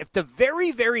the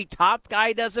very, very top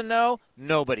guy doesn't know,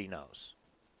 nobody knows.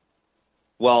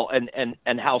 Well,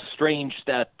 and how strange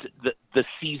that the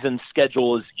season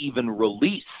schedule is even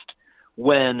released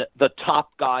when the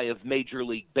top guy of Major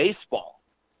League Baseball,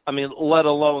 I mean, let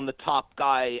alone the top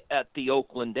guy at the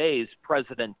Oakland A's,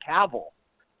 President Cavill,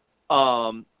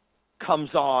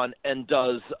 comes on and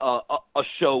does a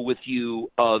show with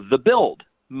you, The Build,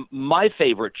 my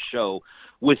favorite show,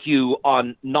 with you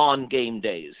on non-game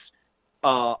days.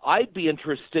 I'd be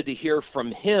interested to hear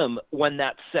from him when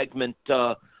that segment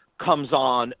comes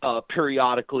on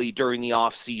periodically during the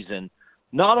off season.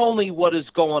 Not only what is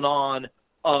going on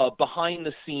behind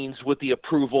the scenes with the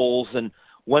approvals and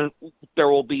when there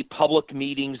will be public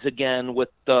meetings again with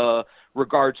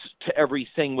regards to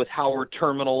everything with Howard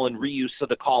Terminal and reuse of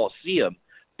the Coliseum,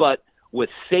 but with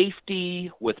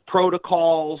safety, with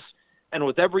protocols, and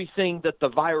with everything that the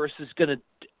virus is going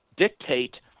to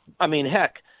dictate. I mean,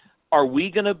 heck, are we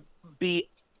going to be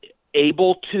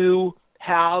able to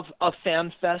have a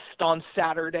fan fest on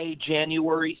Saturday,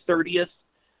 January 30th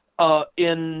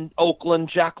in Oakland,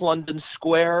 Jack London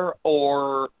Square,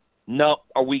 or no,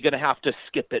 are we going to have to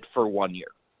skip it for 1 year?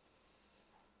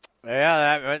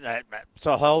 Yeah, that's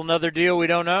a whole nother deal we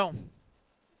don't know.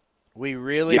 We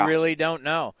really don't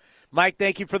know. Mike,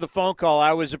 thank you for the phone call.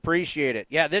 I always appreciate it.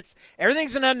 Yeah,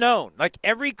 everything's an unknown. Like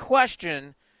every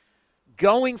question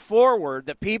going forward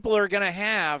that people are going to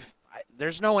have,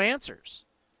 there's no answers.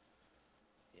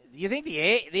 You think the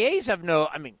A's have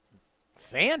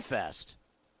Fan Fest?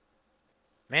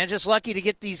 Man, just lucky to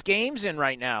get these games in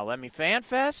right now. I mean, Fan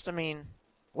Fest? I mean,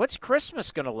 what's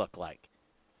Christmas going to look like?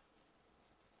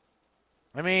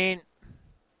 I mean,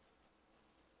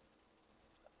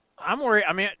 I'm worried.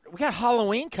 I mean, we got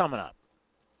Halloween coming up.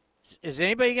 Is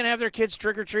anybody going to have their kids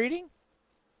trick-or-treating?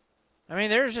 I mean,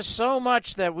 there's just so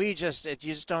much that you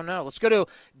just don't know. Let's go to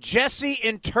Jesse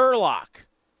in Turlock.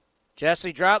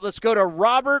 Jesse dropped. Let's go to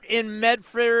Robert in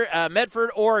Medford,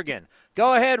 Oregon.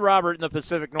 Go ahead, Robert, in the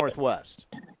Pacific Northwest.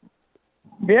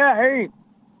 Yeah, hey,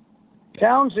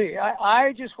 Townsy,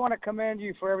 I just want to commend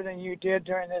you for everything you did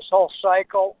during this whole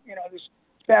cycle, this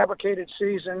fabricated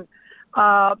season.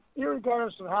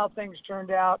 Regardless of how things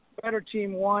turned out, better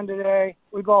team won today.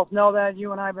 We both know that.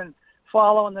 You and I have been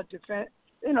following the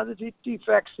the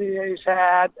defects the A's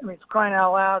had. I mean, for crying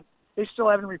out loud, they still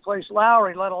haven't replaced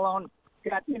Lowry, let alone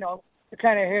got, the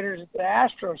kind of hitters that the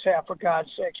Astros have, for God's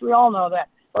sakes. We all know that.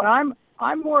 But I'm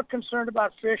I'm more concerned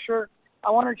about Fisher. I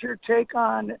wanted your take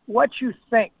on what you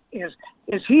think. Is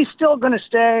he still going to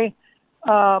stay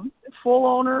full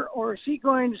owner, or is he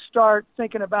going to start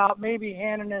thinking about maybe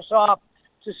handing this off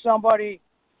to somebody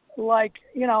like,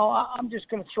 I'm just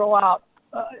going to throw out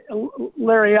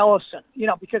Larry Ellison,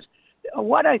 because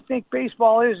what I think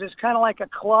baseball is kind of like a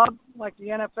club, like the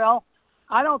NFL.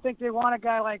 I don't think they want a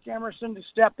guy like Emerson to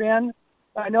step in.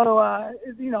 I know,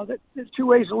 there's two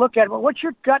ways to look at it, but what's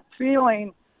your gut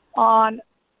feeling on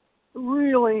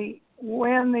really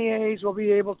when the A's will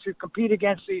be able to compete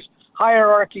against these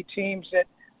hierarchy teams that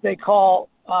they call,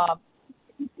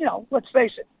 let's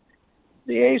face it,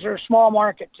 the A's are a small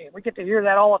market team. We get to hear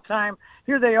that all the time.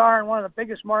 Here they are in one of the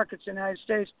biggest markets in the United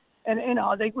States, and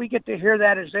we get to hear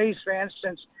that as A's fans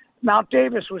since Mount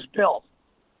Davis was built.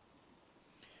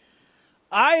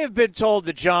 I have been told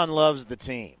that John loves the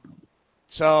team.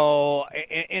 So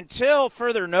until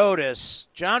further notice,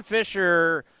 John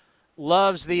Fisher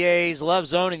loves the A's,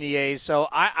 loves owning the A's. So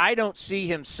I don't see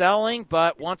him selling.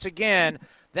 But once again,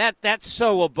 that's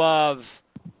so above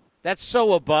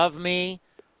me.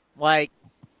 Like,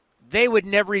 they would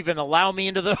never even allow me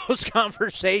into those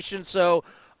conversations. So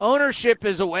ownership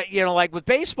is a way, like with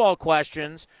baseball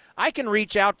questions, I can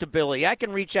reach out to Billy, I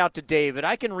can reach out to David,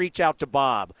 I can reach out to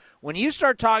Bob. When you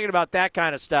start talking about that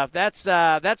kind of stuff, that's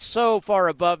so far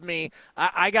above me.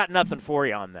 I got nothing for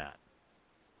you on that.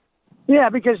 Yeah,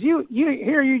 because you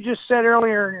just said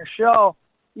earlier in your show,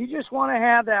 you just want to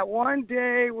have that one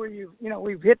day where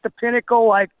we've hit the pinnacle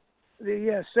like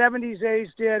the 70s A's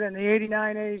did and the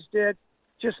 89 A's did,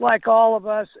 just like all of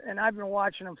us, and I've been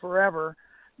watching them forever.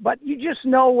 But you just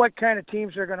know what kind of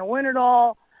teams are going to win it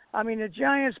all. I mean, the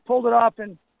Giants pulled it off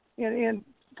in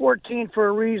 14 for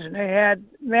a reason. They had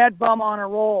Mad Bum on a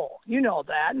roll. You know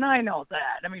that, and I know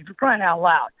that. I mean, for crying out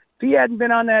loud. If he hadn't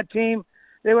been on that team,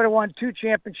 they would have won 2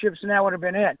 championships, and that would have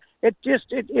been it.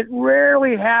 It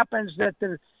rarely happens that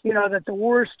the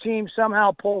worst team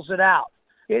somehow pulls it out.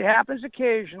 It happens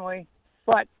occasionally,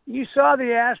 but you saw the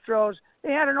Astros.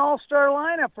 They had an all-star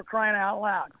lineup, for crying out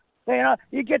loud.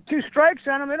 You get 2 strikes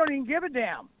on them, they don't even give a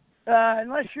damn.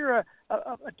 Unless you're a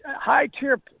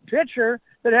high-tier pitcher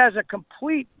that has a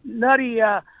complete nutty,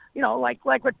 like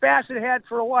what Bassett had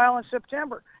for a while in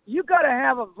September. You got to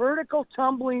have a vertical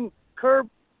tumbling curb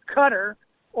cutter,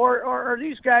 or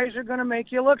these guys are going to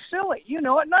make you look silly. You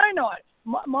know it, and I know it.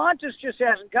 Montes just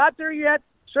hasn't got there yet.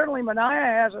 Certainly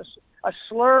Manaea has a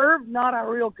slurve, not a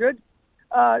real good.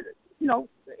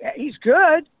 He's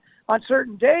good on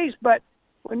certain days, but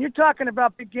when you're talking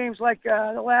about big games like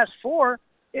the last 4,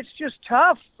 it's just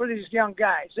tough for these young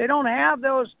guys. They don't have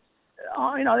those,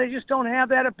 they just don't have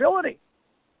that ability.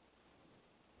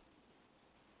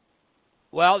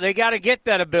 Well, they got to get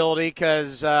that ability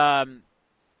because they're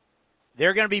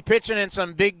going to be pitching in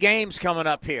some big games coming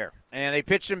up here. And they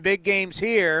pitch some big games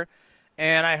here,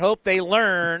 and I hope they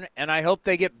learn, and I hope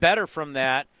they get better from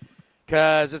that.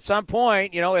 Because at some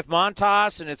point, if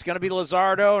Montas and it's going to be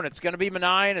Luzardo and it's going to be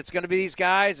Manaea and it's going to be these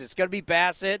guys, it's going to be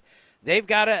Bassett, they've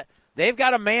got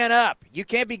to man up. You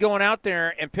can't be going out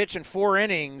there and pitching 4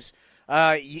 innings.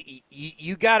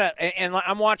 You got to – and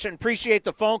I'm watching – appreciate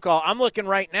the phone call. I'm looking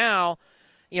right now.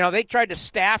 They tried to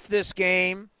staff this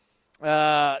game.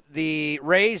 The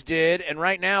Rays did, and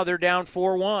right now they're down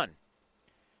 4-1.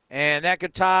 And that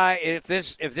could tie – if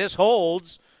this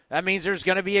holds, that means there's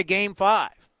going to be a Game 5.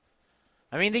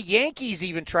 I mean, the Yankees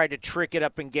even tried to trick it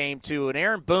up in Game 2, and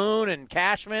Aaron Boone and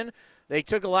Cashman, they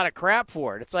took a lot of crap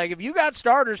for it. It's like, if you got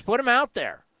starters, put them out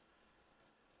there.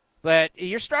 But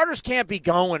your starters can't be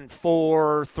going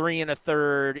 4, 3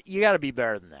 1/3. You got to be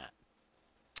better than that.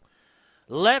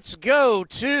 Let's go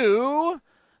to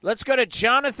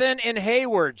Jonathan in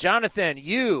Hayward. Jonathan,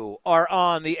 you are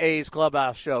on the A's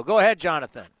Clubhouse Show. Go ahead,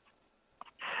 Jonathan.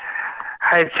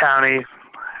 Hi, Townie.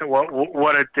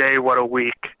 What a day, what a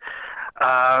week.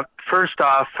 First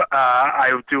off,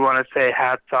 I do want to say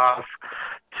hats off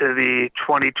to the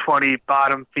 2020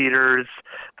 bottom feeders,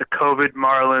 the COVID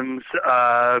Marlins,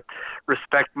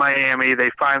 respect Miami. They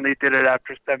finally did it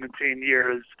after 17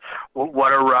 years.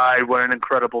 What a ride. What an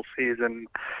incredible season.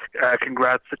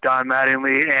 Congrats to Don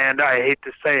Mattingly. And I hate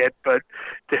to say it, but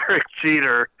Derek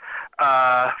Jeter,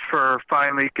 for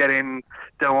finally getting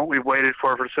done what we've waited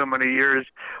for so many years.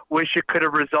 Wish it could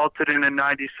have resulted in a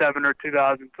 97 or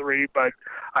 2003, but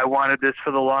I wanted this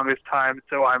for the longest time,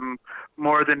 so I'm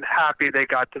more than happy they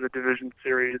got to the division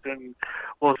series, and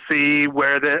we'll see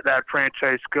where that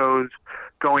franchise goes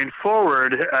going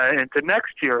forward into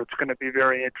next year. It's going to be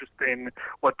very interesting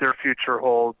what their future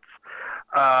holds.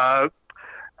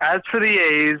 As for the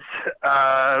A's,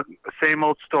 same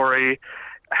old story.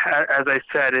 as I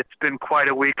said, it's been quite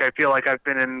a week. I feel like I've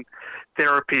been in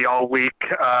therapy all week.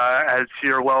 As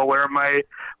you're well aware, my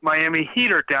Miami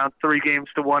Heat are down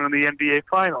 3-1 in the NBA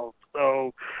Finals.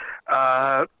 So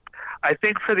I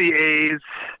think for the A's,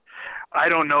 I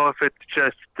don't know if it's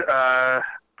just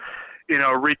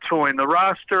retooling the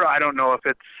roster. I don't know if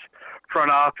it's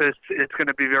front office. It's going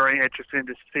to be very interesting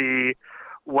to see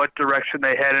what direction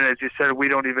they head in. As you said, we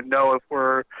don't even know if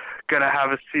we're going to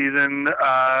have a season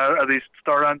at least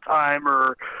start on time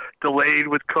or delayed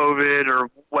with COVID or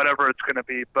whatever it's going to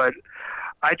be. But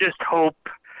I just hope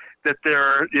that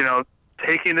they're,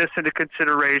 taking this into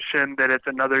consideration, that it's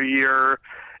another year,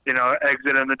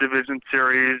 exit in the division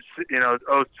series.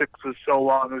 06 was so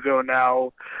long ago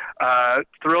now.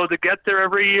 Thrilled to get there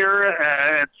every year,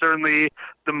 and certainly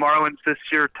the Marlins this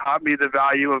year taught me the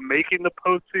value of making the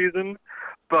postseason,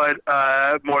 but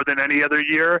more than any other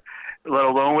year, let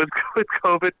alone with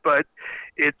COVID. But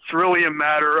it's really a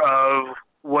matter of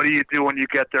what do you do when you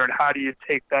get there, and how do you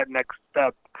take that next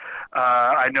step.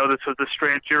 I know this was a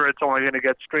strange year. It's only going to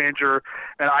get stranger,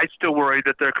 and I still worry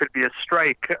that there could be a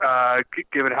strike,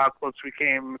 given how close we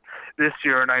came this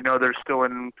year, and I know they're still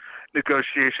in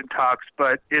negotiation talks,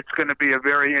 but it's going to be a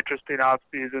very interesting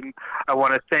offseason. I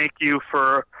want to thank you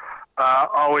for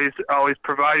always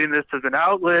providing this as an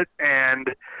outlet,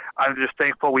 and I'm just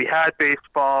thankful we had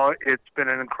baseball. It's been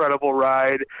an incredible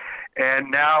ride,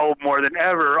 and now more than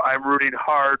ever, I'm rooting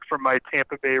hard for my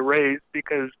Tampa Bay Rays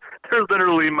because they're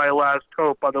literally my last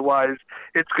hope. Otherwise,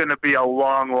 it's going to be a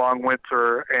long, long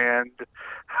winter and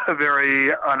a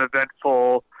very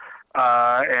uneventful,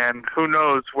 and who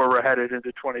knows where we're headed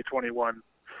into 2021.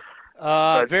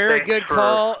 Very good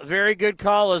call. Very good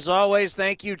call as always.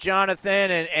 Thank you,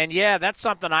 Jonathan. And yeah, that's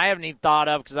something I haven't even thought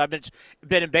of because I've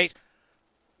been in base.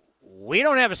 We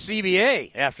don't have a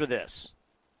CBA after this.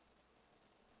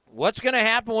 What's going to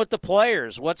happen with the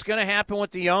players? What's going to happen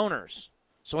with the owners?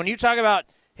 So when you talk about,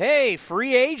 hey,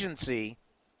 free agency,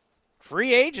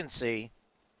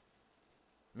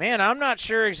 man, I'm not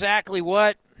sure exactly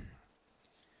what,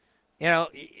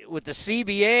 with the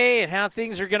CBA and how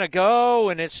things are going to go,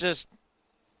 and it's just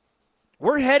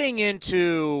we're heading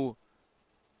into,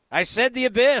 I said, the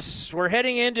abyss. We're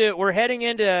heading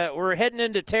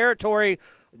into territory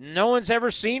no one's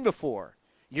ever seen before.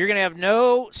 You're going to have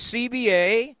no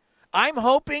CBA. I'm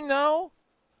hoping, though,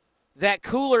 that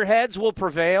cooler heads will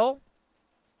prevail,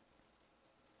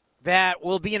 that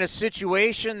we'll be in a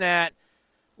situation that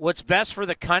what's best for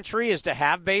the country is to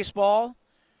have baseball,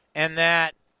 and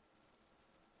that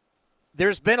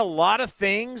there's been a lot of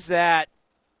things that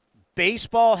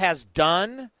baseball has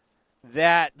done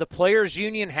that the Players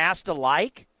Union has to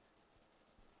like.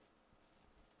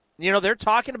 They're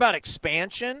talking about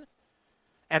expansion,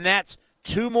 and that's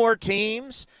 2 more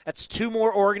teams. That's 2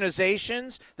 more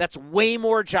organizations. That's way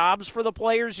more jobs for the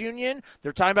Players Union.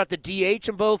 They're talking about the DH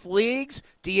in both leagues.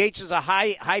 DH is a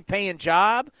high-paying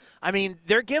job. I mean,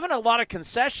 they're giving a lot of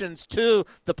concessions to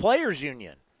the Players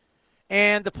Union.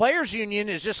 And the Players Union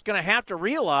is just going to have to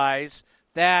realize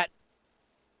that,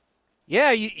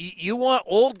 yeah, you want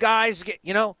old guys,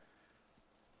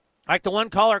 like the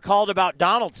one caller called about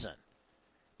Donaldson.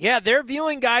 Yeah, they're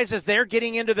viewing guys as they're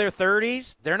getting into their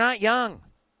 30s. They're not young.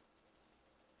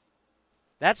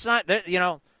 That's not,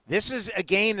 this is a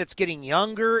game that's getting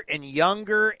younger and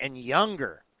younger and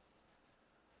younger.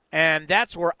 And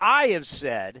that's where I have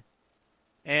said,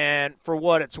 and for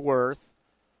what it's worth,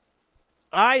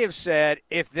 I have said,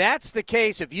 if that's the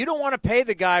case, if you don't want to pay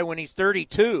the guy when he's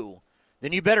 32,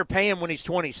 then you better pay him when he's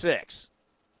 26.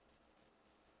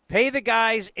 Pay the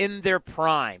guys in their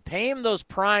prime. Pay him those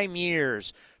prime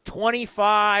years,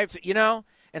 25,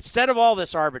 instead of all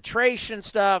this arbitration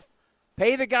stuff,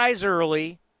 pay the guys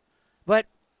early. But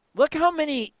look how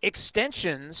many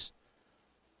extensions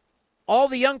all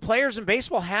the young players in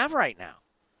baseball have right now.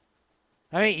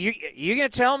 I mean, you going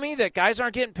to tell me that guys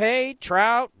aren't getting paid?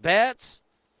 Trout, Betts,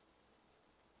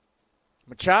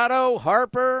 Machado,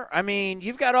 Harper. I mean,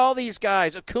 you've got all these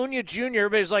guys. Acuna Jr.,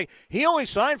 everybody's like, he only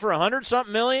signed for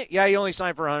 $100-something million. Yeah, he only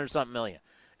signed for $100-something million.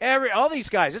 All these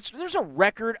guys, there's a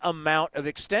record amount of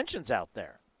extensions out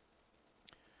there.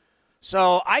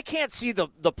 So I can't see the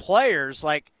players,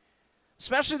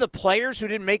 especially the players who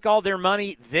didn't make all their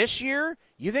money this year.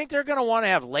 You think they're going to want to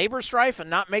have labor strife and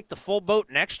not make the full boat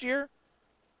next year?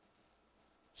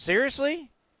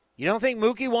 Seriously? You don't think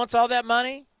Mookie wants all that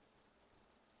money?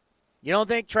 You don't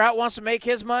think Trout wants to make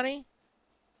his money?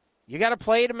 You got to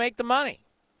play to make the money.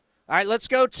 All right, let's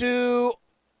go to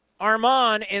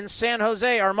Armand in San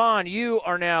Jose. Armand, you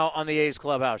are now on the A's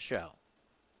Clubhouse Show.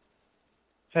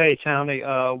 Hey, Tony,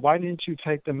 why didn't you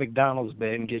take the McDonald's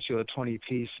bid and get you a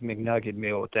 20-piece McNugget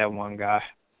meal with that one guy?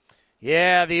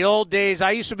 Yeah, the old days. I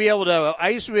used to be able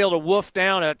to wolf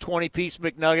down a 20-piece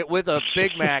McNugget with a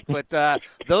Big Mac, but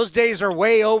those days are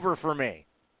way over for me.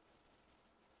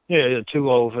 Yeah, you're too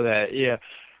old for that. Yeah.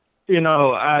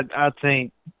 I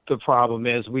think the problem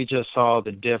is we just saw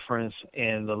the difference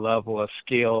in the level of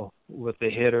skill with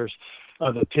the hitters.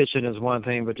 The pitching is one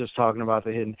thing, but just talking about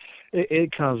the hitting,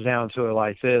 it comes down to it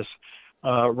like this.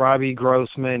 Robbie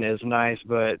Grossman is nice,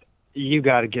 but you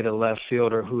got to get a left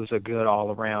fielder who's a good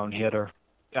all-around hitter.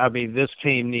 I mean, this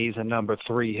team needs a number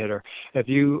 3 hitter. If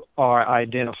you are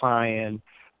identifying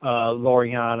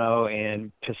Laureano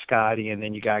and Piscotty, and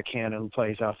then you got Cannon who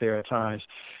plays out there at times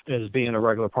as being a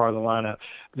regular part of the lineup,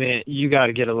 then you got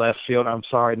to get a left field. I'm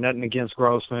sorry, nothing against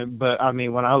Grossman, but I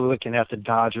mean, when I'm looking at the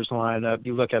Dodgers lineup,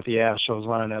 you look at the Astros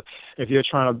lineup, if you're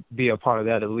trying to be a part of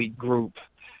that elite group,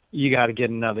 you got to get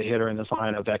another hitter in this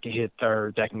lineup that can hit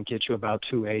third, that can get you about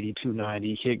 280,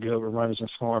 290, hit good with runners in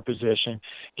scoring position,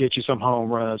 get you some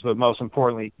home runs, but most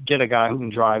importantly, get a guy who can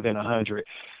drive in 100.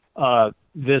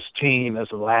 This team is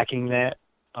lacking that.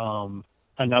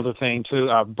 Another thing, too,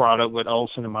 I brought up with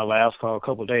Olson in my last call a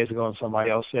couple of days ago, and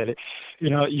somebody else said it.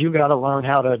 You got to learn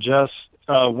how to adjust.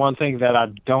 One thing that I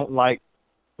don't like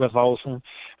with Olson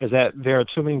is that there are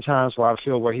too many times where I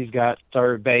feel where he's got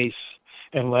third base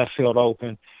and left field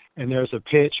open, and there's a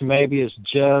pitch, maybe it's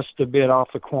just a bit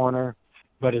off the corner,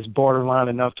 but it's borderline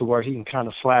enough to where he can kind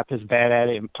of slap his bat at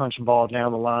it and punch the ball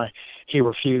down the line. He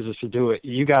refuses to do it.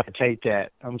 You got to take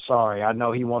that. I'm sorry. I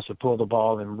know he wants to pull the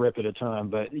ball and rip it a ton,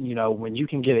 but, when you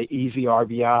can get an easy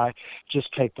RBI,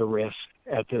 just take the risk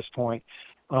at this point.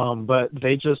 But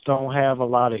they just don't have a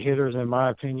lot of hitters, in my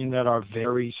opinion, that are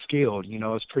very skilled.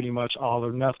 It's pretty much all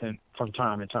or nothing from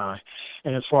time to time.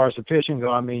 And as far as the pitching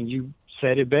go, I mean, you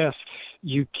said it best.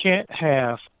 You can't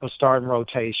have a starting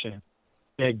rotation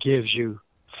that gives you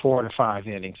 4 to 5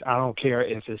 innings. I don't care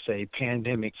if it's a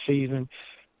pandemic season.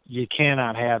 You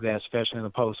cannot have that, especially in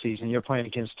the postseason. You're playing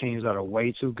against teams that are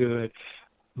way too good.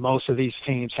 Most of these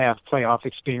teams have playoff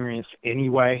experience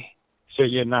anyway, so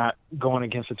you're not going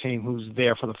against a team who's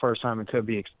there for the first time and could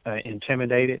be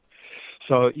intimidated.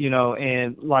 So,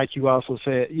 and like you also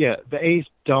said, yeah, the A's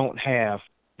don't have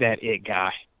that it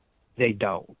guy. They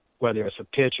don't, whether it's a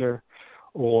pitcher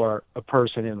or a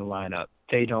person in the lineup.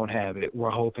 They don't have it.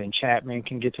 We're hoping Chapman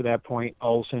can get to that point,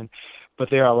 Olson, but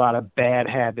there are a lot of bad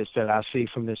habits that I see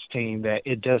from this team that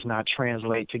it does not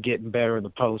translate to getting better in the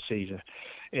postseason.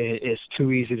 It's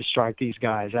too easy to strike these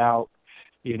guys out.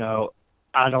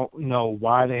 I don't know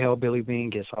why the hell Billy Beane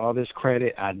gets all this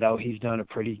credit. I know he's done a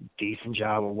pretty decent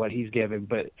job of what he's given,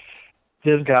 but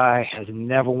this guy has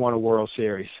never won a World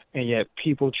Series, and yet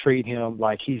people treat him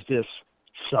like he's this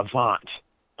savant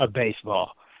of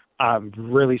baseball. I'm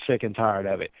really sick and tired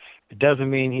of it. It doesn't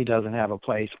mean he doesn't have a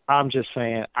place. I'm just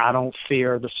saying I don't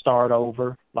fear the start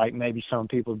over like maybe some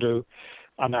people do.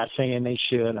 I'm not saying they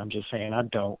should. I'm just saying I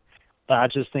don't. But I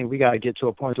just think we got to get to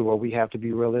a point where we have to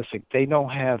be realistic. They don't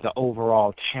have the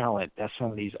overall talent that some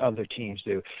of these other teams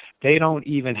do. They don't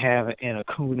even have an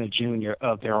Acuna Jr.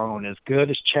 of their own. As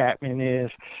good as Chapman is,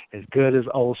 as good as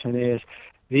Olson is,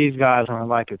 these guys aren't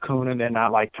like Acuna. They're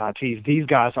not like Tatis. These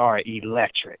guys are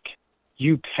electric.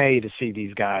 You pay to see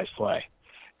these guys play.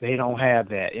 They don't have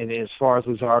that. And as far as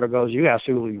Luzardo goes, you're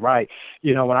absolutely right.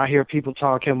 When I hear people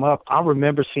talk him up, I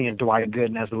remember seeing Dwight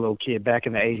Gooden as a little kid back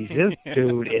in the 80s. This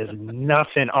dude is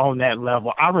nothing on that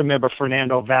level. I remember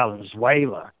Fernando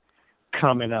Valenzuela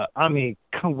coming up. I mean,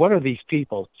 what are these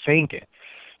people thinking?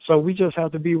 So we just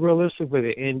have to be realistic with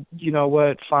it. And you know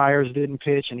what? Fiers didn't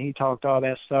pitch, and he talked all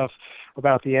that stuff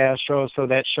about the Astros, so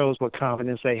that shows what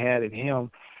confidence they had in him.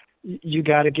 You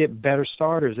got to get better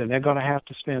starters, and they're going to have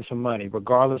to spend some money,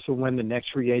 regardless of when the next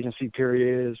free agency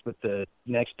period is, with the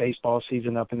next baseball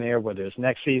season up in there, whether it's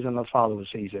next season or following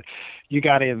season. You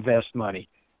got to invest money.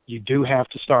 You do have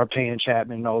to start paying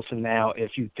Chapman and Olson now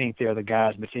if you think they're the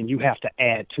guys, but then you have to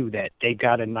add to that. They've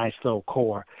got a nice little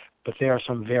core, but there are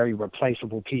some very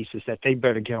replaceable pieces that they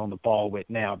better get on the ball with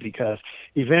now, because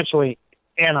eventually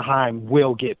Anaheim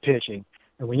will get pitching.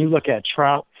 And when you look at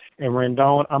Trout and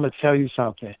Rendon, I'm going to tell you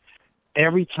something.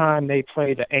 Every time they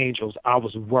played the Angels, I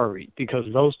was worried because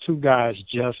those two guys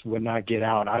just would not get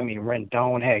out. I mean,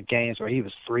 Rendon had games where he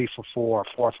was 3 for 4,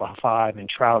 4 for 5, and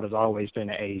Trout has always been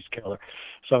an A's killer.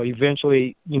 So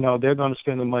eventually, they're going to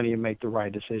spend the money and make the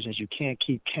right decisions. You can't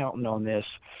keep counting on this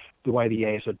the way the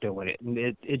A's are doing it. And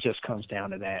it just comes down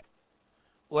to that.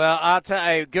 Well, I'll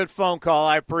tell you, good phone call.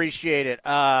 I appreciate it.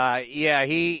 I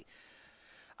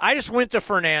just went to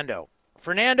Fernando.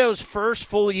 Fernando's first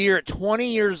full year at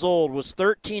 20 years old was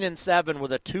 13-7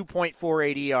 with a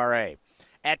 2.48 ERA.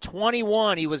 At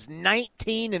 21, he was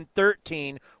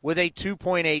 19-13 with a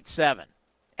 2.87.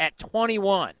 at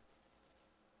 21.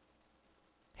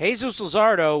 Jesus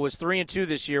Luzardo was 3-2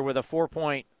 this year with a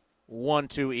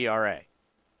 4.12 ERA.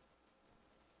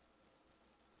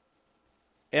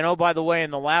 And, oh, by the way,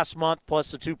 in the last month plus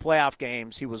the 2 playoff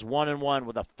games, he was 1-1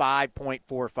 with a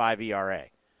 5.45 ERA.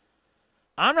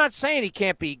 I'm not saying he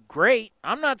can't be great.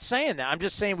 I'm not saying that. I'm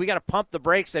just saying we got to pump the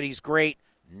brakes that he's great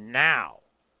now.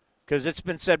 Because it's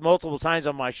been said multiple times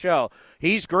on my show.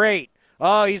 He's great.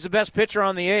 Oh, he's the best pitcher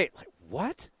on the 8. Like,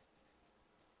 what?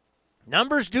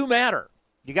 Numbers do matter.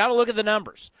 You got to look at the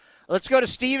numbers. Let's go to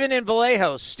Steven in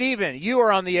Vallejo. Steven, you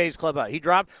are on the A's Clubhouse. He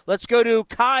dropped. Let's go to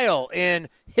Kyle in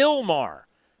Hillmar.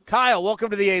 Kyle, welcome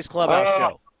to the A's Clubhouse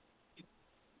show.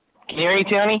 Can you hear me,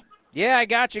 Tony? Yeah, I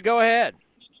got you. Go ahead.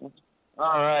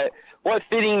 All right. What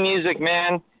fitting music,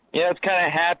 man. Yeah, it's kind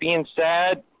of happy and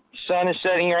sad. Sun is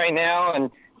setting right now and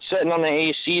setting on the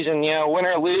A's season. You know, win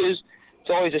or lose, it's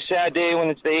always a sad day when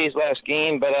it's the A's last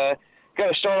game. But got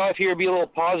to start off here, be a little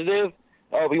positive.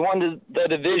 We won the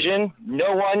division.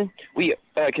 No one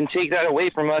can take that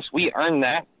away from us. We earned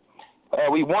that.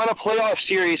 We won a playoff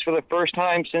series for the first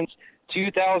time since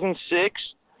 2006,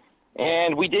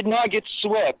 and we did not get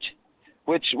swept,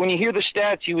 which when you hear the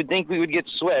stats, you would think we would get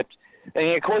swept. I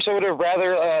mean, of course, I would have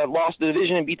rather lost the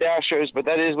division and beat the Astros, but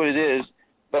that is what it is.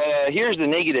 But here's the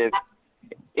negative.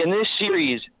 In this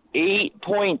series,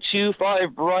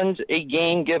 8.25 runs a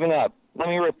game given up. Let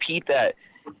me repeat that.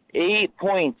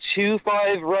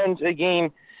 8.25 runs a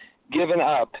game given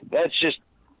up. That's just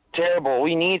terrible.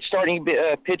 We need starting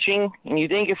pitching, and you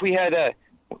think if we had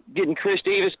getting Chris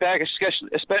Davis back,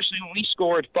 especially when we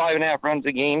scored 5.5 runs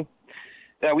a game,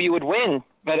 that we would win.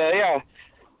 But, yeah,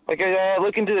 like I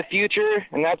look into the future,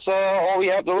 and that's all we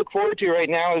have to look forward to right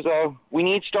now is we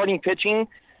need starting pitching.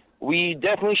 We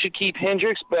definitely should keep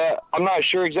Hendricks, but I'm not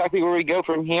sure exactly where we go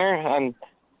from here.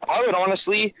 I would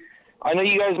honestly, I know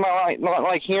you guys might not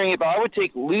like hearing it, but I would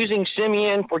take losing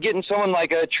Simeon for getting someone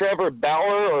like a Trevor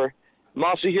Bauer or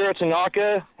Masahiro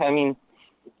Tanaka. I mean,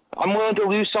 I'm willing to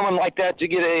lose someone like that to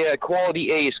get a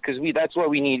quality ace because that's what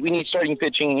we need. We need starting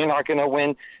pitching, and you're not going to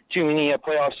win too many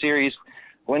playoff series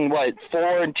when, 4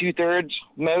 2/3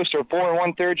 most or 4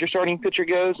 1/3 your starting pitcher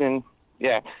goes. And,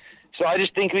 yeah. So I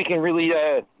just think we can really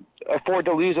afford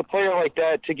to lose a player like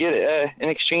that to get in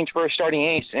exchange for a starting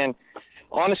ace. And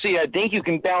honestly, I think you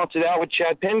can balance it out with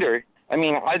Chad Pinder. I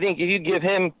mean, I think if you give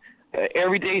him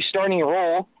everyday starting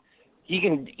role, he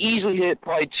can easily hit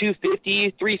probably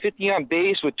 250, 350 on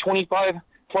base with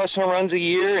 25-plus home runs a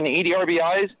year and 80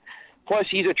 RBIs. Plus,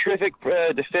 he's a terrific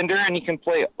defender, and he can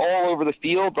play all over the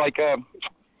field. Like, can't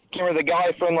remember the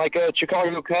guy from,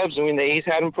 Chicago Cubs. I mean, the A's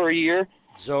had him for a year.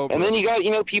 Zobrist. And then you got,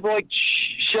 people like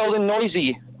Sheldon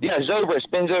Noisy. Yeah,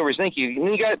 Zobrist, Ben Zobrist, thank you. And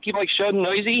then you got people like Sheldon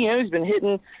Noisy, he's been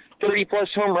hitting 30-plus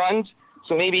home runs.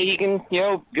 So maybe he can,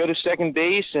 go to second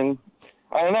base, and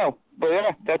I don't know. But,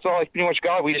 yeah, that's all I pretty much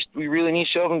got. We really need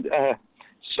Sheldon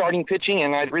starting pitching,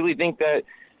 and I really think that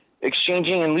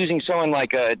exchanging and losing someone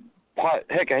like I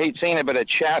hate saying it, but a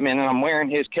Chapman, and I'm wearing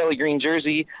his Kelly Green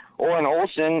jersey, or an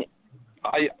Olsen,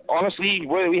 honestly,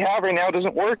 what we have right now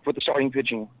doesn't work with the starting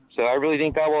pitching. So I really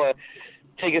think that will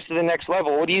take us to the next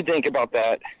level. What do you think about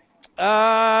that?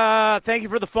 Thank you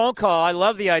for the phone call. I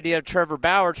love the idea of Trevor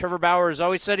Bauer. Trevor Bauer has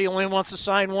always said he only wants to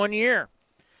sign 1 year.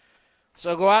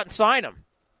 So go out and sign him.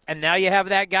 And now you have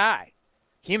that guy.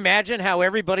 Can you imagine how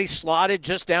everybody slotted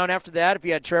just down after that if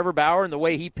you had Trevor Bauer and the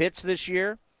way he pitched this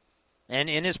year and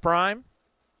in his prime?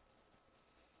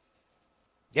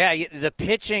 Yeah, the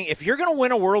pitching, if you're going to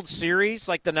win a World Series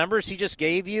like the numbers he just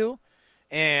gave you,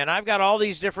 and I've got all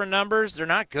these different numbers, they're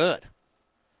not good.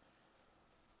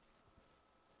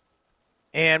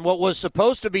 And what was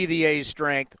supposed to be the A's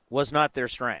strength was not their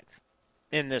strength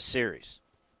in this series.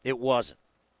 It wasn't.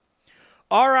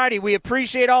 All righty, we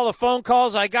appreciate all the phone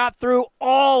calls. I got through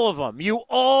all of them. You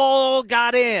all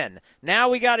got in. Now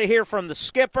we got to hear from the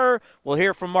skipper. We'll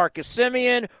hear from Marcus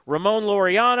Simeon, Ramon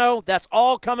Laureano. That's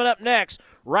all coming up next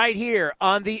right here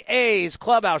on the A's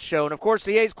Clubhouse Show. And, of course,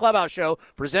 the A's Clubhouse Show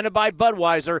presented by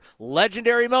Budweiser.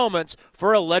 Legendary moments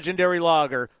for a legendary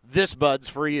lager. This Bud's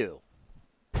for you.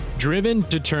 Driven,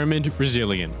 determined,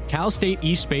 resilient. Cal State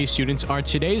East Bay students are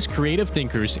today's creative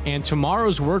thinkers and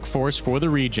tomorrow's workforce for the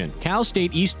region. Cal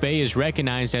State East Bay is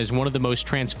recognized as one of the most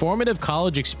transformative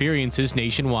college experiences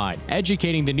nationwide,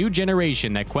 educating the new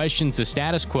generation that questions the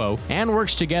status quo and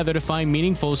works together to find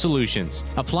meaningful solutions.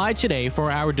 Apply today for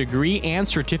our degree and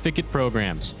certificate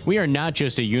programs. We are not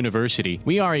just a university,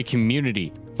 we are a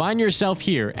community. Find yourself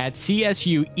here at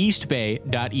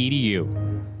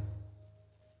csueastbay.edu.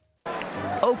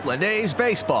 Oakland A's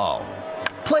baseball.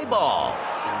 Play ball.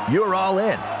 You're all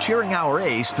in, cheering our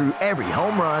A's through every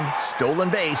home run, stolen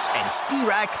base, and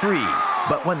Stirac 3.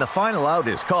 But when the final out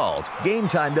is called, game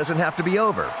time doesn't have to be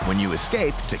over when you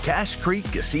escape to Cache Creek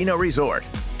Casino Resort.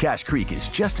 Cache Creek is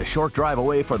just a short drive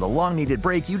away for the long-needed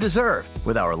break you deserve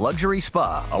with our luxury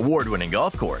spa, award-winning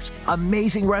golf course,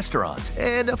 amazing restaurants,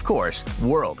 and, of course,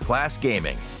 world-class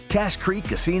gaming. Cache Creek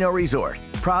Casino Resort,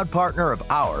 proud partner of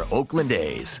our Oakland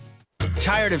A's.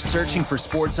 Tired of searching for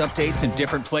sports updates in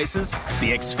different places?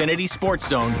 The Xfinity Sports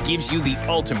Zone gives you the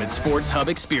ultimate sports hub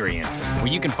experience, where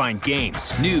you can find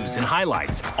games, news, and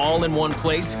highlights all in one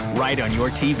place right on your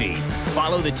TV.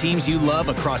 Follow the teams you love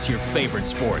across your favorite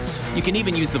sports. You can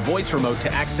even use the voice remote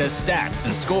to access stats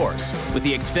and scores. With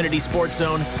the Xfinity Sports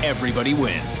Zone, everybody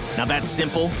wins. Now that's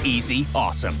simple, easy,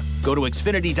 awesome. Go to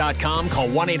Xfinity.com, call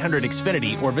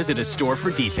 1-800-XFINITY, or visit a store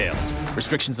for details.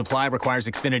 Restrictions apply. Requires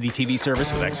Xfinity TV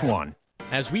service with X1.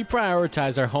 As we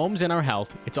prioritize our homes and our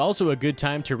health, it's also a good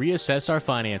time to reassess our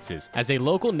finances. As a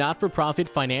local not-for-profit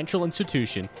financial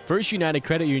institution, First United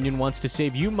Credit Union wants to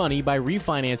save you money by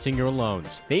refinancing your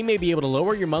loans. They may be able to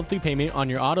lower your monthly payment on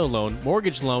your auto loan,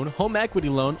 mortgage loan, home equity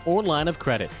loan, or line of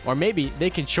credit. Or maybe they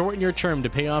can shorten your term to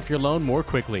pay off your loan more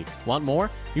quickly. Want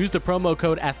more? Use the promo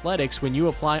code ATHLETICS when you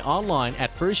apply online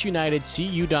at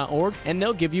firstunitedcu.org and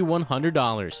they'll give you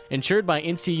 $100. Insured by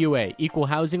NCUA, Equal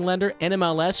Housing Lender,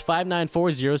 NMLS 594075.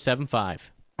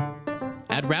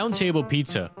 At Round Table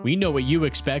Pizza, we know what you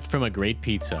expect from a great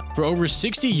pizza. For over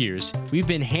 60 years, we've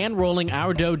been hand-rolling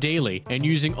our dough daily and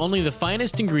using only the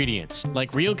finest ingredients,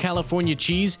 like real California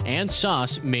cheese and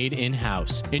sauce made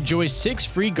in-house. Enjoy 6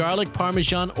 free garlic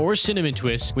parmesan or cinnamon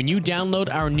twists when you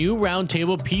download our new Round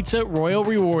Table Pizza Royal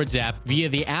Rewards app via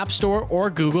the App Store or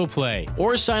Google Play.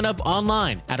 Or sign up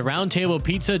online at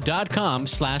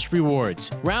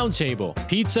roundtablepizza.com/rewards. Round Table,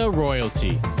 pizza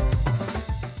royalty.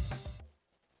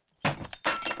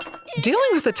 Dealing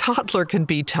with a toddler can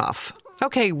be tough.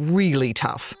 Okay, really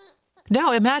tough.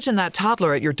 Now imagine that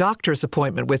toddler at your doctor's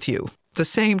appointment with you. The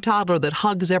same toddler that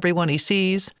hugs everyone he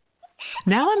sees.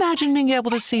 Now imagine being able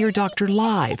to see your doctor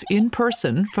live, in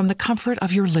person, from the comfort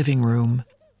of your living room.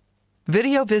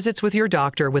 Video visits with your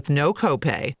doctor with no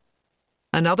copay.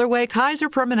 Another way Kaiser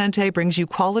Permanente brings you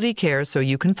quality care so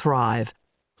you can thrive.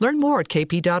 Learn more at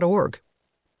kp.org.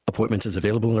 Appointments is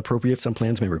available and appropriate. Some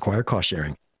plans may require cost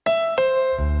sharing.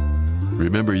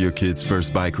 Remember your kid's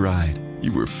first bike ride?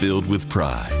 You were filled with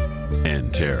pride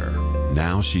and terror.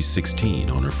 Now she's 16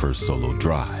 on her first solo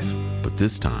drive, but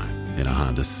this time in a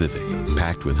Honda Civic,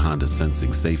 packed with Honda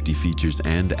Sensing safety features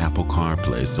and Apple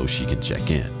CarPlay so she can check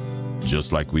in.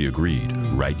 Just like we agreed,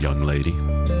 right, young lady?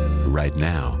 Right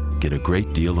now, get a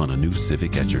great deal on a new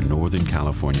Civic at your Northern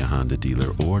California Honda dealer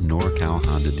or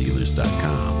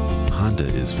NorCalHondaDealers.com. Honda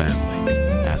is family.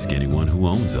 Ask anyone who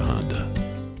owns a Honda.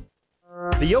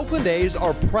 The Oakland A's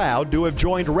are proud to have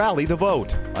joined Rally the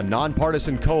Vote, a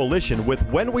nonpartisan coalition with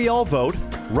When We All Vote,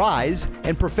 Rise,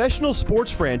 and professional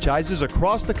sports franchises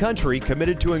across the country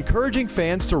committed to encouraging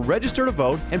fans to register to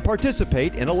vote and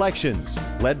participate in elections.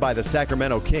 Led by the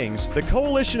Sacramento Kings, the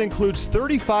coalition includes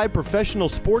 35 professional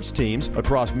sports teams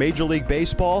across Major League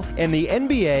Baseball and the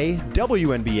NBA,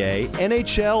 WNBA,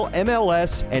 NHL,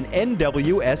 MLS, and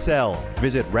NWSL.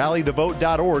 Visit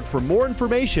rallythevote.org for more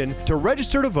information to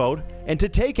register to vote and to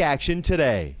take action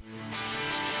today.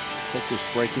 Take this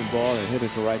breaking ball and hit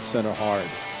it to right center hard.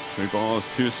 The ball is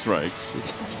 2 strikes.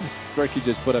 Greinke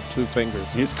just put up 2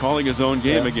 fingers. He's calling his own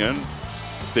game again.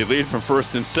 They lead from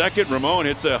first and second. Ramon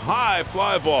hits a high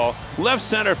fly ball, left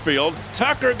center field.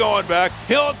 Tucker going back.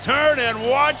 He'll turn and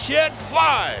watch it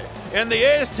fly. And the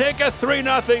A's take a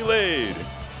 3-0 lead.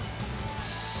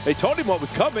 They told him what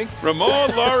was coming. Ramon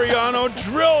Laureano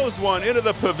drills one into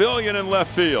the pavilion in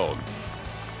left field.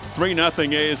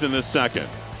 3-0 A's in the second.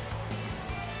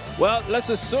 Well, let's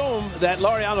assume that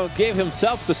Laureano gave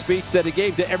himself the speech that he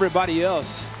gave to everybody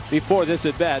else before this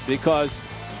at bat, because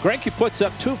Greinke puts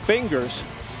up 2 fingers,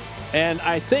 and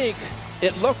I think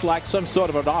it looked like some sort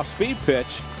of an off-speed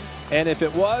pitch. And if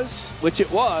it was, which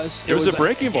it was a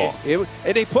breaking ball. And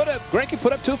Greinke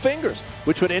put up 2 fingers,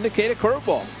 which would indicate a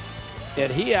curveball,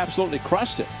 and he absolutely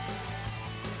crushed it.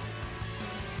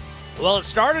 Well, it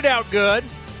started out good.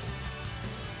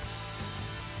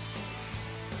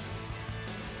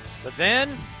 But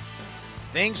then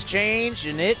things changed,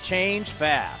 and it changed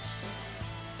fast.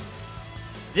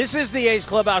 This is the A's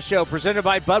Clubhouse Show presented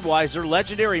by Budweiser.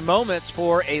 Legendary moments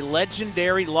for a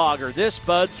legendary lager. This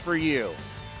Bud's for you.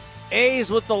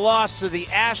 A's with the loss to the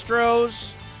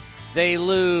Astros. They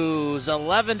lose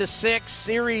 11-6.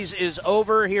 Series is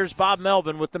over. Here's Bob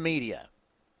Melvin with the media.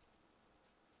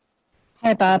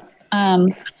 Hi, Bob.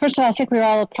 First of all, I think we were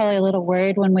all probably a little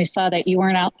worried when we saw that you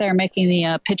weren't out there making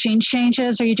the pitching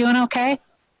changes. Are you doing okay?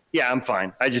 Yeah, I'm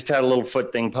fine. I just had a little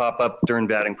foot thing pop up during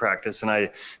batting practice, and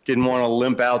I didn't want to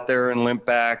limp out there and limp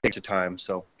back. It takes time,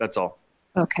 so that's all.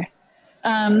 Okay.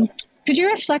 Could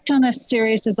you reflect on this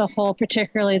series as a whole,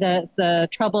 particularly the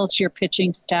troubles your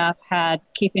pitching staff had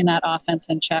keeping that offense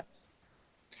in check?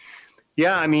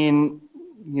 Yeah, I mean,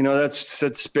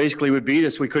 that's basically what beat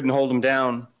us. We couldn't hold them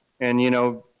down. And,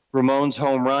 Ramon's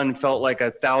home run felt like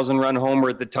a 1,000-run homer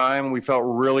at the time. We felt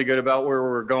really good about where we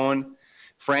were going.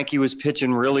 Frankie was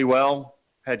pitching really well,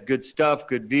 had good stuff,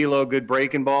 good velo, good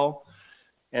breaking ball.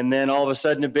 And then all of a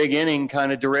sudden a big inning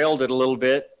kind of derailed it a little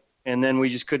bit. And then we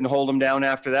just couldn't hold them down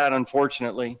after that,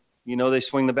 unfortunately. They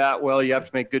swing the bat well. You have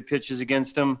to make good pitches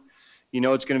against them.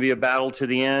 It's going to be a battle to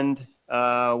the end.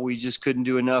 We just couldn't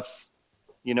do enough,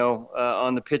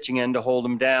 on the pitching end to hold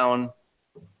them down.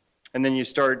 And then you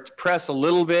start to press a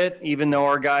little bit, even though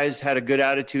our guys had a good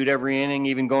attitude every inning,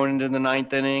 even going into the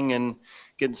 9th inning and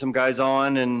getting some guys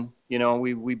on. And,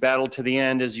 we battled to the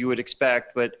end as you would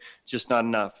expect, but just not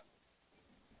enough.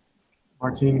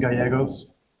 Martin Gallegos.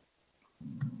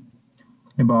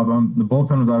 Hey, Bob. The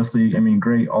bullpen was obviously,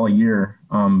 great all year.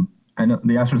 I know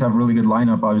the Astros have a really good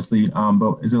lineup, obviously,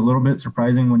 but is it a little bit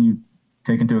surprising when you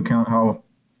take into account how,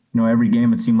 every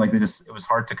game it seemed like it was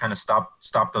hard to kind of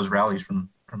stop those rallies from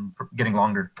getting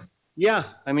longer? Yeah.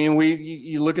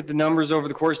 You look at the numbers over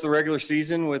the course of the regular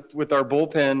season with our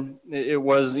bullpen, it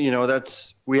was,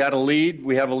 we had a lead.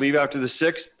 We have a lead after the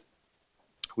 6th.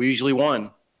 We usually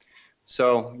won.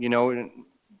 So, it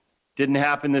didn't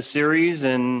happen this series,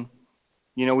 and,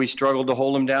 we struggled to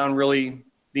hold them down really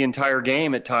the entire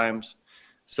game at times.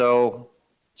 So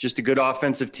just a good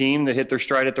offensive team that hit their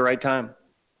stride at the right time.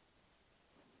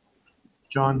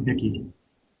 John Hickey.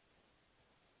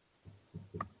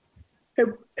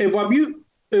 Hey, Bob, it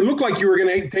looked like you were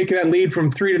going to take that lead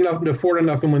from 3-0 to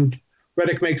 4-0 when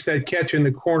Reddick makes that catch in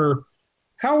the corner.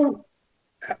 How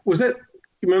was that?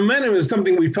 Momentum is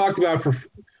something we've talked about for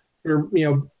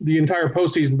the entire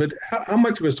postseason, but how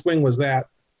much of a swing was that?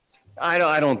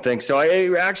 I don't think so.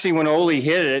 Actually, when Ole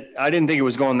hit it, I didn't think it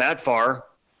was going that far.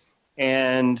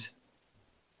 And,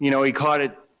 he caught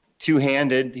it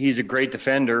two-handed. He's a great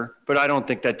defender, but I don't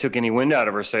think that took any wind out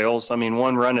of our sails.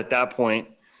 One run at that point,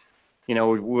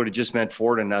 would have just meant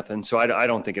 4-0. So I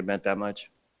don't think it meant that much.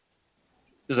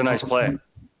 It was a nice play.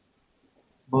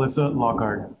 Melissa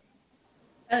Lockhart.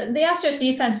 The Astros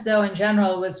defense, though, in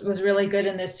general, was really good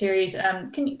in this series.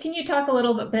 Can you talk a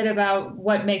little bit about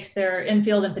what makes their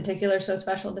infield in particular so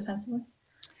special defensively?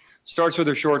 Starts with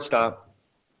their shortstop.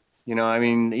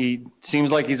 He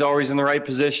seems like he's always in the right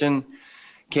position.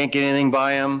 Can't get anything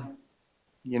by him.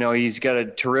 He's got a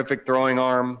terrific throwing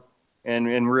arm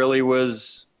and really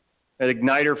was an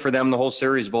igniter for them the whole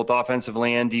series, both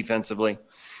offensively and defensively.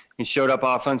 He showed up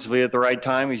offensively at the right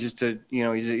time. He's just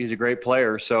he's a great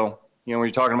player. So, when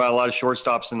you're talking about a lot of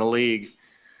shortstops in the league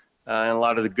and a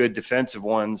lot of the good defensive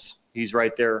ones, he's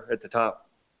right there at the top.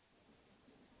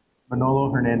 Manolo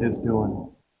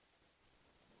Hernandez-Dillon.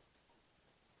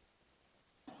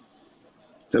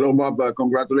 Hello, Bob.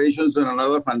 Congratulations on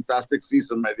another fantastic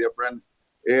season, my dear friend.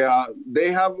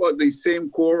 They have the same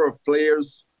core of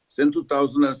players since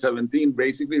 2017,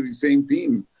 basically the same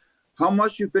team. How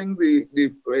much do you think the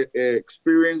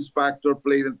experience factor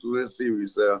played into this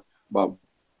series, Bob?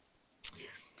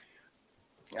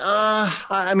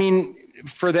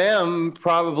 For them,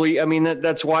 probably,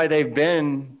 that's why they've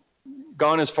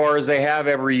gone as far as they have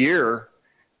every year,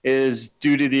 is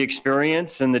due to the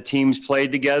experience, and the teams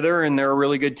played together, and they're a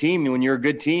really good team. When you're a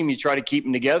good team, you try to keep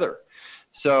them together.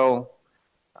 So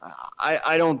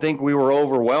I don't think we were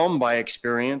overwhelmed by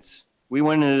experience. We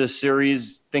went into this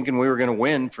series thinking we were going to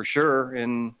win for sure.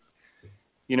 And,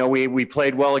 we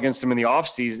played well against them in the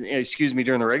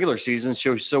during the regular season.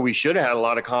 So we should have had a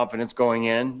lot of confidence going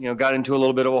in, got into a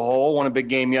little bit of a hole, won a big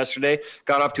game yesterday,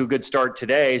 got off to a good start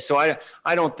today. So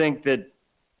I don't think that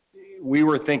we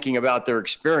were thinking about their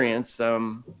experience.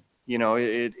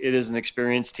 It is an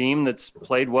experienced team that's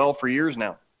played well for years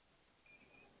now.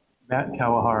 Matt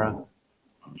Kawahara.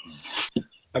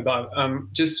 Hi, Bob.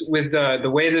 Just with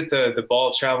the way that the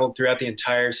ball traveled throughout the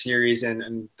entire series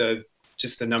and the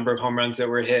number of home runs that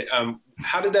were hit,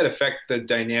 how did that affect the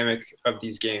dynamic of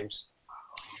these games?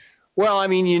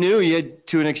 Well, you knew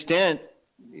to an extent,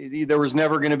 there was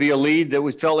never going to be a lead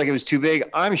that felt like it was too big.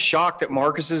 I'm shocked that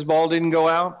Marcus's ball didn't go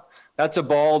out. That's a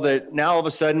ball that now all of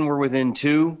a sudden we're within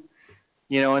 2,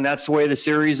 and that's the way the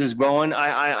series is going.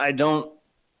 I don't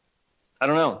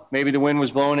know. Maybe the wind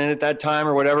was blowing in at that time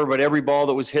or whatever, but every ball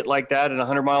that was hit like that at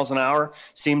 100 miles an hour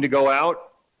seemed to go out.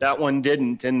 That one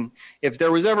didn't. And if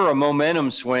there was ever a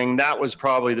momentum swing, that was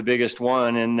probably the biggest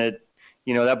one. And that,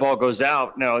 that ball goes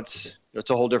out. Now it's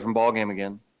a whole different ball game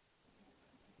again.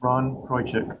 Ron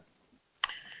Krojcik.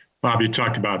 Bob, you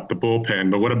talked about the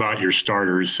bullpen, but what about your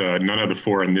starters? None of the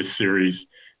four in this series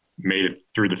made it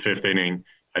through the fifth inning.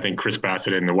 I think Chris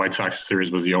Bassitt in the White Sox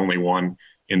series was the only one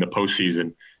in the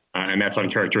postseason, and that's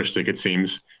uncharacteristic, it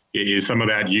seems. Is some of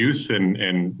that youth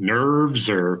and nerves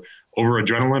or over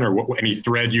adrenaline, or any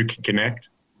thread you can connect?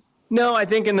 No, I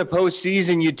think in the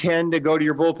postseason you tend to go to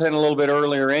your bullpen a little bit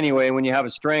earlier anyway when you have a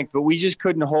strength, but we just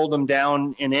couldn't hold them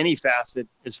down in any facet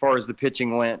as far as the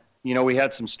pitching went. We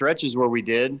had some stretches where we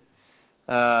did,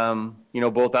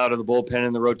 both out of the bullpen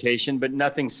and the rotation, but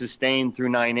nothing sustained through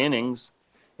 9 innings,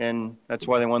 and that's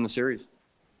why they won the series.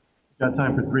 Got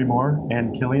time for 3 more.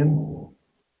 And Killian.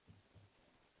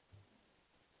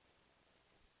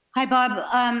 Hi, Bob.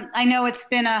 I know it's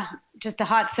been just a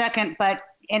hot second, but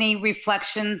any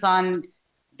reflections on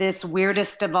this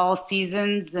weirdest of all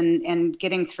seasons and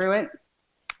getting through it?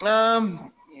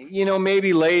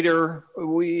 Maybe later.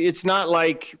 It's not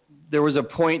like there was a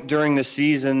point during the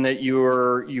season that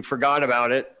you forgot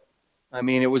about it. I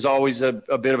mean, it was always a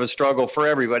bit of a struggle for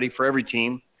everybody, for every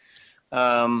team.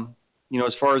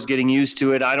 As far as getting used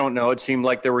to it, I don't know. It seemed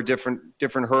like there were different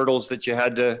hurdles that you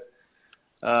had to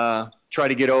try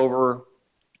to get over.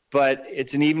 But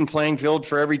it's an even playing field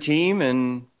for every team,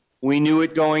 and we knew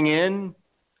it going in,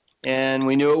 and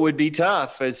we knew it would be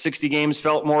tough. 60 games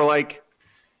felt more like,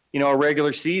 a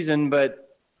regular season,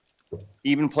 but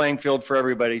even playing field for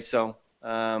everybody. So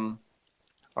our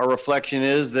reflection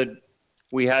is that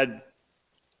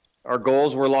our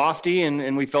goals were lofty,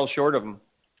 and we fell short of them.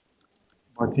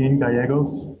 Martin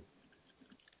Gallegos.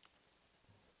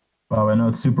 Bob, I know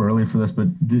it's super early for this, but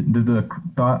did the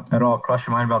thought at all cross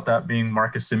your mind about that being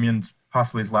Marcus Semion's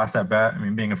possibly his last at bat? I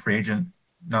mean, being a free agent,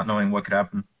 not knowing what could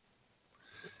happen.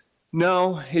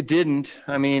 No, it didn't.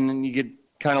 I mean, you get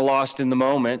kind of lost in the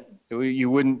moment.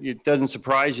 It doesn't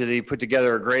surprise you that he put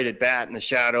together a great at bat in the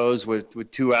shadows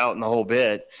with 2 out and the whole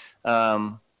bit.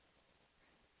 But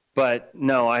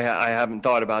no, I haven't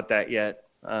thought about that yet.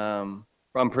 I'm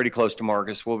pretty close to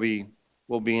Marcus. We'll be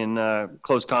in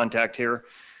close contact here.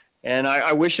 And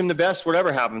I wish him the best,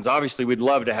 whatever happens. Obviously, we'd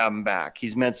love to have him back.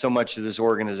 He's meant so much to this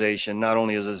organization, not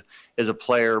only as a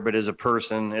player, but as a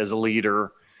person, as a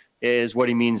leader, is what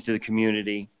he means to the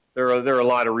community. There are a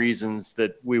lot of reasons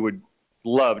that we would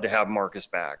love to have Marcus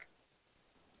back.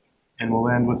 And we'll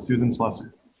end with Susan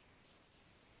Slusser.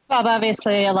 Bob,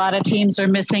 obviously a lot of teams are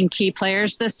missing key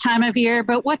players this time of year,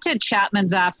 but what did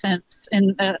Chapman's absence,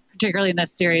 particularly in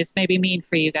this series, maybe mean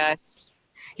for you guys?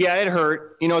 Yeah, it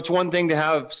hurt. It's one thing to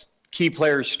have key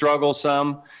players struggle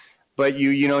some, but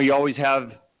you always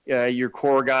have your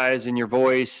core guys and your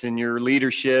voice and your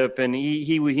leadership, and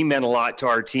he meant a lot to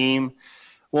our team.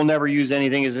 We'll never use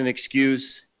anything as an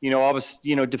excuse.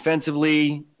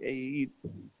 Defensively,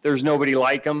 there's nobody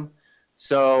like him.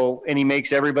 So, and he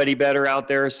makes everybody better out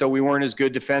there. So we weren't as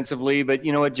good defensively, but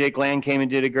you know what? Jake Land came and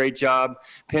did a great job.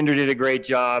 Pinder did a great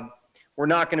job. We're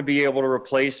not going to be able to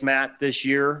replace Matt this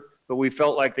year, but we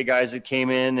felt like the guys that came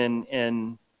in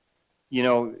and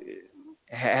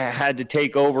had to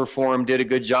take over for him did a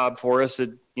good job for us.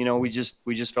 We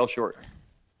just fell short.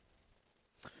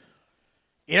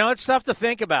 It's tough to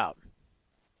think about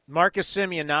Marcus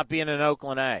Semien not being in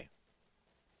Oakland A,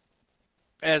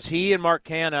 as he and Mark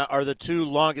Canha are the 2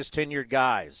 longest tenured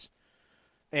guys.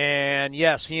 And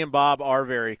yes, he and Bob are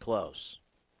very close.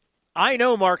 I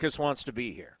know Marcus wants to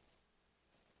be here.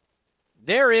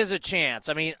 There is a chance.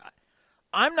 I mean,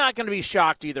 I'm not going to be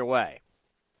shocked either way.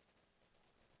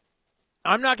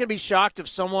 I'm not going to be shocked if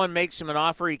someone makes him an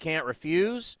offer he can't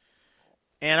refuse,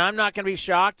 and I'm not going to be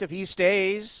shocked if he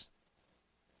stays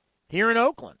here in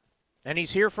Oakland, and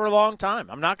he's here for a long time.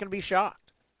 I'm not going to be shocked.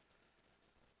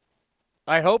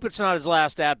 I hope it's not his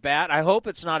last at-bat. I hope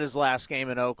it's not his last game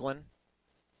in Oakland.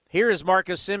 Here is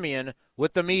Marcus Semien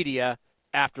with the media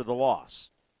after the loss.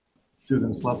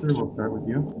 Susan Slusser, we'll start with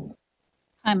you.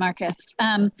 Hi, Marcus.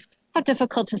 How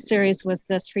difficult a series was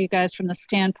this for you guys from the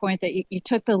standpoint that you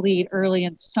took the lead early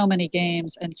in so many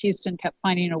games and Houston kept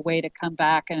finding a way to come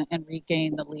back and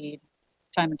regain the lead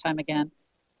time and time again?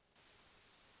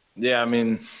 Yeah, I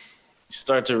mean, you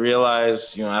start to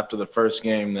realize, after the first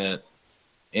game that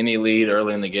any lead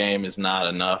early in the game is not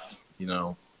enough,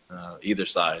 either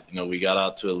side. We got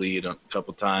out to a lead a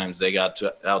couple times. They got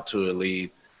out to a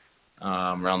lead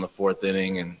around the 4th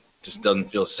inning and just doesn't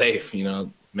feel safe,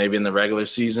 maybe in the regular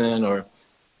season or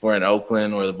in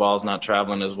Oakland where the ball's not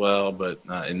traveling as well. But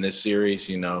in this series,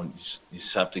 you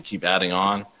just have to keep adding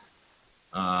on.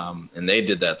 And they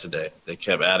did that today. They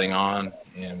kept adding on.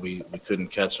 and we couldn't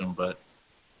catch them. But,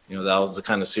 you know, that was the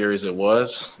kind of series it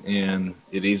was, and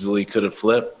it easily could have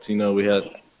flipped. You know, we had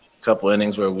a couple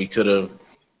innings where we could have,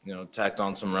 you know, tacked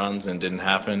on some runs and didn't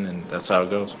happen, and that's how it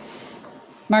goes.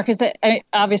 Marcus,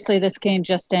 obviously this game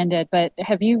just ended, but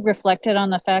have you reflected on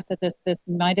the fact that this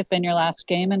might have been your last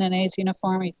game in an A's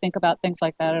uniform? You think about things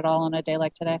like that at all on a day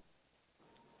like today?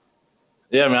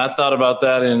 Yeah, I mean, I thought about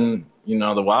that in, you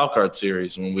know, the wild card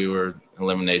series when we were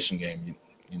elimination game.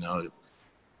 You know,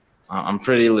 I'm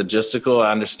pretty logistical.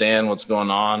 I understand what's going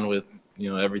on with,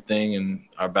 you know, everything, and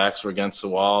our backs were against the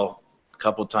wall a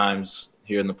couple times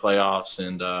here in the playoffs,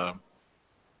 and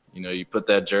you know, you put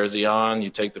that jersey on, you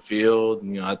take the field.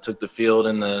 You know, I took the field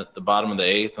in the bottom of the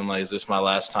 8th. I'm like, is this my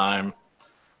last time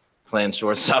playing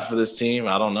shortstop for this team?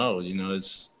 I don't know. You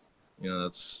know,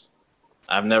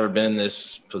 I've never been in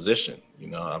this position. You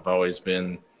know, I've always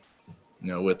been,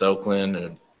 you know, with Oakland,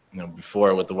 or, you know,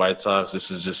 before with the White Sox. This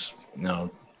is just, you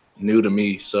know, new to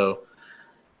me. So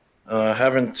I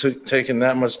haven't taken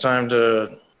that much time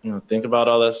to, you know, think about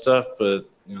all that stuff, but,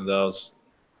 you know, that was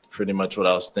pretty much what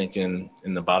I was thinking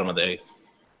in the bottom of the 8th.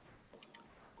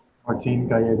 Martin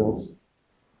Gallegos.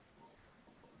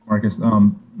 Marcus,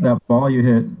 that ball you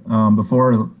hit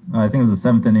before, I think it was the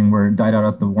 7th inning where it died out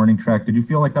at the warning track. Did you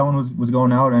feel like that one was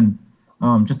going out? And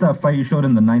just that fight you showed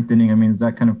in the 9th inning, I mean, does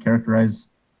that kind of characterize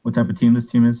what type of team this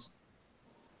team is?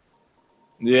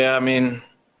 Yeah, I mean,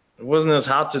 it wasn't as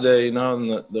hot today, you know,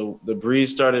 and the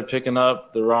breeze started picking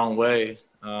up the wrong way.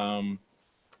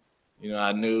 You know,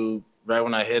 I knew right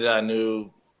when I hit it, I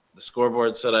knew the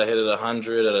scoreboard said I hit it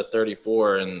 100 at a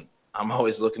 34, and I'm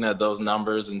always looking at those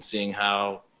numbers and seeing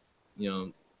how, you know,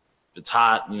 if it's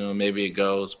hot, you know, maybe it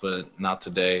goes, but not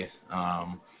today.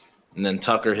 And then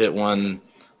Tucker hit one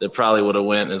that probably would have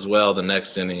went as well the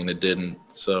next inning, and it didn't.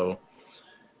 So,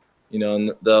 you know,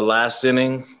 in the last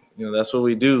inning, you know, that's what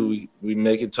we do. We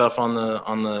make it tough on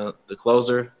the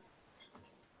closer.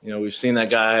 You know, we've seen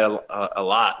that guy a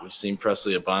lot. We've seen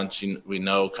Presley a bunch. We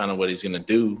know kind of what he's going to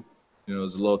do. You know, it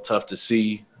was a little tough to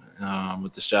see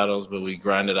with the shadows, but we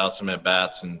grinded out some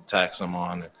at-bats and tacked some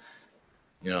on. And,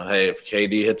 you know, hey, if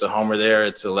KD hits a homer there,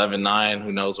 it's 11-9.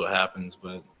 Who knows what happens?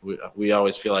 But we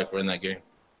always feel like we're in that game.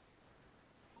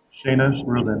 Shayna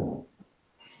Rubin.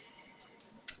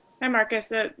 Hi, Marcus.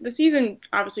 The season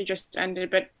obviously just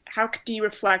ended, but how do you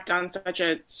reflect on such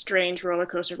a strange roller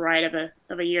coaster ride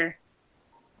of a year?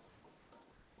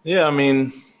 Yeah, I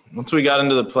mean, once we got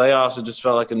into the playoffs, it just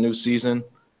felt like a new season.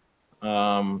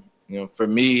 You know, for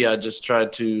me, I just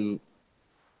tried to, you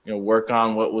know, work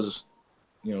on what was,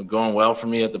 you know, going well for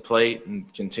me at the plate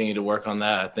and continue to work on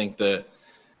that. I think that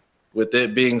with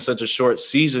it being such a short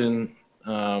season,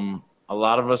 a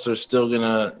lot of us are still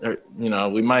gonna, you know,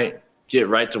 we might get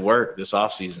right to work this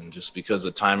offseason just because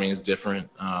the timing is different.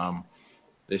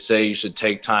 They say you should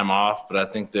take time off, but I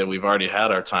think that we've already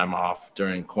had our time off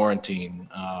during quarantine.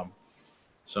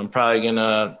 So I'm probably going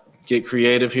to get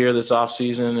creative here this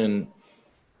offseason and,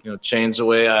 you know, change the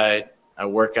way I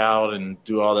work out and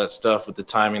do all that stuff with the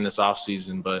timing this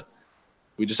offseason. But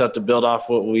we just have to build off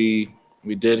what we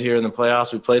did here in the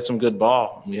playoffs. We played some good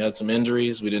ball. We had some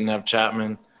injuries. We didn't have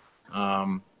Chapman,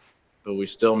 but we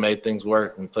still made things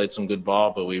work. We played some good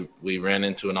ball, but we ran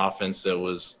into an offense that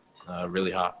was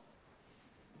really hot.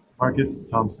 Marcus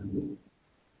Thompson.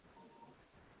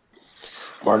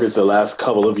 Marcus, the last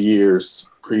couple of years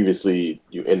previously,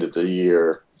 you ended the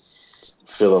year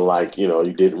feeling like, you know,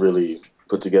 you didn't really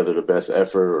put together the best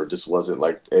effort or just wasn't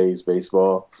like A's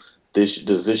baseball.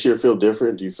 Does this year feel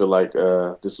different? Do you feel like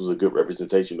this was a good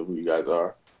representation of who you guys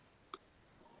are?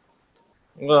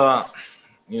 Well,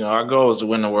 you know, our goal is to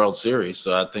win the World Series.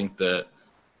 So I think that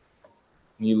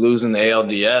when you lose in the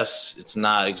ALDS, it's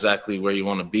not exactly where you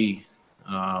want to be.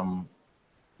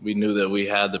 We knew that we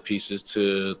had the pieces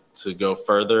to go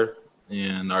further,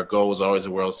 and our goal was always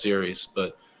a World Series.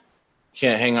 But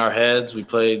can't hang our heads. We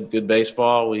played good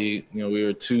baseball. We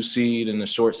were 2 seed in the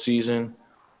short season.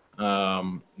 You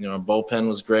know, our bullpen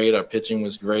was great. Our pitching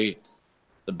was great.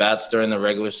 The bats during the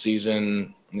regular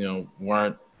season, you know,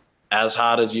 weren't as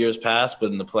hot as years past,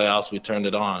 but in the playoffs we turned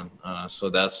it on. So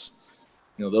that's,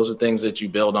 you know, those are things that you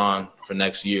build on for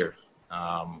next year.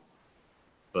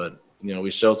 But you know,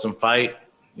 we showed some fight.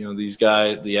 You know, these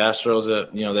guys, the Astros,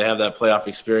 you know, they have that playoff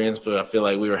experience, but I feel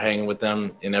like we were hanging with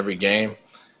them in every game.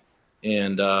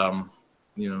 And,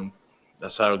 you know,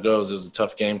 that's how it goes. It was a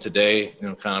tough game today, you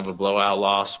know, kind of a blowout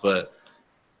loss. But,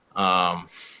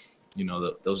 you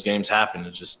know, those games happen.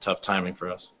 It's just tough timing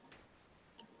for us.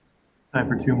 Time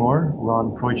for 2 more.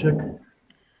 Ron Proychik.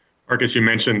 Marcus, you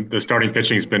mentioned the starting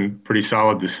pitching has been pretty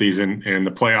solid this season, and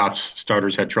the playoffs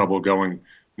starters had trouble going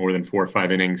more than 4 or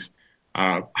 5 innings.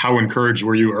 How encouraged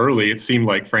were you early? It seemed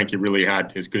like Frankie really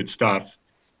had his good stuff.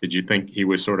 Did you think he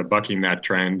was sort of bucking that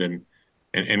trend?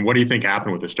 And what do you think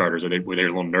happened with the starters? Were they a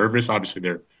little nervous? Obviously,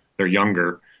 they're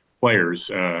younger players.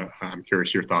 I'm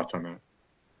curious your thoughts on that.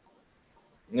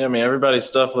 Yeah, I mean, everybody's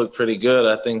stuff looked pretty good.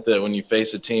 I think that when you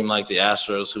face a team like the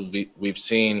Astros, who we've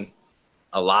seen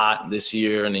a lot this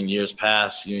year and in years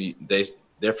past,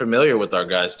 they're familiar with our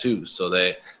guys too. So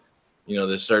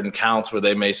there's certain counts where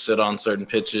they may sit on certain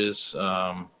pitches.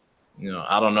 I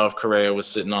don't know if Correa was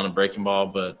sitting on a breaking ball,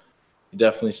 but he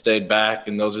definitely stayed back.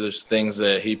 And those are just things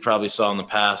that he probably saw in the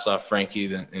past off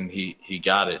Frankie, and he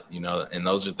got it, and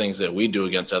those are things that we do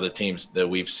against other teams that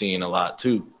we've seen a lot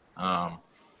too.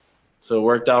 So it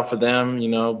worked out for them,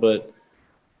 but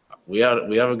we have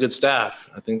a good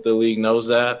staff. I think the league knows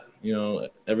that.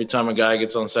 Every time a guy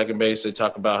gets on second base, they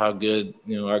talk about how good,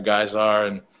 our guys are,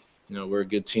 and, we're a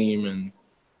good team, and,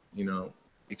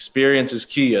 experience is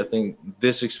key. I think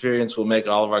this experience will make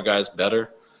all of our guys better.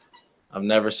 I've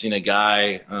never seen a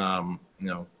guy,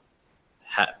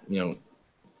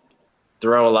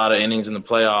 throw a lot of innings in the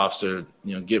playoffs or,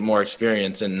 get more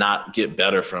experience and not get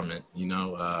better from it.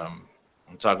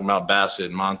 I'm talking about Bassett,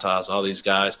 Montas, all these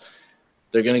guys.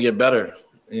 They're going to get better,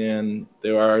 and they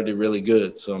were already really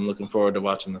good. So I'm looking forward to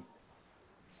watching them.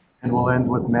 And we'll end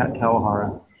with Matt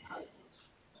Kawahara.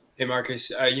 Hey,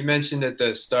 Marcus, you mentioned at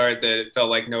the start that it felt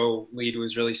like no lead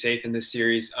was really safe in this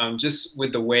series. Just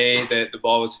with the way that the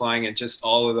ball was flying and just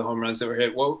all of the home runs that were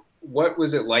hit, what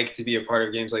was it like to be a part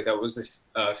of games like that? What was the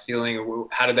feeling?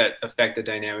 How did that affect the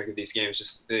dynamic of these games,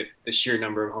 just the sheer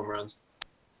number of home runs?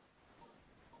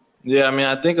 Yeah, I mean,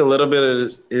 I think a little bit of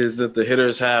it is that the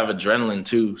hitters have adrenaline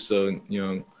too. So, if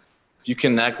you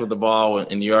connect with the ball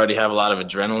and you already have a lot of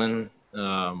adrenaline,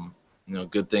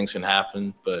 good things can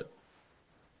happen. But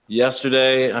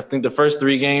yesterday, I think the first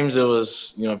 3 games, it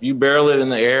was, if you barrel it in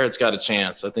the air, it's got a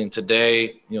chance. I think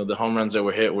today, the home runs that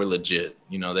were hit were legit.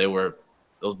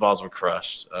 Those balls were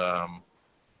crushed.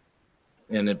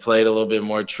 And it played a little bit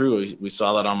more true. We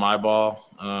saw that on my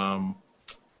ball.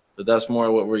 But that's more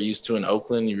what we're used to in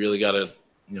Oakland. You really got to,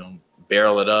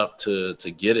 barrel it up to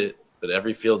get it. But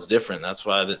every field's different. That's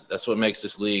why that's what makes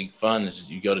this league fun. Is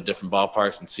you go to different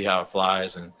ballparks and see how it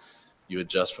flies, and you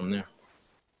adjust from there.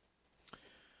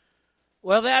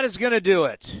 Well, that is going to do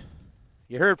it.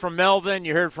 You heard from Melvin.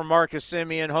 You heard from Marcus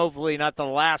Semien. Hopefully not the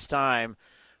last time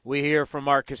we hear from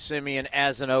Marcus Semien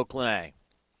as an Oakland A.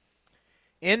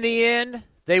 In the end,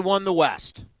 they won the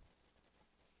West.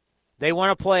 They won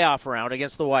a playoff round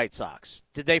against the White Sox.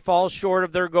 Did they fall short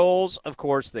of their goals? Of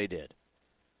course they did.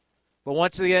 But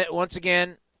once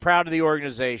again, proud of the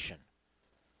organization.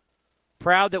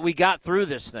 Proud that we got through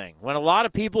this thing when a lot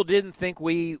of people didn't think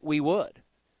we would.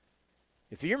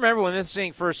 If you remember when this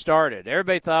thing first started,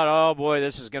 everybody thought, oh, boy,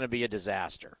 this is going to be a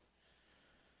disaster.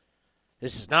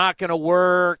 This is not going to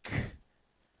work.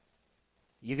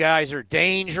 You guys are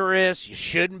dangerous. You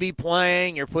shouldn't be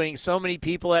playing. You're putting so many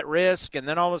people at risk. And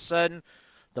then all of a sudden,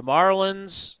 the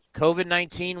Marlins,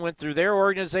 COVID-19 went through their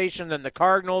organization, then the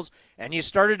Cardinals, and you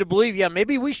started to believe, yeah,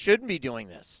 maybe we shouldn't be doing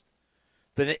this.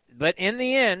 But in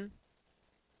the end,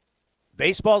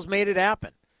 baseball's made it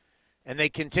happen, and they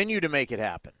continue to make it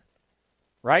happen.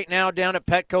 Right now, down at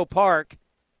Petco Park,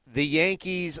 the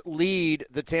Yankees lead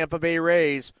the Tampa Bay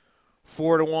Rays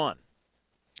 4-1.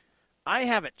 I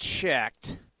haven't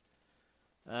checked.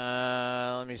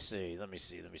 Let me see.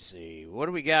 What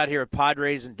do we got here at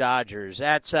Padres and Dodgers?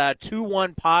 That's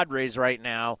 2-1 Padres right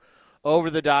now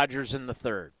over the Dodgers in the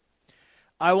third.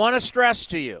 I want to stress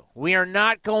to you, we are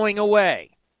not going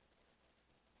away.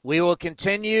 We will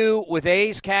continue with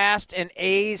A's Cast and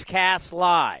A's Cast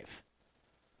Live.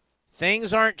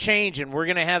 Things aren't changing. We're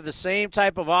going to have the same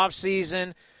type of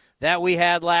offseason that we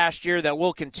had last year, that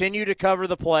we'll continue to cover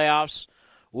the playoffs.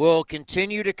 We'll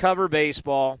continue to cover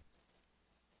baseball,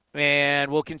 and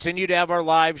we'll continue to have our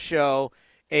live show,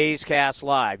 A's Cast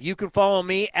Live. You can follow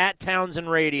me at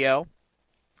Townsend Radio,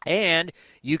 and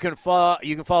you can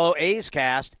follow A's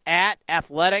Cast at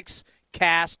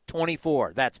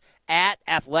AthleticsCast24. That's at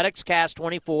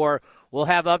AthleticsCast24. We'll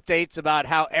have updates about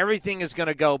how everything is going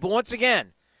to go. But once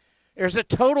again, there's a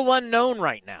total unknown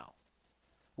right now.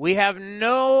 We have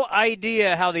no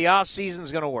idea how the offseason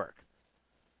is going to work.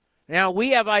 Now,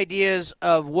 we have ideas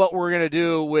of what we're going to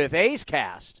do with A's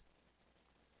Cast.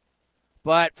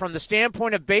 But from the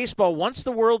standpoint of baseball, once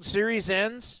the World Series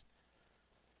ends,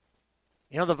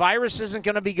 the virus isn't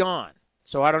going to be gone.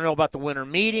 So I don't know about the winter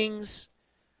meetings.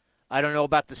 I don't know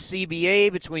about the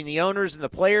CBA between the owners and the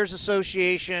Players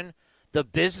Association, the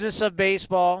business of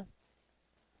baseball.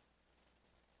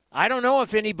 I don't know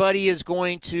if anybody is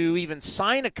going to even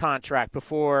sign a contract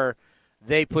before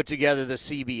they put together the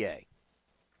CBA.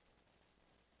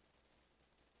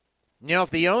 You know,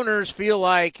 if the owners feel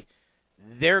like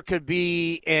there could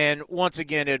be, and once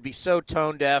again, it'd be so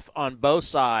tone deaf on both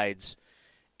sides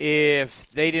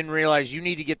if they didn't realize you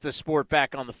need to get the sport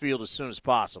back on the field as soon as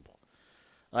possible.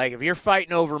 Like, if you're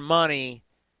fighting over money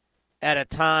at a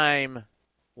time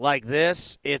like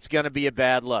this, it's going to be a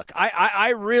bad look. I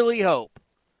really hope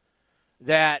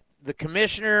that the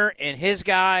commissioner and his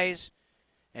guys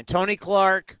and Tony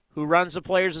Clark, who runs the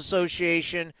Players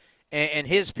Association, and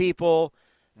his people,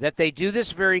 that they do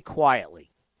this very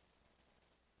quietly.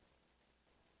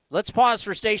 Let's pause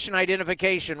for station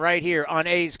identification right here on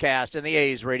A's Cast and the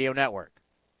A's Radio Network.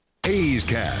 A's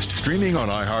Cast, streaming on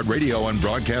iHeartRadio and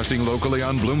broadcasting locally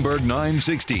on Bloomberg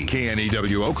 960,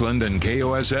 KNEW Oakland, and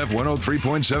KOSF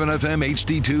 103.7 FM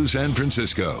HD2 San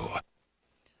Francisco.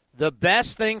 The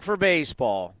best thing for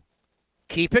baseball,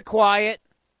 keep it quiet.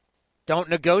 Don't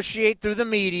negotiate through the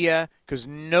media because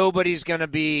no one's going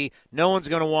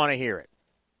to want to hear it.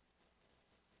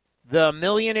 The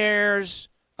millionaires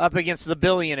up against the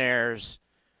billionaires.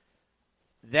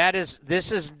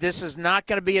 This is not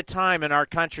going to be a time in our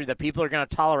country that people are going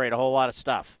to tolerate a whole lot of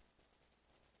stuff.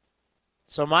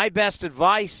 So my best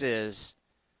advice is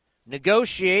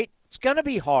negotiate. It's going to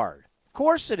be hard. Of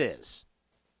course it is.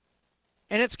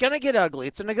 And it's going to get ugly.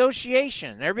 It's a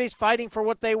negotiation. Everybody's fighting for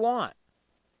what they want.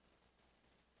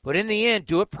 But in the end,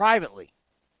 do it privately.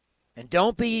 And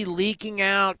don't be leaking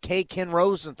out Ken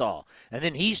Rosenthal. And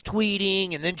then he's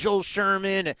tweeting, and then Joel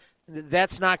Sherman.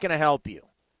 That's not going to help you.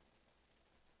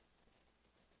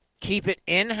 Keep it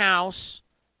in-house.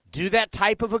 Do that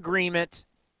type of agreement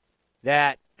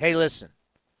that, hey, listen,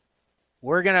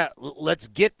 let's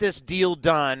get this deal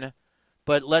done,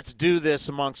 but let's do this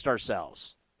amongst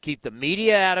ourselves. Keep the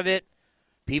media out of it.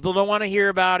 People don't want to hear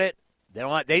about it.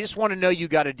 They just want to know you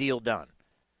got a deal done.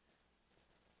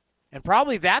 And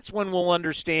probably that's when we'll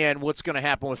understand what's going to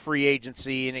happen with free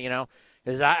agency. And, you know,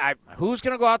 who's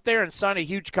going to go out there and sign a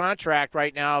huge contract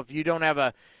right now if you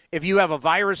have a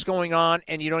virus going on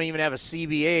and you don't even have a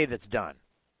CBA that's done?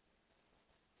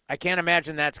 I can't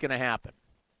imagine that's going to happen.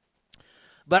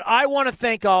 But I want to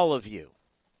thank all of you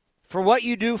for what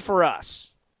you do for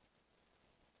us,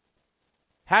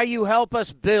 how you help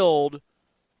us build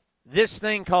this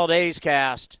thing called A's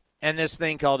Cast and this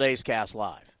thing called A's Cast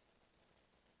Live.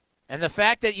 And the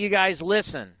fact that you guys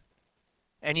listen,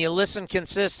 and you listen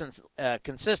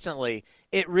consistently,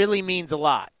 it really means a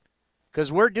lot. Because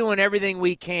we're doing everything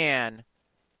we can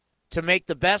to make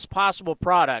the best possible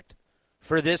product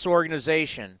for this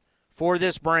organization, for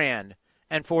this brand,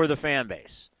 and for the fan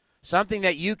base. Something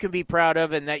that you can be proud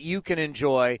of and that you can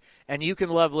enjoy and you can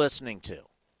love listening to.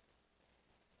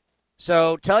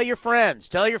 So tell your friends,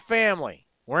 tell your family,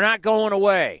 we're not going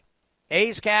away.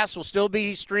 A's Cast will still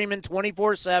be streaming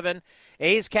 24/7.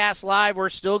 A's Cast Live, we're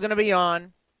still going to be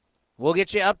on. We'll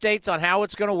get you updates on how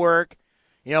it's going to work.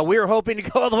 You know, we were hoping to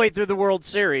go all the way through the World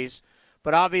Series,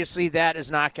 but obviously that is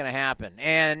not going to happen.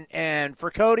 And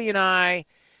for Cody and I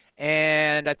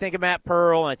think of Matt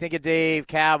Pearl, and I think of Dave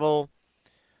Cavill,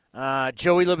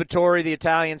 Joey Liberatore, the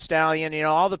Italian Stallion, you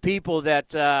know, all the people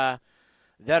that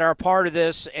are part of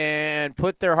this and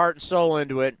put their heart and soul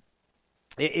into it.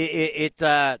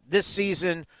 This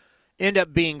season ended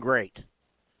up being great.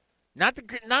 Not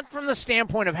from the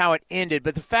standpoint of how it ended,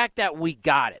 but the fact that we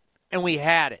got it and we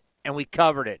had it and we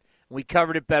covered it. We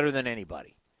covered it better than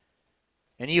anybody.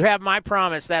 And you have my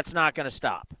promise that's not going to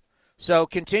stop. So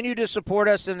continue to support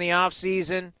us in the off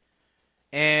season,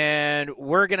 and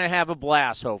we're going to have a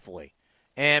blast, hopefully.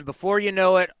 And before you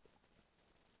know it,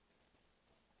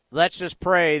 let's just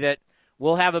pray that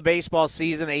we'll have a baseball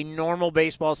season, a normal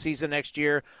baseball season next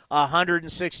year,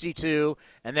 162,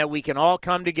 and that we can all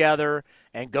come together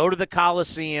and go to the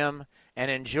Coliseum and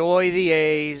enjoy the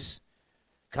A's.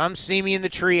 Come see me in the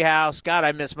treehouse. God,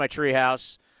 I miss my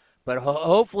treehouse. But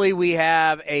hopefully we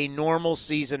have a normal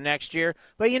season next year.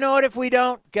 But you know what? If we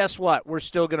don't, guess what? We're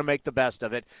still going to make the best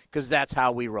of it because that's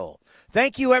how we roll.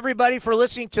 Thank you, everybody, for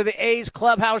listening to the A's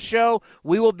Clubhouse Show.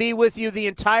 We will be with you the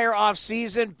entire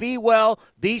offseason. Be well,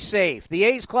 be safe. The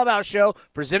A's Clubhouse Show,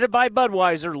 presented by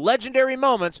Budweiser. Legendary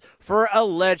moments for a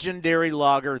legendary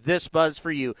lager. This buzz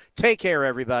for you. Take care,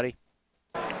 everybody.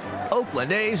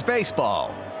 Oakland A's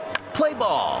baseball. Play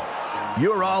ball.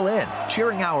 You're all in,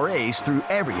 cheering our A's through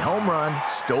every home run,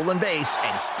 stolen base,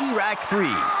 and Steerack 3.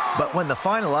 But when the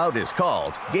final out is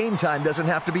called, game time doesn't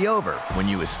have to be over when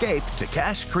you escape to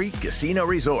Cache Creek Casino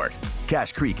Resort.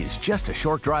 Cache Creek is just a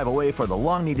short drive away for the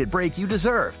long-needed break you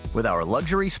deserve with our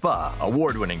luxury spa,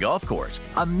 award-winning golf course,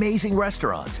 amazing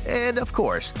restaurants, and, of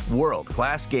course,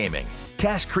 world-class gaming.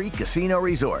 Cache Creek Casino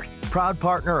Resort. proud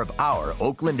partner of our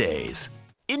Oakland A's.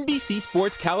 NBC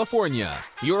Sports California,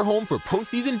 your home for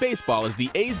postseason baseball as the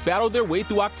A's battle their way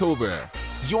through October.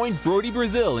 Join Brody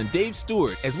Brazil and Dave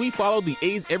Stewart as we follow the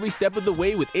A's every step of the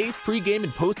way with A's pregame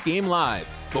and postgame live,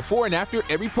 before and after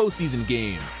every postseason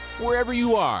game. Wherever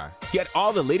you are, get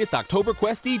all the latest October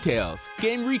Quest details,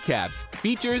 game recaps,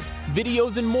 features,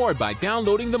 videos, and more by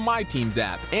downloading the My Teams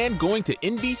app and going to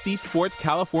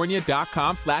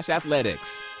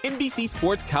NBCSportsCalifornia.com/athletics. NBC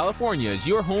Sports California is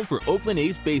your home for Oakland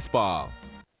A's baseball.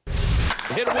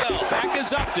 Hit well. Back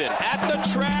is Upton. At the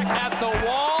track, at the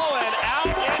wall, and out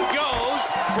it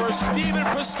goes for Stephen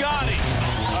Piscotty.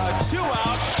 A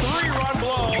 2-out, 3-run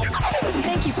blow.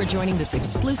 Thank you for joining this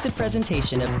exclusive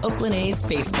presentation of Oakland A's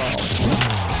baseball.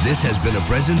 This has been a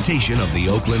presentation of the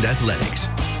Oakland Athletics.